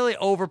he's really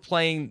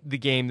overplaying the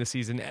game this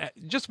season.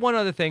 Just one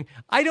other thing.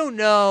 I don't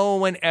know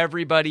when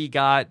everybody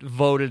got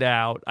voted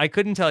out. I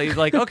couldn't tell you.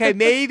 Okay,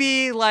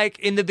 maybe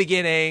in the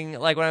beginning,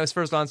 when I was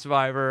first on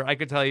Survivor, I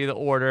could tell you the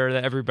order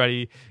that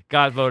everybody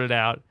got voted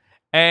out.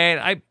 And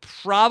I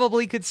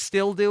probably could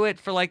still do it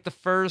for the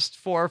first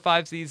 4 or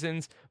 5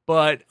 seasons.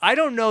 But I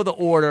don't know the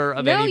order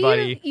of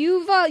anybody.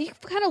 You've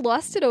kind of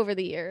lost it over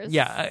the years.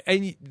 Yeah,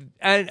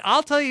 and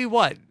I'll tell you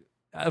what,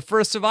 for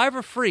a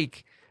Survivor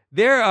freak,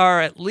 there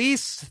are at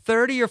least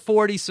 30 or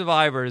 40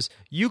 survivors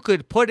you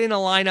could put in a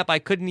lineup. I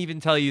couldn't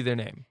even tell you their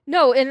name.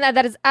 No, and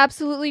that is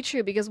absolutely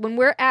true, because when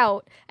we're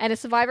out and a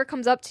survivor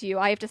comes up to you,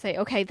 I have to say,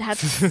 okay, and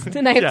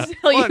I have to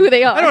tell you who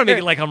they are. I don't make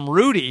it like I'm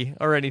Rudy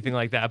or anything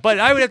like that, but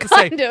I would have to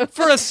say,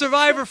 for a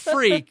Survivor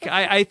freak,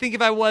 I think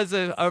if I was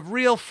a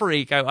real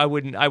freak, I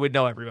would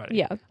know everybody.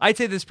 Yeah. I'd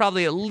say there's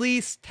probably at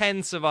least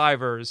 10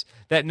 survivors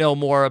that know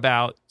more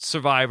about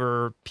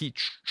Survivor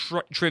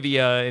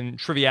trivia and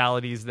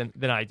trivialities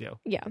than I do.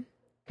 Yeah.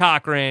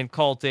 Cochran,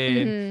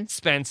 Colton,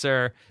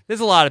 Spencer.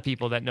 There's a lot of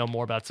people that know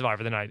more about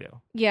Survivor than I do.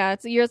 Yeah,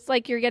 it's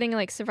like you're getting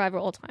like Survivor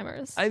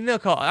Alzheimer's. I know.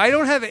 I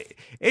don't have it.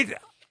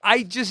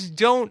 I just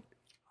don't.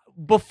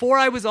 Before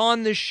I was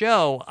on the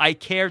show, I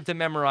cared to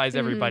memorize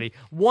everybody.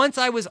 Once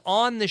I was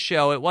on the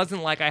show, it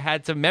wasn't like I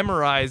had to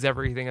memorize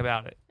everything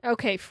about it.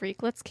 Okay,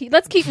 freak. Let's keep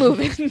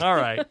moving. All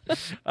right.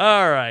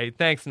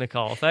 Thanks,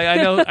 Nicole.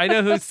 I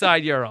know whose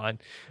side you're on.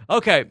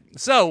 Okay,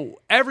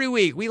 so every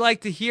week we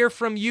like to hear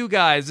from you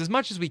guys as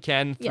much as we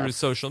can through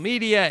social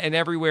media and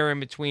everywhere in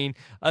between,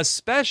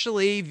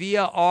 especially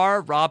via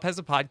our Rob Has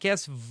a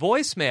Podcast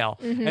voicemail.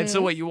 And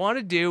so what you want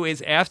to do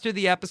is after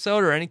the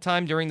episode or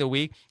anytime during the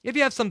week, if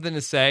you have something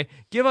to say,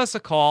 give us a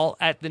call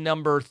at the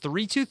number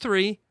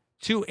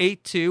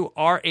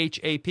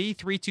 323-282-RHAP,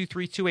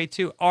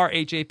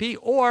 323-282-RHAP,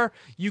 or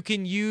you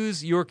can use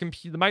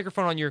the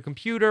microphone on your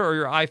computer or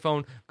your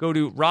iPhone. Go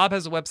to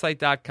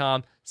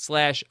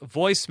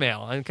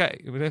robhasawebsite.com/voicemail.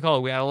 Okay,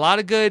 Nicole, we had a lot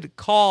of good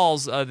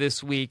calls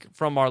this week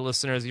from our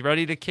listeners. You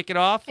ready to kick it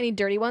off? Any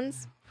dirty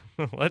ones?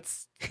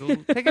 Let's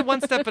take it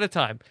one step at a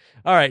time.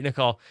 All right,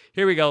 Nicole,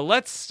 here we go.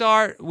 Let's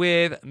start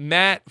with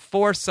Matt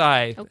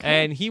Forsyth.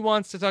 Okay. And he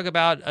wants to talk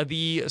about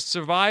the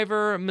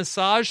Survivor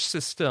massage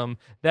system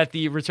that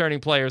the returning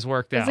players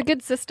worked out. It's a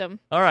good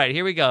system. All right,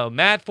 here we go.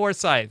 Matt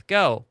Forsyth,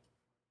 go.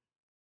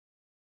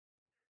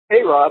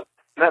 Hey, Rob.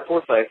 Matt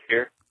Forsyth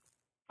here.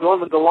 So on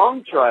the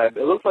DeLong tribe,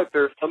 it looks like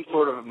there's some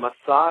sort of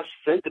massage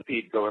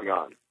centipede going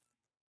on.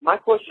 My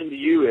question to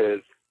you is,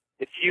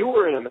 if you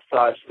were in a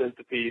massage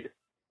centipede,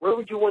 where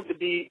would you want to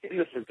be in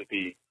the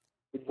centipede?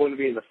 Would you want to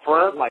be in the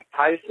front like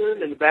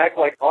Tyson, in the back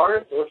like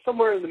Art, or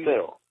somewhere in the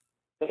middle?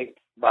 Thanks.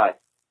 Bye.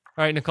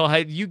 All right, Nicole,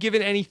 have you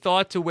given any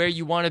thought to where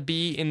you want to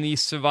be in the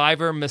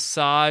Survivor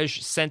massage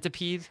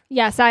centipede?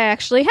 Yes, I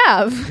actually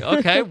have.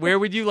 Okay, where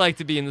would you like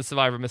to be in the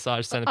Survivor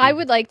massage centipede? I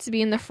would like to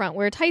be in the front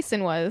where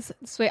Tyson was.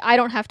 This way I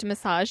don't have to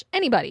massage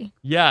anybody.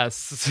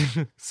 Yes.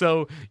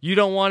 So you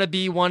don't want to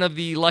be one of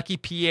the lucky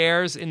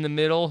Pierres in the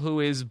middle who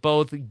is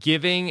both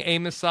giving a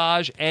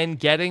massage and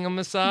getting a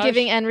massage?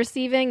 Giving and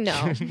receiving?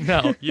 No.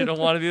 No, you don't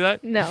want to do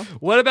that? No.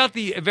 What about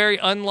the very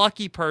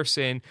unlucky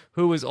person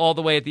who was all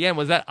the way at the end?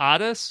 Was that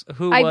Addis?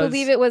 I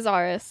believe it was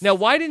Aris. Now,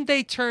 why didn't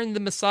they turn the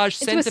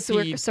massage Into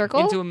centipede a circle?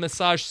 into a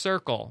massage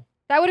circle?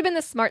 That would have been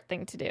the smart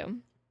thing to do.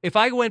 If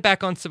I went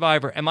back on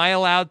Survivor, am I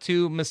allowed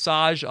to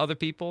massage other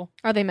people?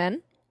 Are they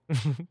men?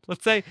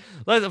 Let's go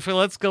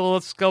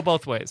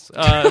both ways.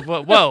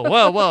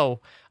 Whoa.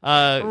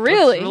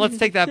 Really? Let's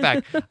take that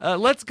back.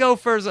 Let's go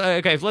first.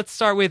 Okay, let's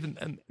start with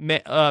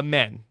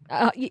men.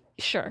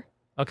 Sure.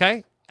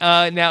 Okay.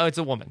 Now it's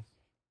a woman.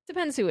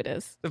 Depends who it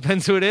is.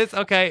 Depends who it is.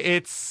 Okay,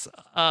 it's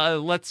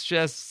let's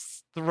just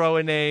throw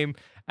a name.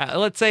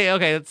 Let's say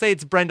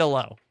it's Brenda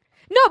Lowe.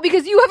 No,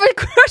 because you have a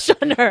crush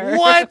on her.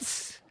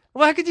 What?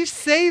 Why could you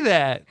say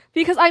that?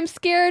 Because I'm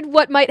scared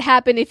what might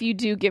happen if you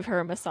do give her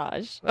a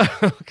massage.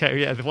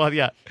 Okay, yeah. Well,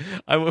 yeah.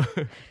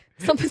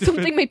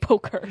 Something may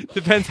poke her.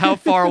 Depends how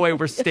far away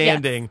we're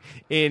standing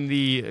in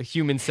the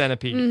human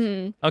centipede.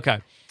 Mm-hmm. Okay.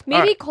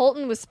 Maybe right.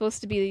 Colton was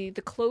supposed to be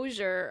the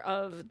closure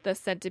of the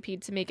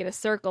centipede to make it a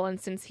circle, and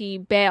since he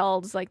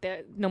bailed, it's like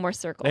no more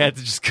circle. They had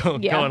to just go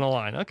in a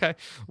line. Okay.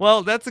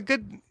 Well, that's a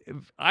good.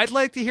 I'd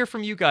like to hear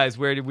from you guys.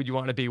 Where would you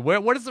want to be?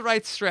 What is the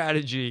right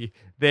strategy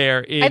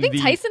there? I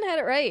think Tyson had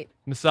it right.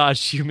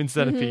 Massage human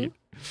centipede.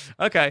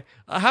 Mm-hmm. Okay.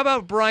 How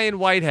about Brian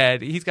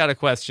Whitehead? He's got a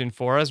question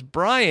for us.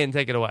 Brian,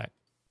 take it away.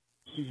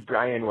 This is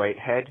Brian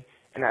Whitehead,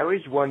 and I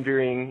was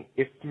wondering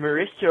if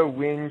Marissa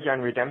wins on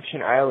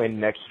Redemption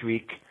Island next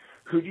week,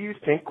 who do you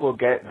think will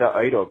get the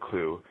idol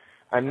clue?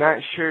 I'm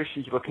not sure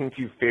she's looking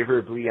too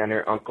favorably on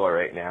her uncle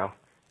right now.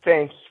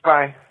 Thanks.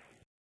 Bye.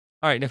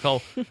 All right,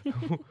 Nicole.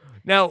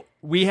 Now,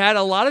 we had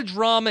a lot of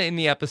drama in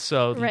the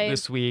episode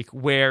this week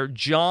where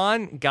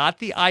John got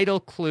the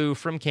idol clue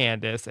from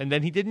Candace, and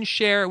then he didn't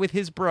share it with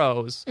his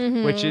bros,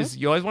 which is,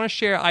 you always want to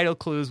share idol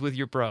clues with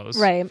your bros.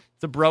 Right.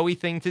 It's a bro-y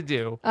thing to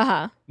do.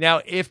 Uh-huh.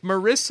 Now, if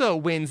Marissa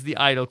wins the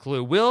idol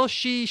clue, will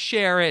she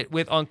share it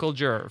with Uncle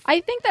Jerv? I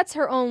think that's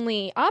her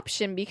only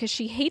option because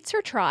she hates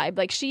her tribe.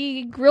 Like,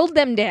 she grilled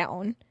them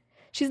down.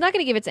 She's not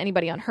going to give it to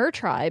anybody on her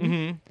tribe.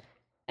 Mm-hmm.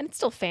 And it's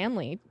still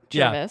family,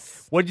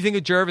 Jervis. Yeah. What do you think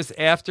of Jervis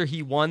after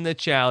he won the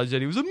challenge?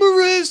 And he was like,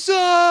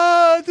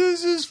 Marissa,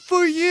 this is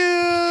for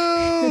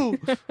you.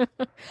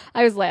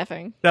 I was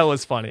laughing. That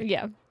was funny.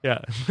 Yeah. Yeah.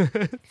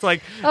 It's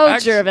like,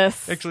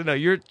 Jervis. Actually, no,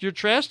 your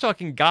trash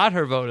talking got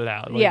her voted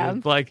out. Like, yeah.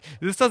 Like,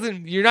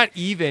 you're not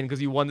even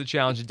because you won the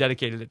challenge and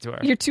dedicated it to her.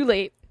 You're too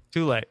late.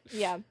 Too late.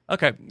 Yeah.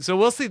 Okay, so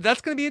we'll see. That's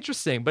going to be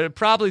interesting, but it'd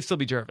probably still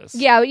be Jervis.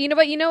 Yeah, you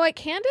know what?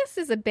 Candace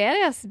is a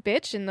badass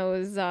bitch in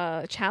those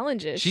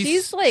challenges.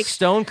 She's like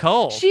stone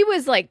cold. She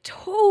was like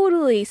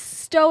totally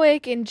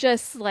stoic and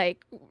just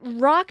like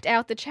rocked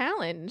out the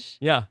challenge.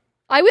 Yeah.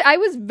 I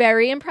was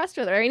very impressed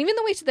with her. And even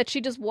the way that she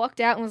just walked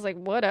out and was like,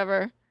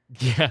 whatever.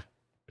 Yeah.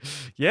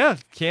 Yeah,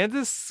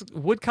 Candace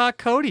Woodcock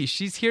Cody.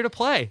 She's here to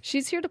play.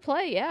 She's here to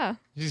play, yeah.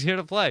 She's here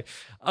to play.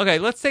 Okay,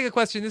 let's take a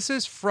question. This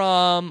is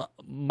from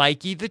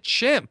Mikey the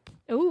Chimp.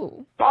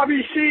 Ooh.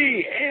 Bobby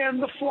C.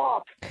 and the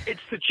flop.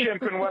 It's the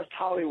Chimp in West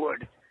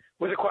Hollywood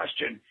with a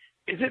question.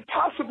 Is it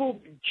possible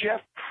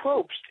Jeff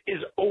Probst is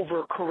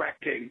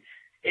overcorrecting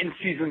in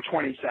season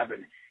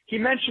 27? He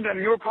mentioned on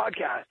your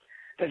podcast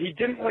that he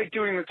didn't like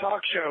doing the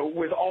talk show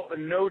with all the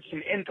notes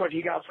and input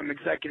he got from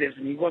executives,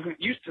 and he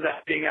wasn't used to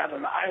that being out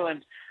on the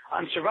island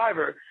on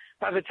Survivor.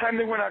 By the time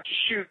they went out to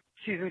shoot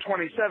season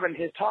 27,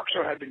 his talk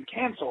show had been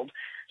canceled.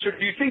 So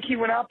do you think he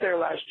went out there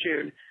last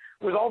June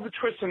with all the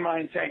twists in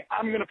mind saying,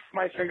 I'm going to put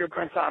my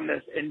fingerprints on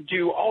this and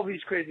do all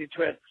these crazy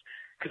twists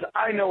because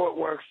I know it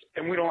works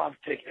and we don't have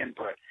to take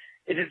input?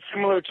 Is it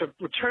similar to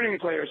returning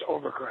players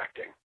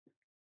overcorrecting?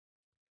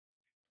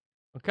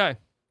 Okay.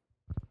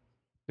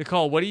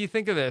 Nicole, what do you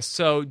think of this?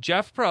 So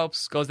Jeff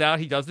Probst goes out.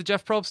 He does the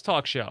Jeff Probst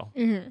talk show.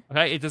 Mm-hmm.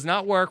 Okay, it does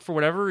not work for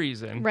whatever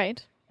reason.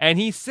 Right. And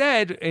he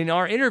said in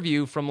our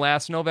interview from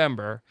last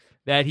November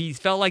that he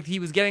felt like he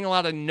was getting a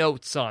lot of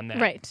notes on that.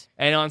 Right.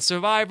 And on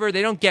Survivor,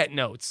 they don't get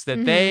notes,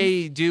 that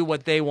they do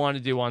what they want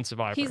to do on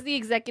Survivor. He's the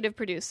executive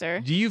producer.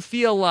 Do you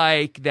feel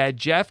like that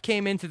Jeff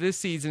came into this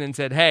season and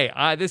said, hey,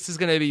 this is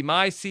going to be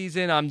my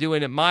season, I'm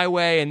doing it my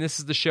way, and this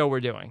is the show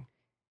we're doing?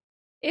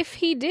 If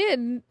he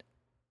did,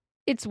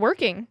 it's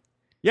working.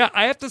 Yeah,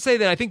 I have to say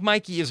that I think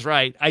Mikey is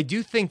right. I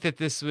do think that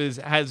this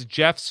has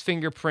Jeff's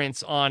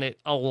fingerprints on it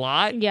a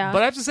lot. Yeah.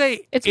 But I have to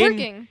say, it's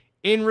working.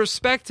 In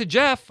respect to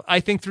Jeff,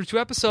 I think through 2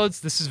 episodes,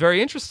 this is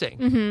very interesting.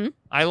 Mm-hmm.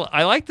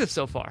 I like this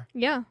so far.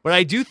 Yeah. But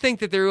I do think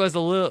that there was a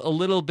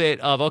little bit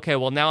of, okay,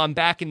 well, now I'm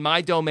back in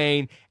my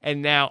domain,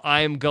 and now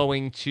I am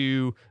going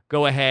to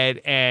go ahead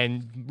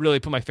and really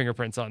put my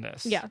fingerprints on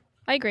this. Yeah,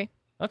 I agree.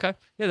 Okay.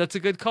 Yeah, that's a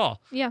good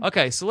call. Yeah.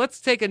 Okay, so let's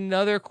take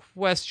another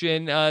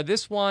question.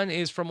 This one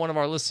is from one of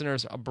our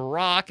listeners,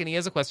 Brock, and he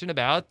has a question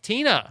about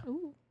Tina.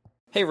 Ooh.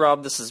 Hey,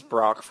 Rob, this is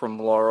Brock from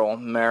Laurel,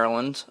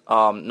 Maryland,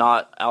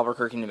 not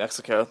Albuquerque, New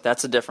Mexico.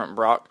 That's a different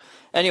Brock.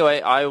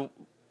 Anyway,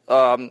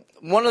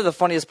 one of the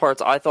funniest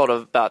parts I thought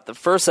of about the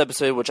first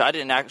episode, which I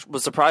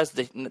was surprised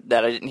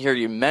that I didn't hear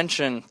you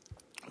mention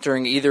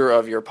during either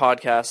of your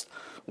podcasts,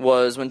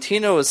 was when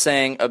Tina was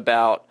saying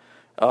about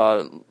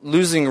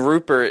losing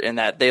Rupert and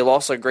that they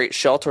lost a great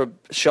shelter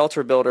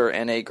builder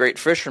and a great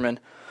fisherman.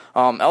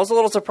 I was a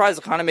little surprised.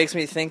 It kind of makes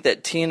me think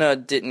that Tina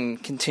didn't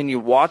continue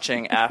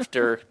watching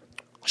after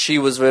she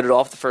was voted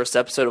off the first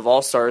episode of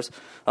All Stars.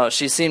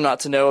 She seemed not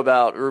to know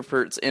about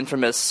Rupert's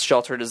infamous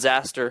shelter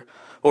disaster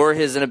or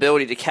his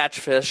inability to catch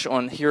fish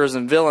on Heroes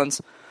and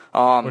Villains.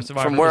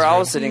 From where I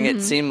was sitting,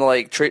 it seemed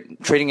like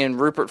trading in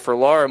Rupert for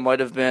Laura might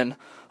have been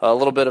a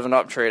little bit of an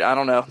uptrade. I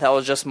don't know. That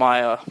was just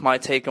my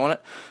take on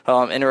it.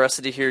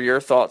 Interested to hear your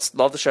thoughts.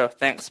 Love the show.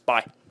 Thanks.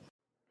 Bye.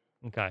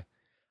 Okay.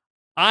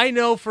 I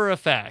know for a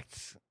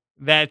fact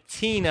that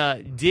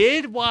Tina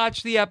did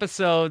watch the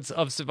episodes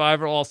of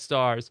Survivor All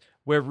Stars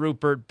where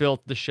Rupert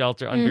built the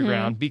shelter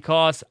underground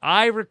because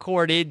I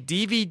recorded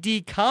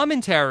DVD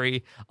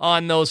commentary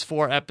on those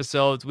 4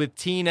 episodes with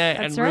Tina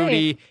and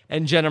Rudy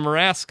and Jenna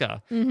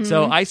Maraska.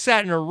 So I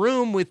sat in a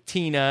room with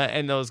Tina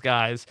and those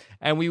guys,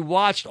 and we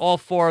watched all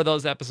 4 of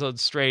those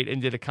episodes straight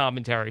and did a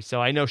commentary. So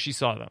I know she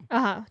saw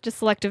them. Just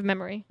selective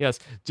memory. Yes.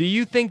 Do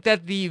you think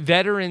that the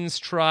Veterans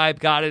tribe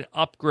got an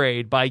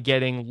upgrade by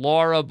getting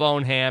Laura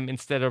Boneham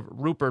instead of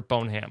Rupert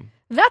Boneham?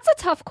 That's a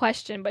tough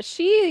question, but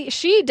she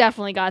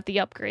definitely got the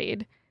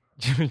upgrade.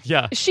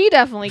 Yeah. She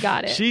definitely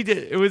got it. She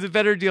did. It was a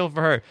better deal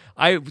for her.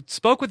 I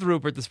spoke with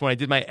Rupert this morning. I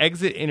did my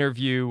exit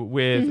interview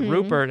with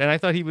Rupert, and I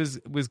thought he was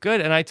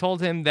good. And I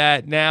told him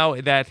that now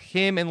that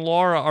him and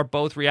Laura are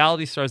both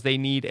reality stars, they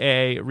need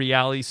a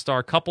reality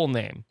star couple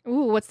name.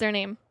 Ooh, what's their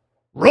name?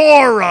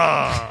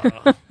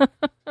 Rora!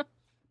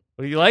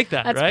 Well, you like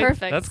that, That's right?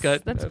 perfect. That's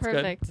good. That's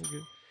perfect.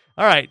 Good.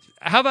 All right.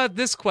 How about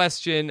this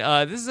question?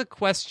 This is a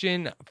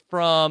question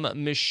from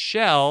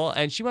Michelle,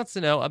 and she wants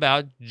to know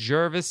about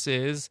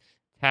Jervis's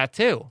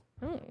tattoo.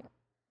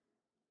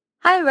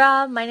 Hi,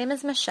 Rob. My name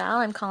is Michelle.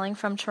 I'm calling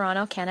from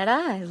Toronto, Canada.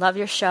 I love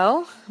your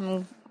show.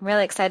 I'm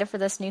really excited for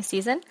this new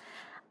season.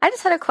 I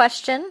just had a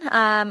question.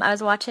 I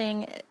was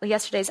watching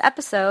yesterday's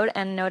episode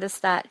and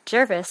noticed that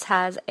Jervis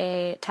has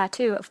a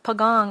tattoo of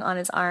Pagong on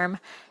his arm,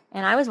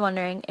 and I was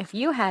wondering if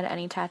you had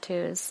any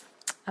tattoos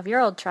of your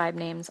old tribe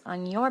names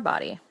on your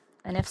body.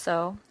 And if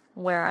so,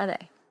 where are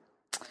they?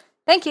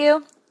 Thank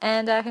you,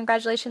 and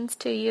congratulations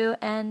to you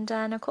and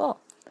Nicole.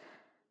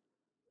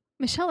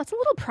 Michelle, that's a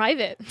little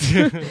private.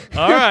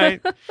 All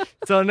right.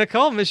 So,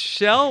 Nicole,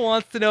 Michelle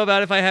wants to know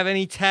about if I have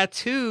any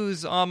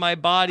tattoos on my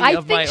body of my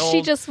old tribe names. I think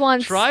she just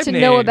wants to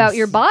know about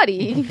your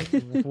body.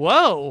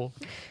 Whoa.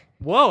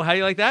 How do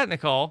you like that,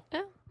 Nicole?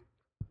 Yeah.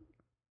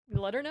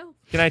 Let her know.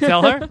 Can I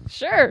tell her?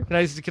 Sure.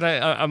 Can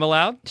I? I'm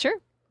allowed? Sure.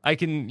 I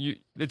can.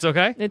 It's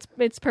okay.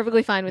 It's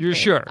perfectly fine with me. You're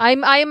sure? I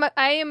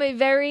am a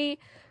very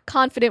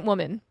confident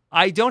woman.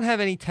 I don't have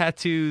any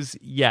tattoos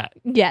yet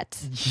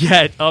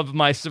of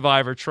my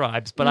Survivor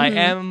tribes, but I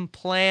am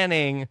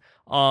planning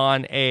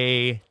on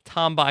a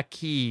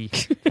Tambaki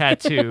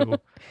tattoo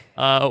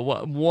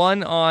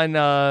one on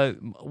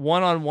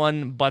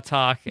one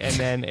buttock, and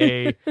then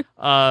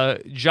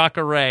a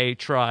Jacare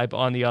tribe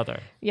on the other.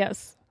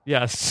 Yes.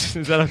 Yes.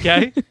 Is that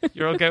okay?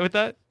 You're okay with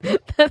that?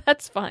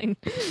 That's fine.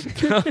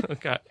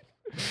 Okay.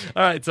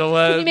 All right. So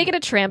can you make it a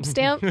tramp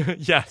stamp?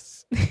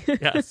 Yes.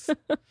 Yes.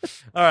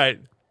 All right.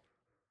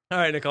 All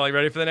right, Nicole, you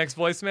ready for the next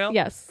voicemail?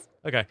 Yes.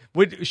 Okay.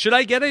 Should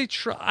I get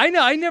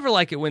I never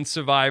like it when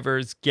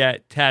survivors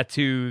get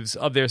tattoos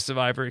of their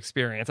survivor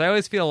experience. I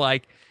always feel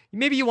like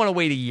maybe you want to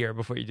wait a year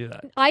before you do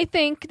that. I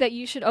think that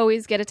you should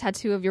always get a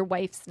tattoo of your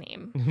wife's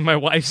name. My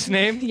wife's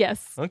name?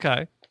 Yes.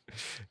 Okay.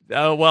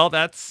 Well,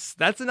 that's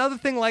another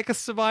thing like a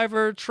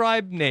survivor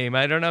tribe name.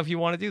 I don't know if you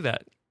want to do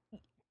that.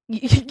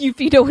 If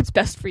you know what's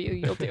best for you,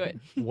 you'll do it.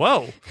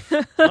 Whoa.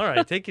 All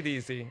right, take it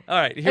easy. All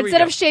right, here we go.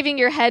 Instead of shaving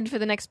your head for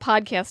the next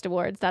podcast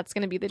awards, that's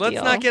going to be the deal.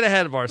 Let's not get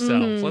ahead of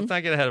ourselves. Let's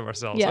not get ahead of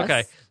ourselves. Yes.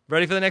 Okay,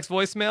 ready for the next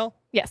voicemail?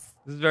 Yes.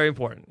 This is very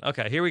important.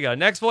 Okay, here we go.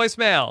 Next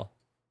voicemail.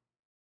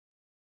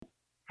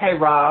 Hey,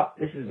 Rob,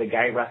 this is the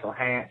gay Russell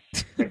Hance,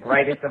 the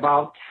greatest of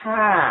all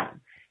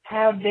time.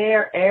 How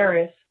dare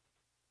Eris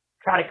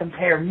try to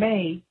compare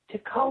me to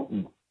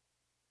Colton?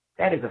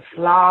 That is a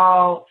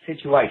flawed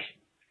situation.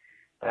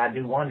 But I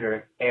do wonder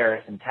if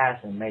Eris and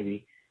Tyson,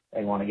 maybe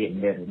they want to get in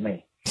bed with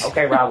me.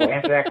 Okay, Rob, we'll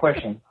answer that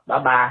question.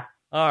 Bye-bye.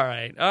 All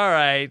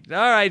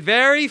right.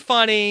 Very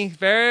funny.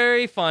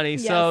 Very funny.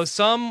 Yes. So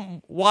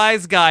some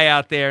wise guy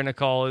out there,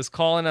 Nicole, is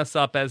calling us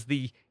up as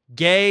the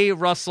gay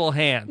Russell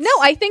Hance. No,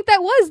 I think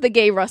that was the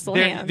gay Russell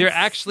Hance. There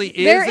actually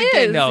is There a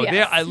gay. is, No,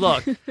 yes.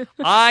 look,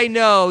 I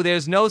know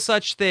there's no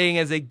such thing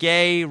as a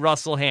gay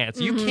Russell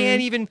Hance. You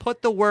can't even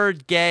put the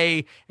word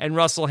gay and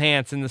Russell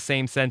Hance in the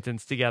same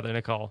sentence together,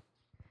 Nicole.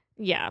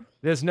 Yeah.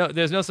 There's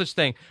no such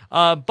thing.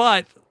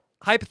 But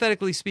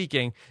hypothetically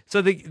speaking,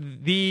 so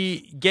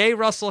the gay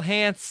Russell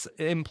Hance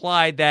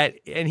implied that,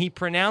 and he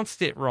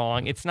pronounced it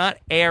wrong. It's not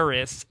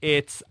Eris,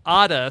 it's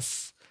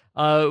Adas.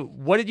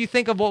 What did you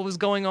think of what was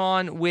going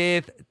on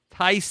with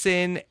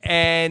Tyson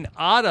and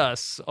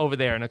Adas over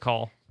there,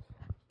 Nicole?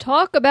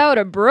 Talk about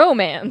a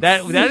bromance.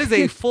 That is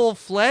a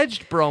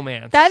full-fledged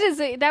bromance.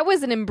 That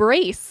was an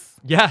embrace.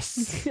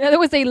 Yes. That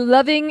was a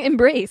loving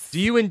embrace.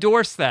 Do you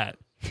endorse that?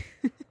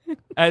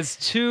 As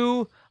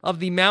two of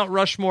the Mount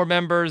Rushmore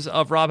members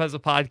of Rob Has a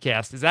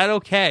Podcast, is that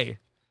okay?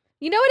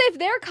 You know what? If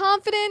they're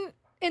confident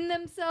in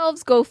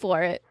themselves, go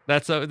for it.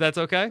 That's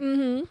okay?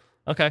 Mm-hmm.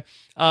 Okay.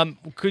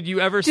 Could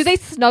you ever? Do they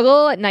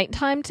snuggle at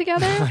nighttime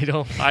together? I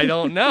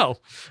don't know.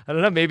 I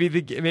don't know. Maybe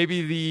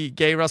the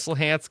gay Russell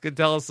Hance could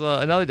tell us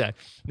another day.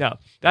 No,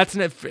 that's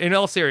in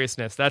all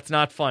seriousness. That's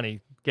not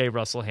funny, gay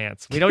Russell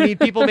Hance. We don't need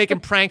people making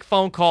prank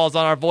phone calls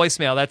on our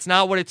voicemail. That's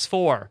not what it's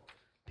for,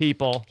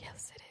 people.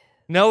 Yes, it is.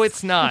 No,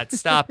 it's not.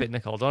 Stop it,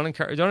 Nicole. Don't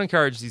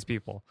encourage these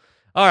people.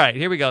 All right,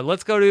 here we go.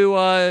 Let's go to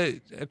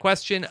a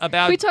question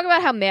about. Can we talk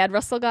about how mad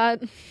Russell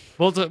got?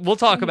 We'll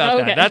talk about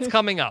Okay. that. That's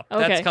coming up.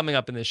 Okay. That's coming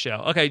up in this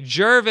show. Okay,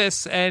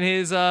 Jervis and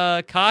his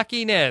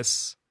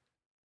cockiness.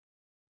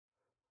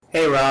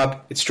 Hey,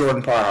 Rob. It's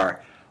Jordan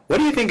Parhar. What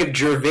do you think of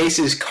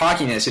Gervais's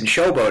cockiness in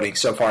showboating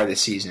so far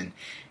this season?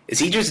 Is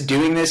he just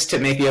doing this to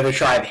make the other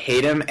tribe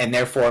hate him and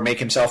therefore make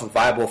himself a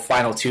viable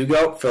final two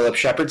goat, Philip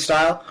Shepard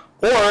style?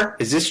 Or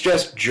is this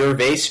just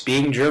Gervais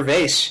being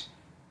Gervais?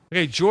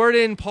 Okay,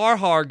 Jordan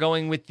Parhar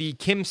going with the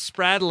Kim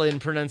Spradlin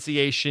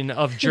pronunciation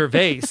of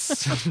Gervais.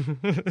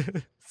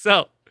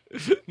 So,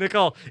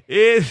 Nicole,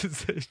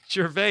 is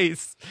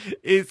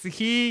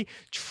he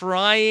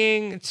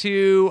trying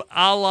to,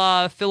 a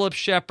la Philip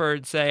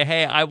Shepard, say,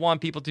 hey, I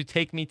want people to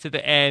take me to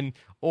the end,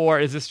 or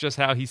is this just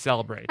how he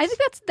celebrates? I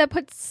think that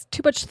puts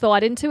too much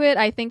thought into it.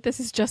 I think this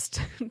is just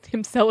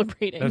him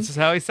celebrating. That's just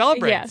how he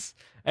celebrates. Yes.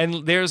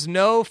 And there's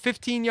no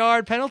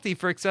 15-yard penalty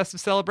for excessive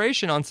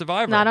celebration on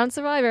Survivor. Not on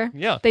Survivor.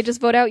 Yeah. They just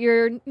vote out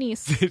your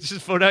niece. They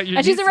just vote out your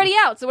and niece. she's already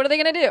out, so what are they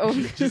going to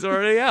do? She's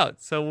already out.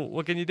 So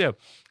what can you do?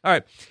 All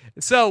right.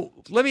 So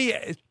let me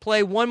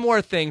play one more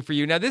thing for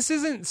you. Now, this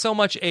isn't so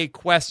much a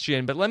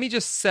question, but let me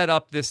just set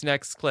up this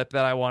next clip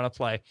that I want to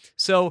play.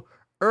 So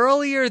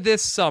earlier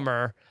this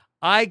summer,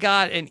 I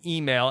got an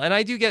email, and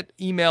I do get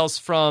emails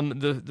from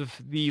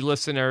the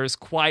listeners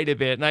quite a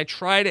bit, and I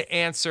try to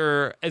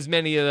answer as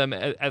many of them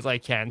as I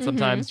can.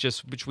 Sometimes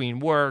just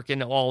between work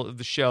and all of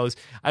the shows,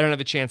 I don't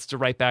have a chance to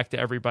write back to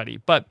everybody.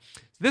 But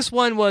this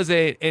one was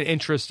an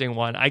interesting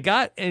one. I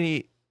got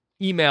an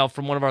email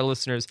from one of our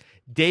listeners,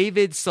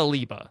 David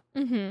Saliba,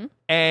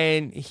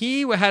 and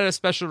he had a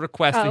special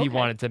request that he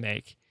wanted to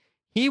make.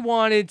 He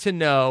wanted to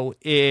know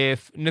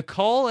if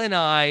Nicole and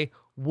I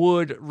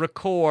would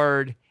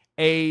record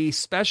a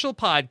special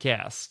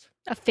podcast.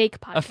 A fake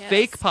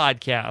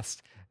podcast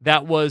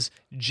that was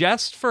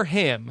just for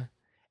him.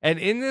 And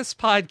in this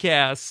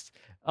podcast,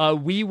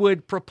 we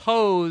would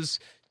propose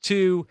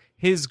to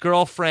his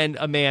girlfriend,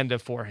 Amanda,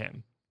 for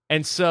him.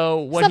 And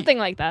so something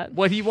like that.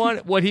 What he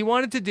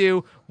wanted to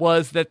do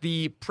was that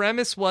the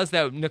premise was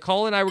that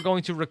Nicole and I were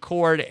going to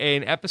record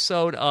an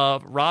episode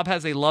of Rob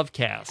Has a Love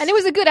Cast. And it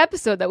was a good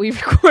episode that we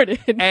recorded.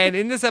 And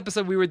in this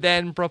episode, we would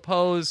then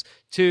propose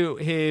to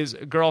his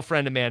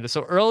girlfriend, Amanda.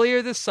 So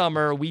earlier this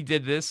summer, we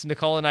did this.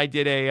 Nicole and I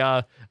did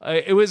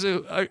it was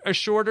a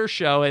shorter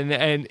show.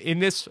 And in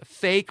this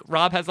fake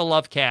Rob Has a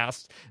Love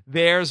Cast,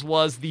 theirs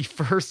was the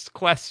first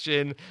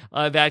question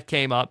that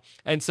came up.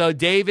 And so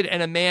David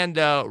and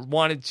Amanda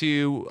wanted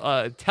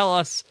to tell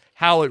us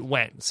how it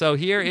went. So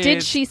here is...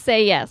 Did she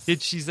say yes?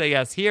 Did she say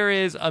yes? Here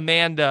is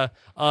Amanda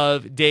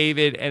of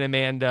David and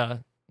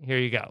Amanda. Here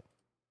you go.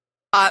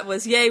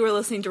 Was, yay, we're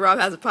listening to Rob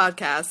Has a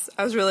Podcast.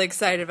 I was really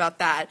excited about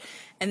that.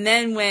 And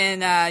then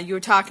when you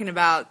were talking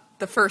about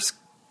the first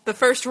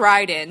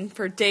ride-in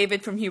for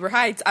David from Huber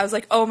Heights, I was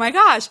like, oh my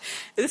gosh,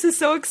 this is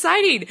so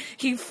exciting.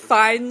 He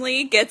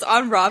finally gets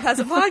on Rob Has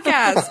a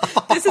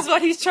Podcast. This is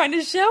what he's trying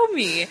to show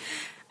me.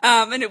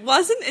 And it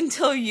wasn't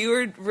until you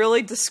were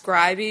really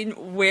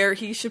describing where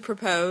he should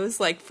propose,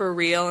 like for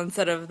real,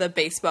 instead of the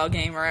baseball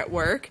game or at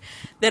work,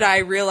 that I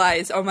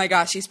realized, oh my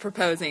gosh, he's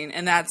proposing.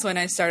 And that's when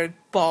I started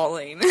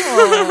bawling.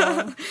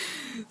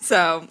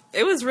 So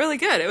it was really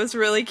good. It was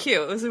really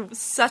cute. It was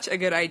such a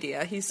good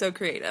idea. He's so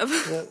creative.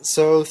 Yeah,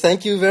 so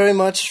thank you very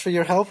much for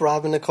your help,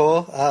 Rob and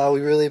Nicole. We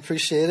really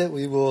appreciate it.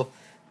 We will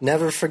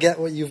never forget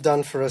what you've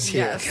done for us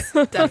here. Yes,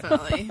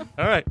 definitely.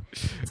 All right.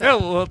 Yeah,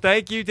 well,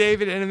 thank you,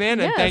 David and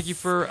Amanda. Yes. And thank you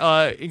for...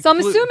 So I'm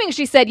assuming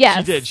she said yes.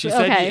 She did.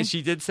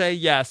 She did say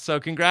yes. So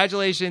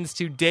congratulations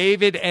to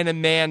David and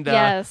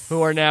Amanda,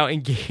 who are now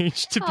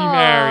engaged to be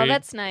married. Oh,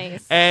 that's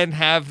nice. And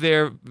have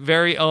their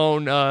very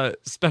own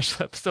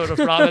special episode of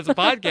Rob Has a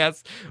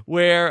Podcast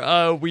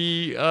where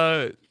we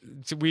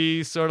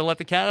sort of let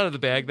the cat out of the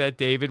bag that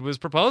David was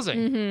proposing.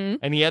 Mm-hmm.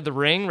 And he had the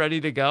ring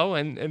ready to go,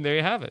 and there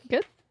you have it.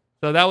 Good.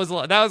 So that was a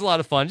lot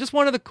of fun. Just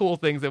one of the cool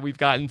things that we've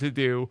gotten to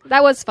do.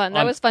 That was fun.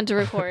 That was fun to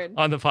record.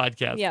 On the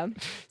podcast. Yeah.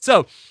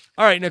 So,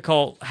 all right,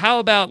 Nicole, how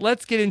about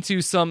let's get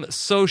into some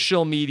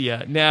social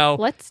media. Now,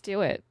 let's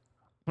do it.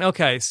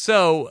 Okay,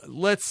 so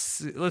let's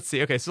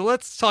see. Okay, so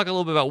let's talk a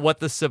little bit about what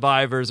the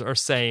survivors are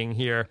saying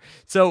here.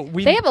 So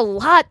they have a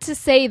lot to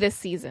say this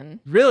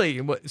season.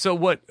 Really? So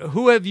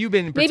who have you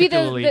been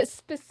particularly? Maybe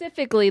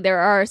specifically, there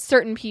are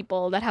certain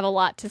people that have a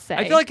lot to say.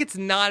 I feel like it's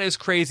not as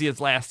crazy as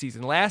last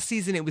season. Last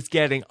season, it was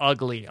getting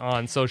ugly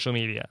on social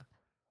media.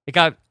 It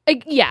got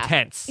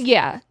tense.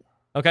 Yeah.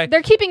 Okay.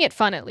 They're keeping it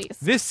fun, at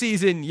least. This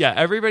season, yeah,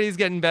 everybody's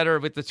getting better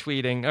with the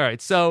tweeting. All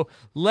right, so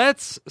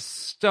let's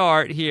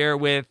start here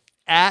with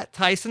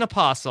 @Tyson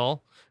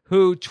Apostle,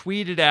 who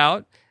tweeted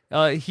out,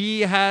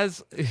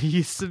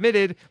 he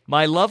submitted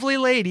my lovely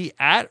lady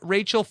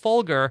 @Rachel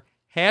Folger,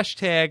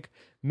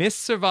 #Miss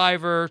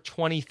Survivor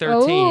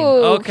 2013.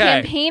 Oh,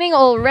 okay. Campaigning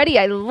already.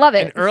 I love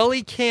it. An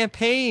early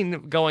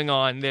campaign going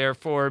on there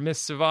for Miss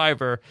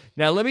Survivor.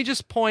 Now, let me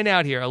just point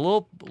out here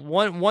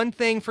one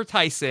thing for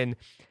Tyson.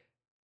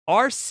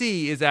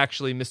 RC is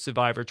actually Miss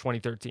Survivor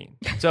 2013.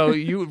 So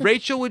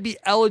Rachel would be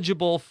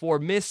eligible for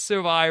Miss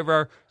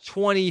Survivor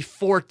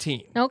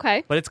 2014.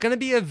 Okay. But it's going to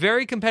be a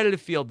very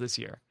competitive field this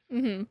year.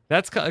 Mm-hmm.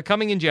 That's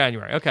coming in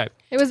January. Okay.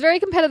 It was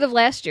very competitive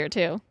last year,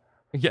 too.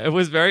 Yeah, it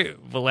was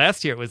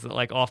last year was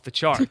like off the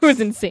charts. It was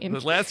insane.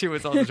 Last year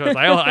was off the charts.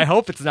 I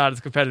hope it's not as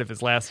competitive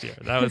as last year.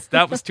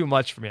 That was too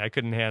much for me. I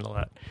couldn't handle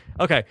that.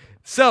 Okay,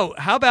 so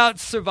how about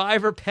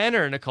Survivor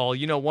Penner, Nicole?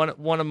 You know,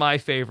 one of my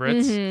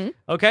favorites. Mm-hmm.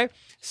 Okay,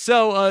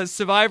 so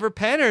Survivor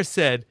Penner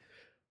said,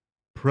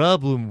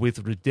 problem with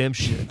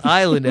Redemption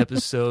Island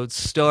episodes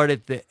start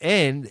at the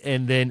end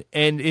and then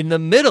end in the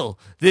middle.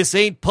 This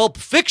ain't Pulp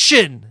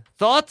Fiction.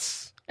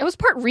 Thoughts? It was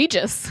part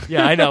Regis.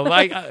 Yeah, I know.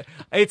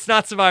 It's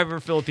not Survivor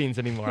Philippines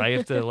anymore. I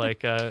have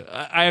to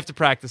I have to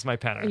practice my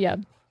Penner. Yeah.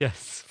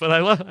 Yes, but I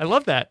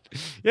love that.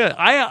 Yeah,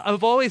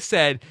 I've always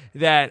said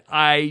that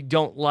I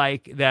don't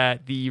like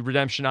that the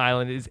Redemption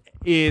Island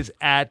is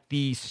at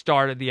the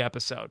start of the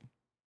episode.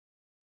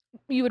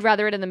 You would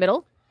rather it in the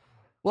middle?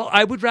 Well,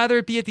 I would rather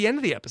it be at the end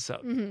of the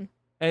episode. Mm-hmm.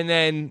 And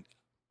then,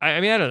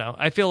 I mean, I don't know.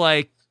 I feel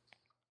like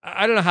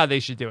I don't know how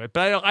they should do it,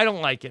 but I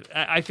don't like it.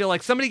 I feel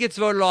like somebody gets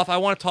voted off. I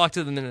want to talk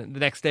to them the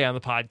next day on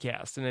the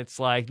podcast, and it's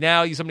like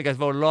now somebody got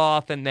voted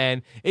off, and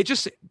then it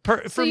just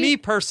for me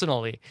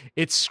personally,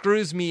 it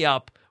screws me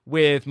up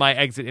with my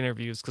exit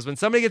interviews because when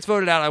somebody gets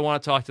voted out, I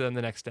want to talk to them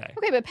the next day.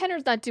 Okay, but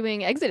Penner's not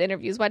doing exit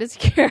interviews. Why does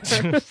he care?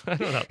 I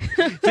don't know.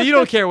 So you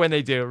don't care when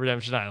they do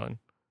Redemption Island?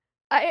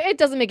 It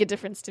doesn't make a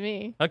difference to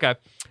me. Okay,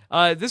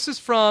 this is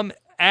from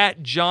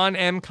 @John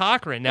M.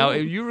 Cochran. Now,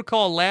 you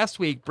recall last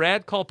week,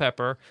 Brad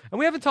Culpepper, and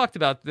we haven't talked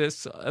about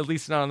this, at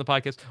least not on the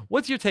podcast.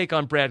 What's your take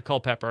on Brad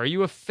Culpepper? Are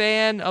you a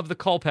fan of the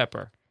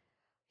Culpepper?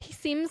 He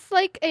seems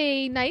like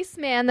a nice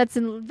man that's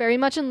very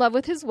much in love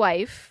with his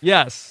wife.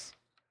 Yes.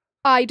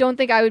 I don't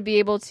think I would be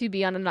able to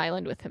be on an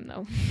island with him,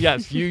 though.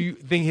 Yes, you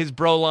think his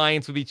bro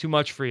alliance would be too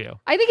much for you?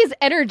 I think his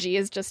energy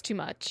is just too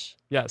much.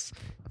 Yes.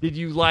 Did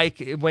you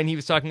like when he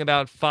was talking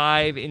about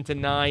 5 into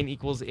 9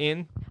 equals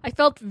in? I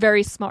felt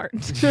very smart.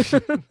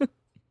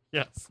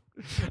 Yes.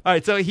 All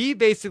right, so he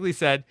basically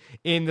said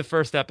in the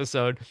first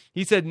episode,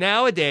 he said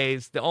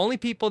nowadays the only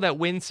people that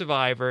win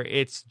Survivor,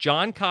 it's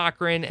John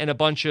Cochran and a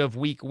bunch of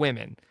weak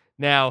women.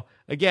 Now,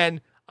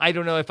 again, I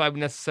don't know if I would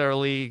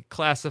necessarily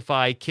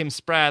classify Kim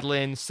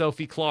Spradlin,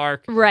 Sophie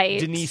Clark, Right.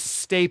 Denise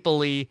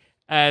Stapley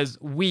as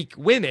weak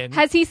women.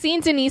 Has he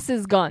seen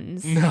Denise's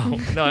guns? No,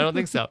 I don't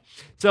think so.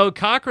 So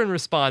Cochran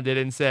responded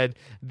and said,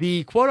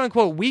 the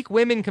quote-unquote weak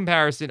women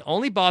comparison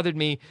only bothered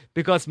me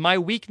because my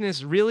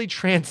weakness really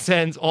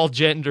transcends all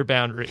gender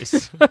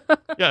boundaries.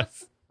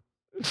 Yes.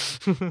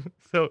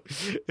 So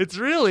it's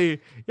really,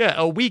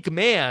 a weak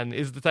man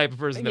is the type of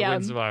person that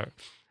wins Survivor.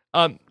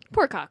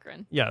 Poor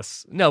Cochran.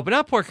 Yes. No, but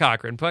not poor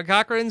Cochran. But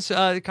Cochran's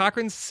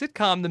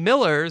sitcom, The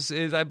Millers,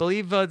 is, I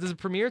believe, does it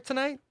premiere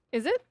tonight?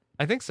 Is it?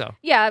 I think so.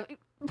 Yeah.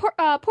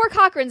 Poor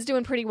Cochran's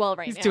doing pretty well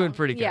right now. He's doing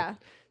pretty good. Yeah.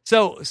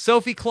 So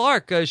Sophie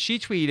Clark, she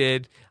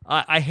tweeted,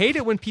 I hate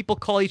it when people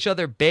call each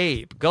other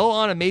babe. Go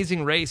on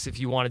Amazing Race if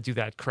you want to do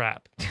that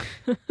crap.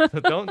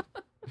 Don't.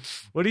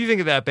 What do you think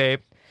of that, babe?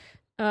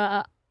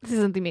 This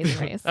isn't the Amazing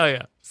Race. Oh,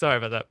 yeah. Sorry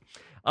about that.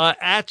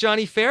 At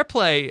Johnny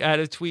Fairplay had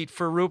a tweet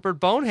for Rupert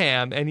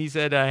Boneham, and he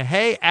said,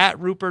 hey, at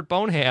Rupert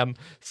Boneham,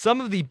 some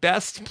of the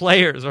best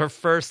players are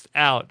first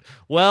out.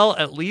 Well,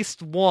 at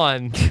least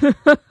one.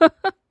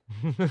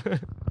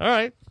 All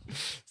right.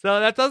 So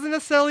that doesn't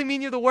necessarily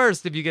mean you're the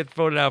worst if you get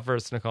voted out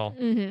first, Nicole.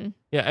 Mm-hmm.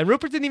 Yeah, and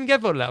Rupert didn't even get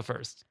voted out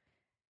first.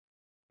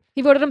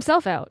 He voted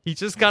himself out. He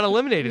just got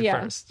eliminated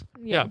first.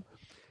 Yeah.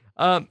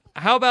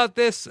 How about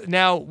this?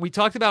 Now, we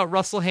talked about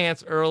Russell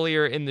Hantz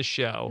earlier in the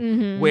show,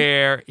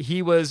 where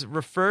he was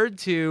referred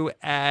to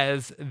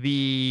as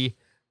the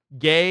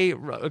gay,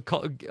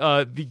 Colton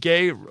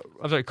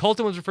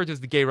was referred to as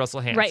the gay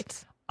Russell Hantz.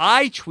 Right.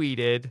 I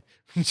tweeted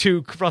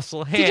to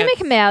Russell Hantz. Did you make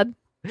him mad?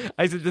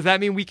 I said, does that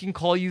mean we can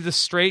call you the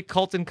straight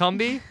Colton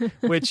Cumby?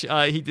 Which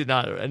he did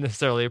not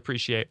necessarily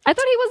appreciate. I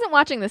thought he wasn't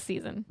watching this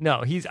season.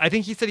 No, I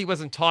think he said he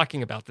wasn't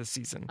talking about this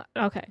season.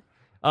 Okay.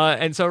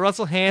 And so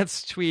Russell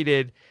Hantz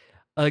tweeted,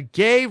 a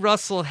gay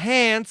Russell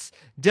Hantz,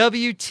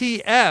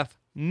 WTF.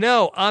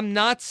 No, I'm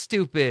not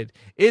stupid.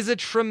 Is a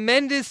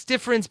tremendous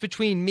difference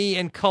between me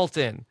and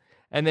Colton.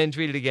 And then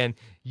tweeted again,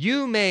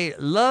 you may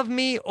love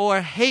me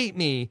or hate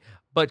me,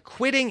 but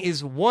quitting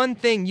is one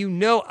thing you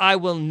know I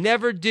will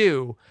never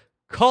do.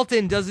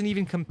 Colton doesn't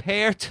even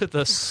compare to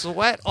the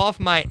sweat off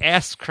my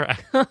ass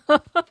crack.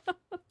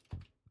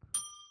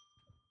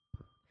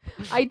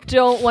 I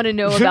don't want to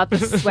know about the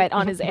sweat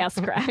on his ass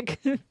crack.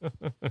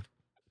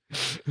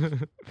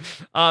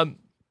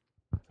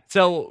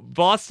 So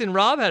Boston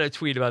Rob had a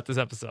tweet about this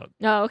episode.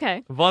 Oh,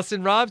 okay.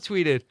 Boston Rob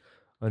tweeted,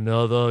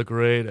 another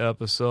great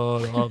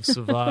episode of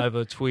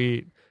Survivor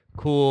tweet.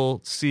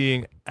 Cool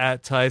seeing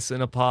at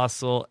Tyson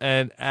Apostle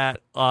and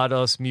at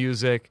Ados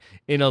Music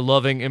in a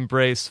loving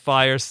embrace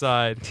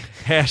fireside.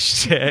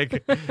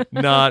 Hashtag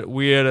not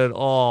weird at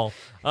all.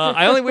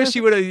 I only wish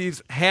he would have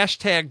used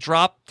hashtag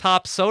drop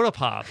top soda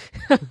pop.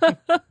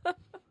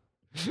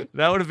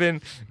 That would have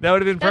been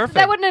perfect.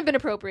 That wouldn't have been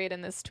appropriate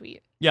in this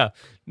tweet. Yeah.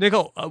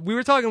 Nicole, we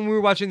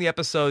were watching the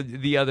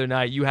episode the other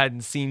night. You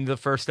hadn't seen the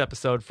first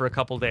episode for a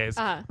couple days.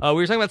 We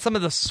were talking about some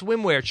of the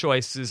swimwear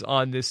choices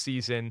on this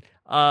season.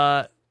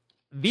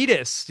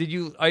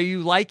 Vitas, are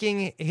you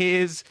liking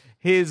his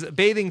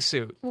bathing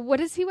suit? What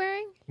is he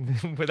wearing?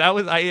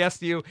 I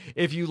asked you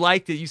if you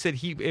liked it. You said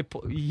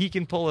he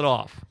can pull it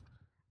off.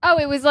 Oh,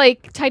 it was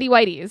like tidy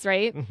whities,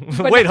 right?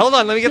 Wait, hold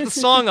on. Let me get the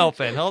song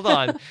open. Hold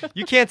on.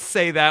 You can't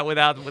say that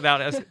without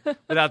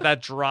that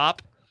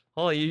drop.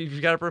 Hold on,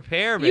 you got to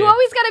prepare me. You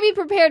always got to be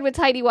prepared with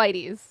tidy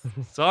whities.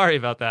 Sorry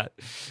about that.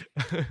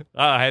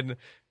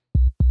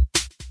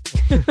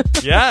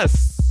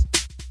 Yes.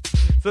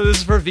 So this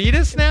is for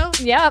Vitas now?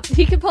 Yeah,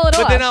 he can pull it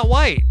off. But they're not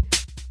white.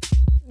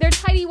 They're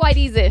tidy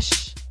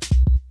whiteys-ish.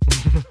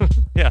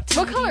 Yeah.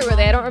 What color were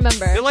they? I don't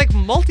remember. They're like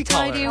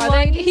multicolored. He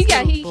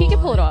can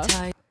pull it off.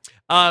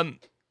 All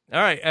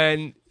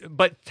right,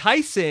 but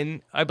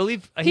Tyson, I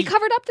believe he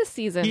covered up this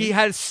season. He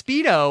had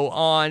Speedo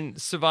on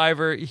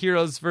Survivor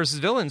Heroes versus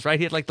Villains, right?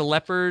 He had like the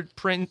leopard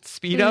print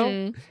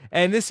Speedo,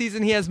 and this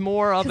season he has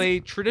more of a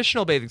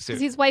traditional bathing suit.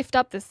 He's wifed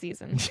up this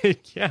season.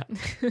 Yeah.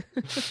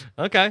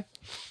 Okay.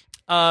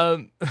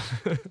 All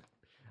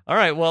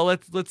right. Well,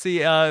 let's see.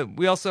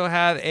 We also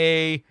have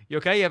you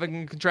okay? You have a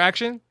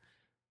contraction?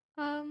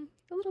 A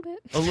little bit.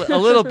 A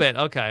little bit.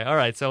 Okay. All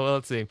right. So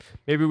let's see.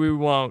 Maybe we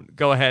won't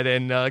go ahead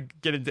and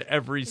get into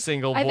every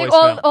single voicemail. I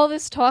think all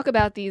this talk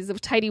about these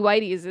tidy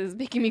whities is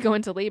making me go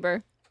into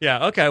labor.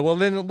 Yeah. Okay. Well,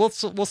 then we'll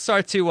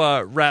start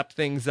to wrap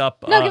things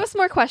up. No, give us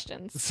more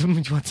questions.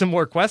 You want some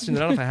more questions?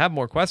 I don't know if I have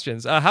more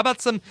questions. How about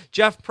some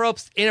Jeff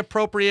Probst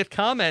inappropriate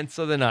comments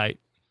of the night?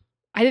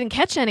 I didn't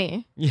catch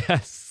any.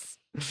 Yes.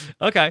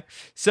 Okay.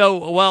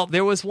 So, well,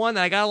 there was one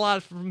that I got a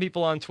lot from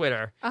people on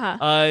Twitter.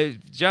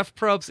 Jeff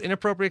Probst,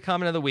 inappropriate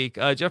comment of the week.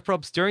 Jeff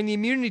Probst, during the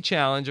immunity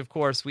challenge, of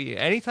course,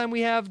 anytime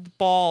we have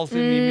balls in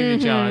the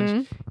immunity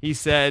challenge, he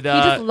said... he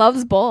just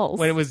loves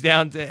balls. When it was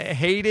down to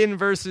Hayden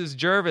versus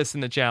Jervis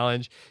in the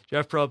challenge,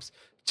 Jeff Probst,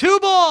 2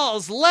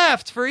 balls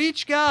left for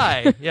each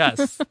guy.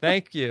 Yes.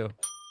 Thank you.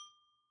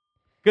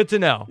 Good to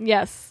know.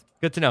 Yes.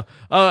 Good to know.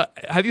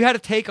 Have you had a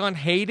take on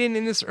Hayden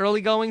in this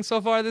early going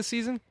so far this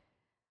season?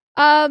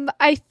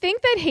 I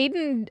think that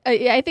Hayden.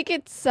 I think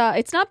it's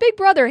not Big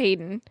Brother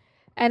Hayden,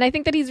 and I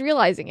think that he's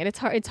realizing it.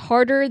 It's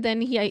harder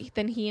than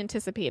he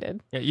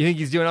anticipated. Yeah, you think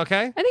he's doing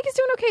okay? I think he's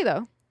doing okay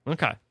though.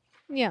 Okay.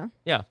 Yeah.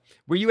 Yeah.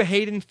 Were you a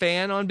Hayden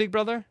fan on Big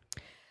Brother?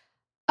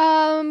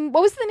 What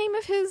was the name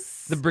of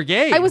his? The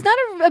Brigade. I was not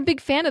a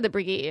big fan of the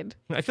Brigade.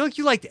 I feel like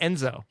you liked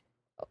Enzo.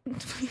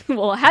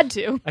 Well, I had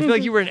to. I feel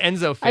like you were an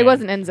Enzo fan. I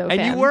was an Enzo fan.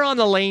 And you were on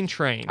the Lane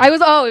train. I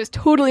was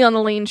totally on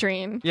the Lane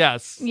train.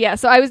 Yes. Yeah,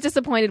 so I was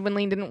disappointed when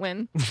Lane didn't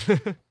win.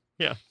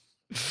 Yeah.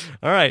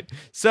 All right.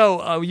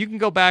 So you can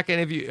go back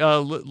and if you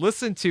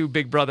listen to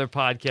Big Brother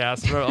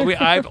podcast,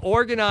 I've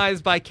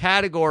organized by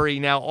category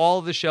now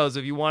all the shows.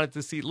 If you wanted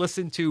to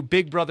listen to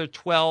Big Brother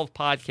 12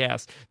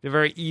 podcast, they're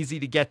very easy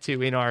to get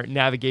to in our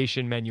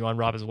navigation menu on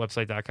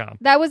robbinswebsite.com.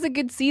 That was a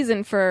good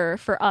season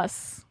for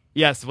us.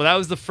 Yes, well, that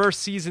was the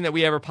first season that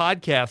we ever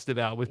podcast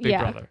about with Big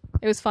Brother.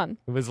 It was fun.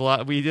 It was a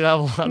lot. We did have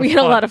a lot of fun. We had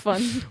a lot of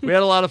fun. We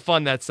had a lot of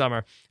fun that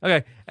summer.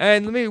 Okay,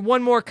 and let me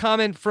one more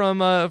comment from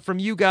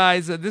you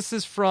guys. This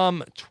is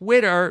from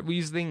Twitter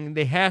using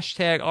the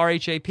hashtag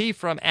RHAP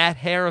from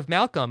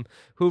 @HairOfMalcolm,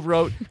 who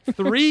wrote,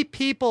 3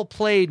 people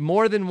played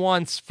more than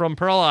once from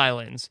Pearl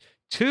Islands.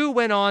 2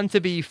 went on to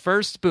be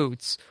first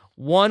boots.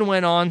 1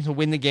 went on to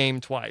win the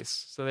game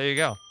twice. So there you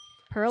go.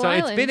 Pearl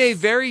Islands. It's been a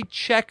very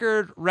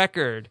checkered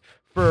record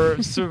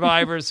for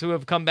survivors who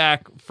have come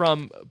back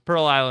from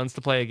Pearl Islands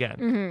to play again.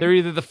 Mm-hmm. They're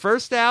either the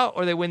first out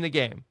or they win the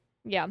game.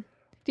 Yeah.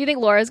 Do you think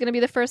Laura's going to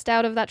be the first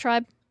out of that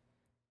tribe?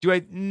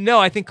 No,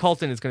 I think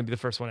Colton is going to be the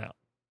first one out.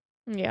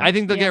 Yeah. I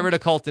think they'll get rid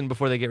of Colton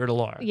before they get rid of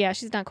Laura. Yeah,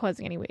 she's not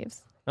causing any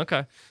waves.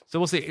 Okay. So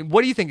we'll see.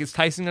 What do you think? Is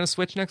Tyson going to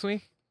switch next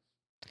week?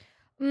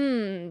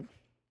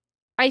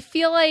 I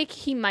feel like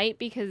he might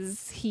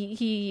because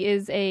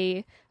he's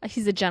a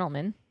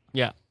gentleman.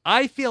 Yeah.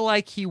 I feel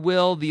like he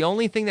will. The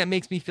only thing that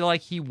makes me feel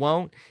like he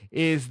won't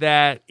is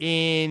that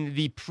in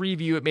the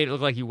preview it made it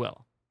look like he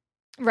will.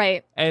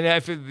 Right. And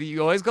if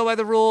you always go by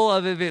the rule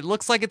of if it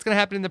looks like it's going to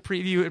happen in the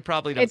preview, it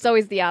probably doesn't. It's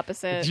always the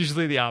opposite. It's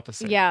usually the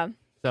opposite. Yeah.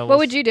 So what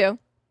would you do?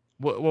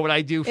 What would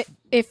I do?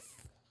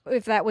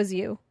 If that was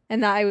you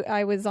and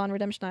I was on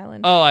Redemption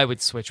Island? Oh, I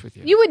would switch with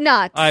you. You would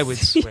not. I would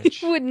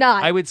switch. You would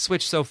not. I would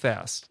switch so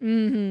fast.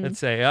 Mm-hmm. Let's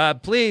say,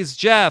 please,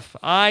 Jeff,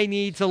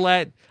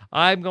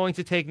 I'm going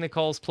to take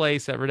Nicole's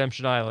place at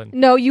Redemption Island.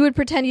 No, you would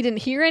pretend you didn't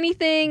hear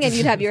anything, and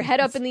you'd have your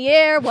head up in the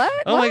air. What?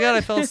 Oh my God,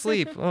 I fell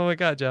asleep. Oh my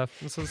God, Jeff,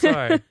 I'm so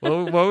sorry.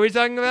 What were we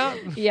talking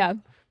about? Yeah.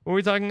 What were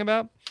we talking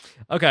about?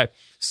 Okay,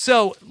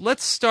 so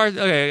let's start.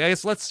 Okay, I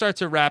guess let's start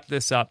to wrap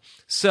this up.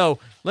 So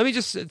let me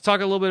just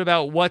talk a little bit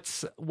about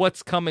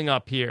what's coming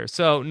up here.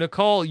 So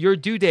Nicole, your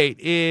due date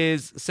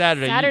is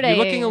Saturday. You're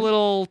looking a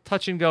little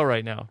touch and go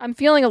right now. I'm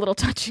feeling a little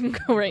touch and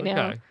go right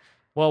now. Okay.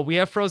 Well, we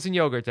have frozen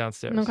yogurt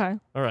downstairs. Okay.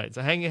 All right,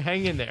 so hang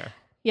in there.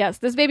 Yes,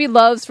 this baby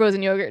loves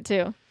frozen yogurt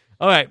too.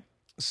 All right.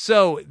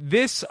 So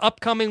this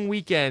upcoming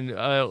weekend,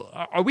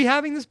 are we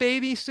having this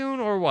baby soon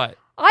or what?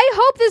 I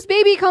hope this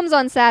baby comes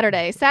on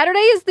Saturday. Saturday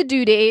is the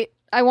due date.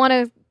 I want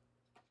to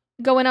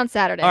go in on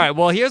Saturday. All right.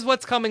 Well, here's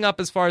what's coming up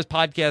as far as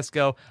podcasts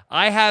go.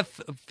 I have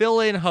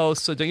fill-in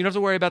hosts, so you don't have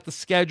to worry about the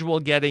schedule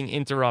getting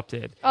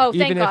interrupted. Oh,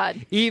 thank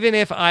God. Even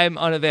if I'm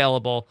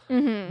unavailable.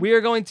 Mm-hmm. We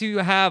are going to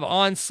have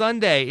on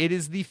Sunday, it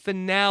is the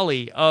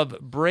finale of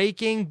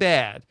Breaking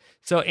Bad.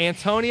 So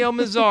Antonio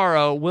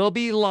Mazzaro will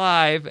be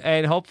live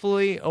and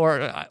hopefully,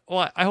 I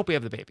hope we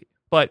have the baby.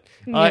 But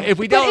if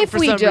we don't for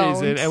some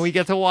reason and we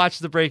get to watch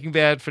the Breaking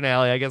Bad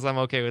finale, I guess I'm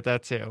okay with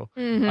that too.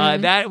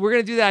 Mm-hmm. That we're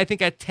going to do that, I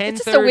think, at 10:30.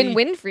 It's just a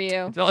win-win for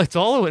you. It's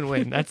all a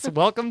win-win. That's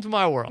welcome to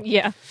my world.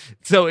 Yeah.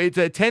 So it's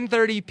at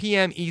 10:30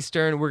 p.m.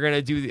 Eastern. We're going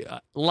to do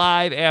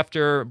live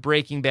after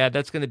Breaking Bad.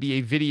 That's going to be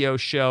a video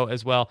show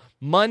as well.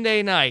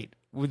 Monday night,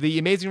 the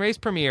Amazing Race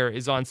premiere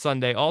is on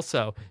Sunday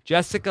also.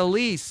 Jessica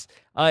Leese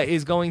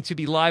is going to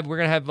be live. We're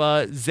going to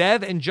have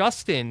Zev and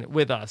Justin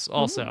with us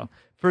also.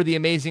 For the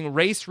Amazing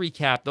Race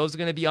recap. Those are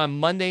going to be on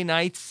Monday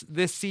nights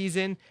this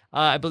season.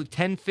 I believe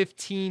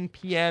 10:15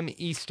 p.m.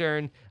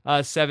 Eastern,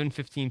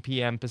 7:15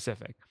 p.m.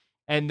 Pacific.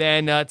 And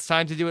then it's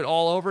time to do it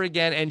all over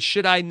again. And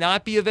should I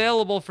not be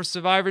available for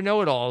Survivor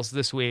Know-It-Alls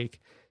this week,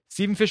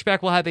 Stephen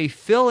Fishback will have a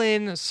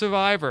fill-in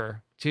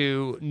Survivor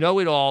to know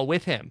it all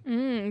with him.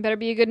 Better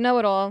be a good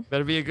know-it-all.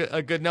 Better be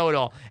a good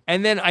know-it-all.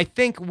 And then I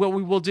think what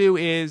we will do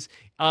is,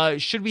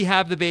 should we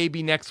have the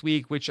baby next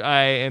week, which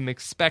I am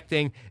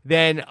expecting,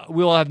 then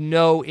we'll have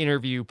no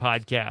interview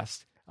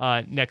podcast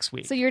next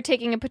week. So you're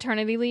taking a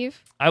paternity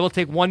leave? I will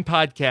take one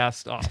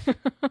podcast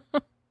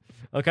off.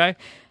 Okay?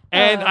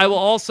 And I will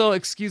also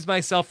excuse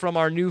myself from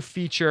our new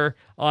feature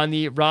on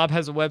the Rob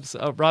Has a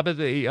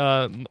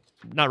Website,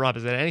 not Rob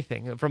Has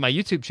Anything, from my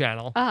YouTube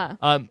channel.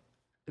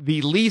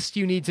 The least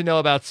you need to know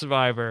about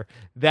Survivor,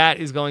 that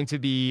is going to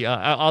be,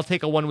 I'll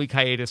take a 1-week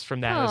hiatus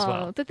from that as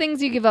well. The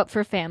things you give up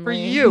for family. For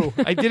you.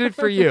 I did it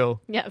for you.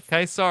 Yes.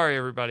 Okay, sorry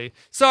everybody.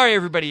 Sorry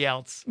everybody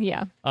else.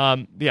 Yeah.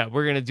 We're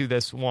going to do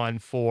this one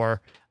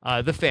for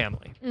the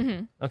family.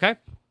 Mm-hmm. Okay?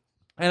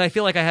 And I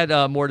feel like I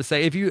had more to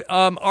say. If you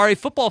are a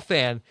football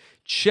fan,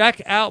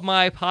 check out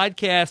my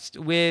podcast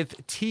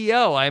with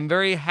T.O. I'm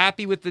very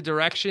happy with the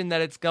direction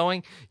that it's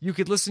going. You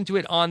could listen to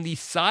it on the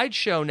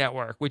Sideshow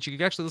Network, which you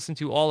could actually listen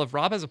to all of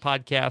Rob Has a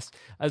Podcast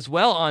as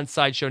well on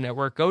Sideshow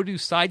Network. Go to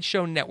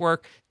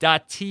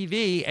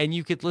sideshownetwork.tv and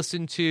you could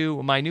listen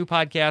to my new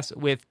podcast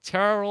with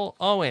Carroll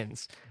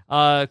Owens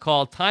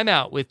called Time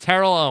Out with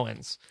Carroll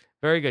Owens.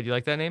 Very good. You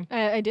like that name?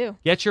 I do.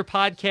 Get your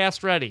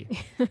podcast ready.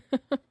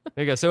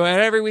 There you go. So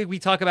every week we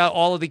talk about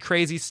all of the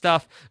crazy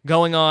stuff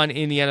going on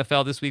in the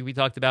NFL. This week we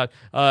talked about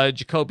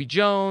Jacoby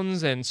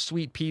Jones and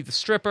Sweet Pea the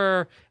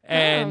stripper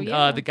and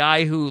the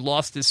guy who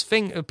lost his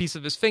a piece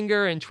of his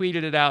finger and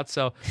tweeted it out.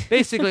 So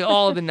basically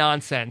all of the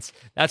nonsense.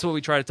 That's what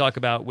we try to talk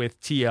about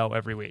with T.O.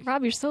 every week.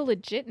 Rob, you're so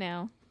legit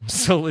now.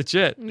 So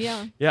legit.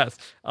 Yeah. Yes.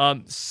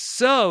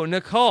 So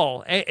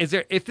Nicole,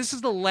 if this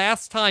is the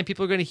last time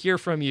people are going to hear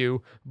from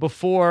you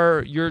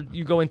before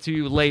you go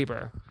into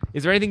labor,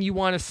 is there anything you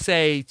want to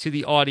say to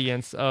the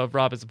audience of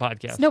Rob Has a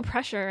Podcast? It's no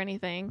pressure or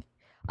anything.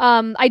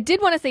 I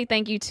did want to say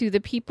thank you to the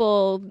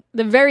people,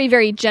 the very,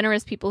 very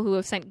generous people who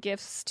have sent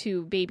gifts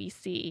to Baby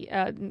C.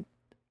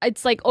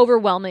 It's like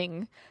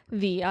overwhelming,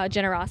 the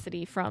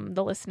generosity from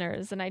the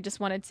listeners, and I just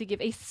wanted to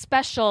give a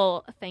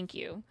special thank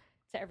you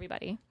to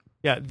everybody.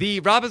 Yeah, the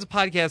Rob Has a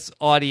Podcast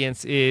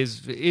audience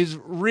is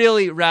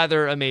really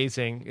rather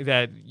amazing.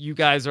 That you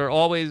guys are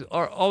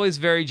always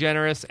very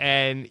generous,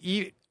 and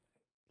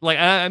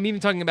I'm even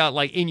talking about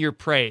like in your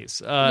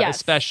praise, Yes.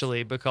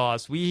 especially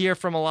because we hear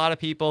from a lot of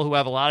people who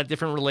have a lot of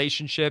different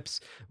relationships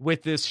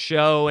with this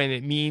show, and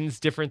it means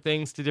different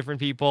things to different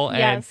people. And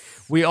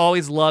Yes. we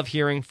always love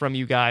hearing from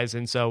you guys,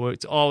 and so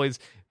it's always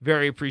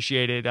very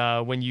appreciated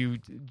when you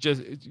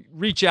just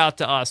reach out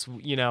to us.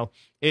 You know,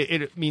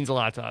 it means a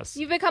lot to us.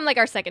 You've become like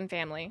our second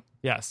family.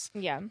 Yes.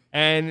 Yeah.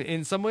 And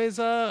in some ways,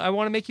 I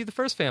want to make you the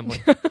first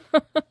family. How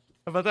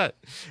about that?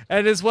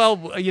 And as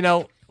well, you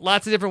know,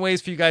 lots of different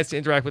ways for you guys to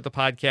interact with the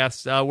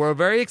podcast. We're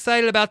very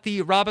excited about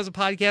the Rob Has a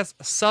Podcast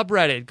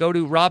subreddit. Go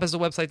to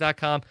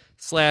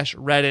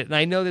robhasawebsite.com/Reddit. And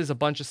I know there's a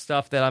bunch of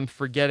stuff that I'm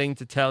forgetting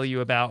to tell you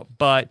about,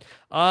 but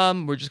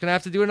we're just going to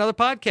have to do another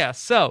podcast.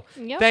 So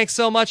Thanks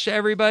so much to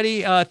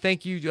everybody.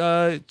 Thank you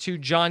to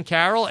John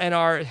Carroll and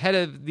our head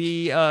of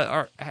the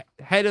Rob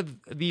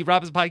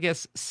Has a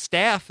Podcast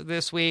staff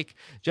this week,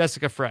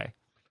 Jessica Frey.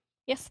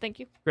 Yes, thank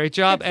you. Great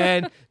job.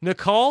 And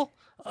Nicole,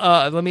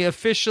 let me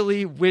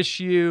officially wish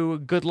you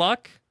good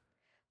luck.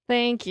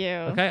 Thank you.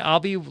 Okay, I'll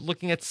be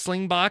looking at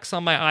Slingbox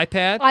on my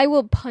iPad. I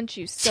will punch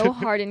you so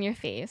hard in your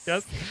face.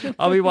 Yes,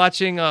 I'll be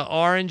watching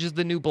Orange is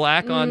the New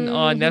Black on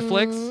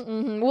Netflix.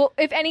 Mm-hmm. Well,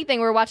 if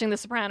anything, we're watching The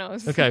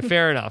Sopranos. Okay,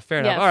 fair enough.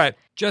 Yes. All right,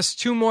 just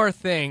two more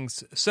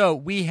things. So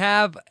we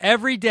have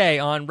every day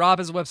on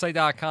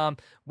robhasawebsite.com,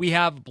 we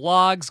have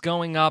blogs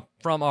going up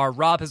from our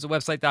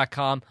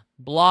robhasawebsite.com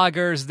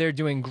bloggers. They're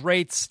doing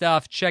great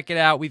stuff. Check it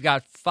out. We've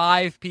got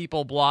 5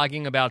 people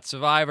blogging about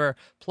Survivor,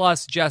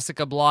 plus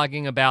Jessica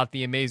blogging about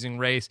The Amazing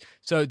Race.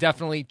 So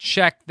definitely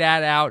check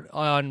that out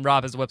on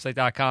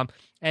robhasawebsite.com.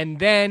 And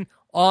then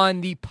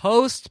on the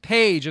post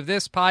page of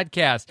this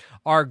podcast,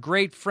 our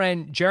great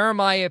friend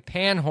Jeremiah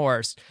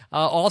Panhorst,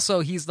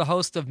 also he's the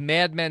host of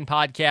Mad Men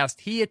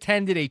podcast. He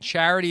attended a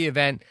charity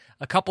event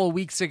a couple of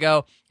weeks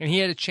ago, and he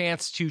had a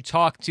chance to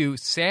talk to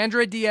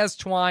Sandra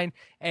Diaz-Twine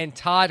and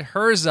Todd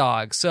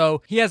Herzog.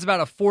 So he has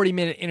about a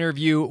 40-minute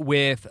interview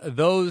with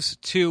those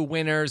two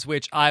winners,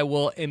 which I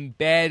will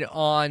embed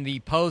on the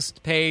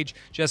post page.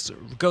 Just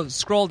go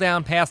scroll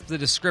down past the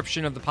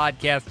description of the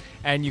podcast,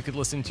 and you could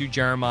listen to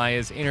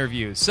Jeremiah's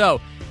interview.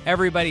 So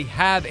everybody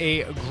have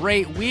a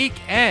great week,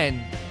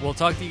 and we'll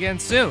talk to you again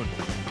soon.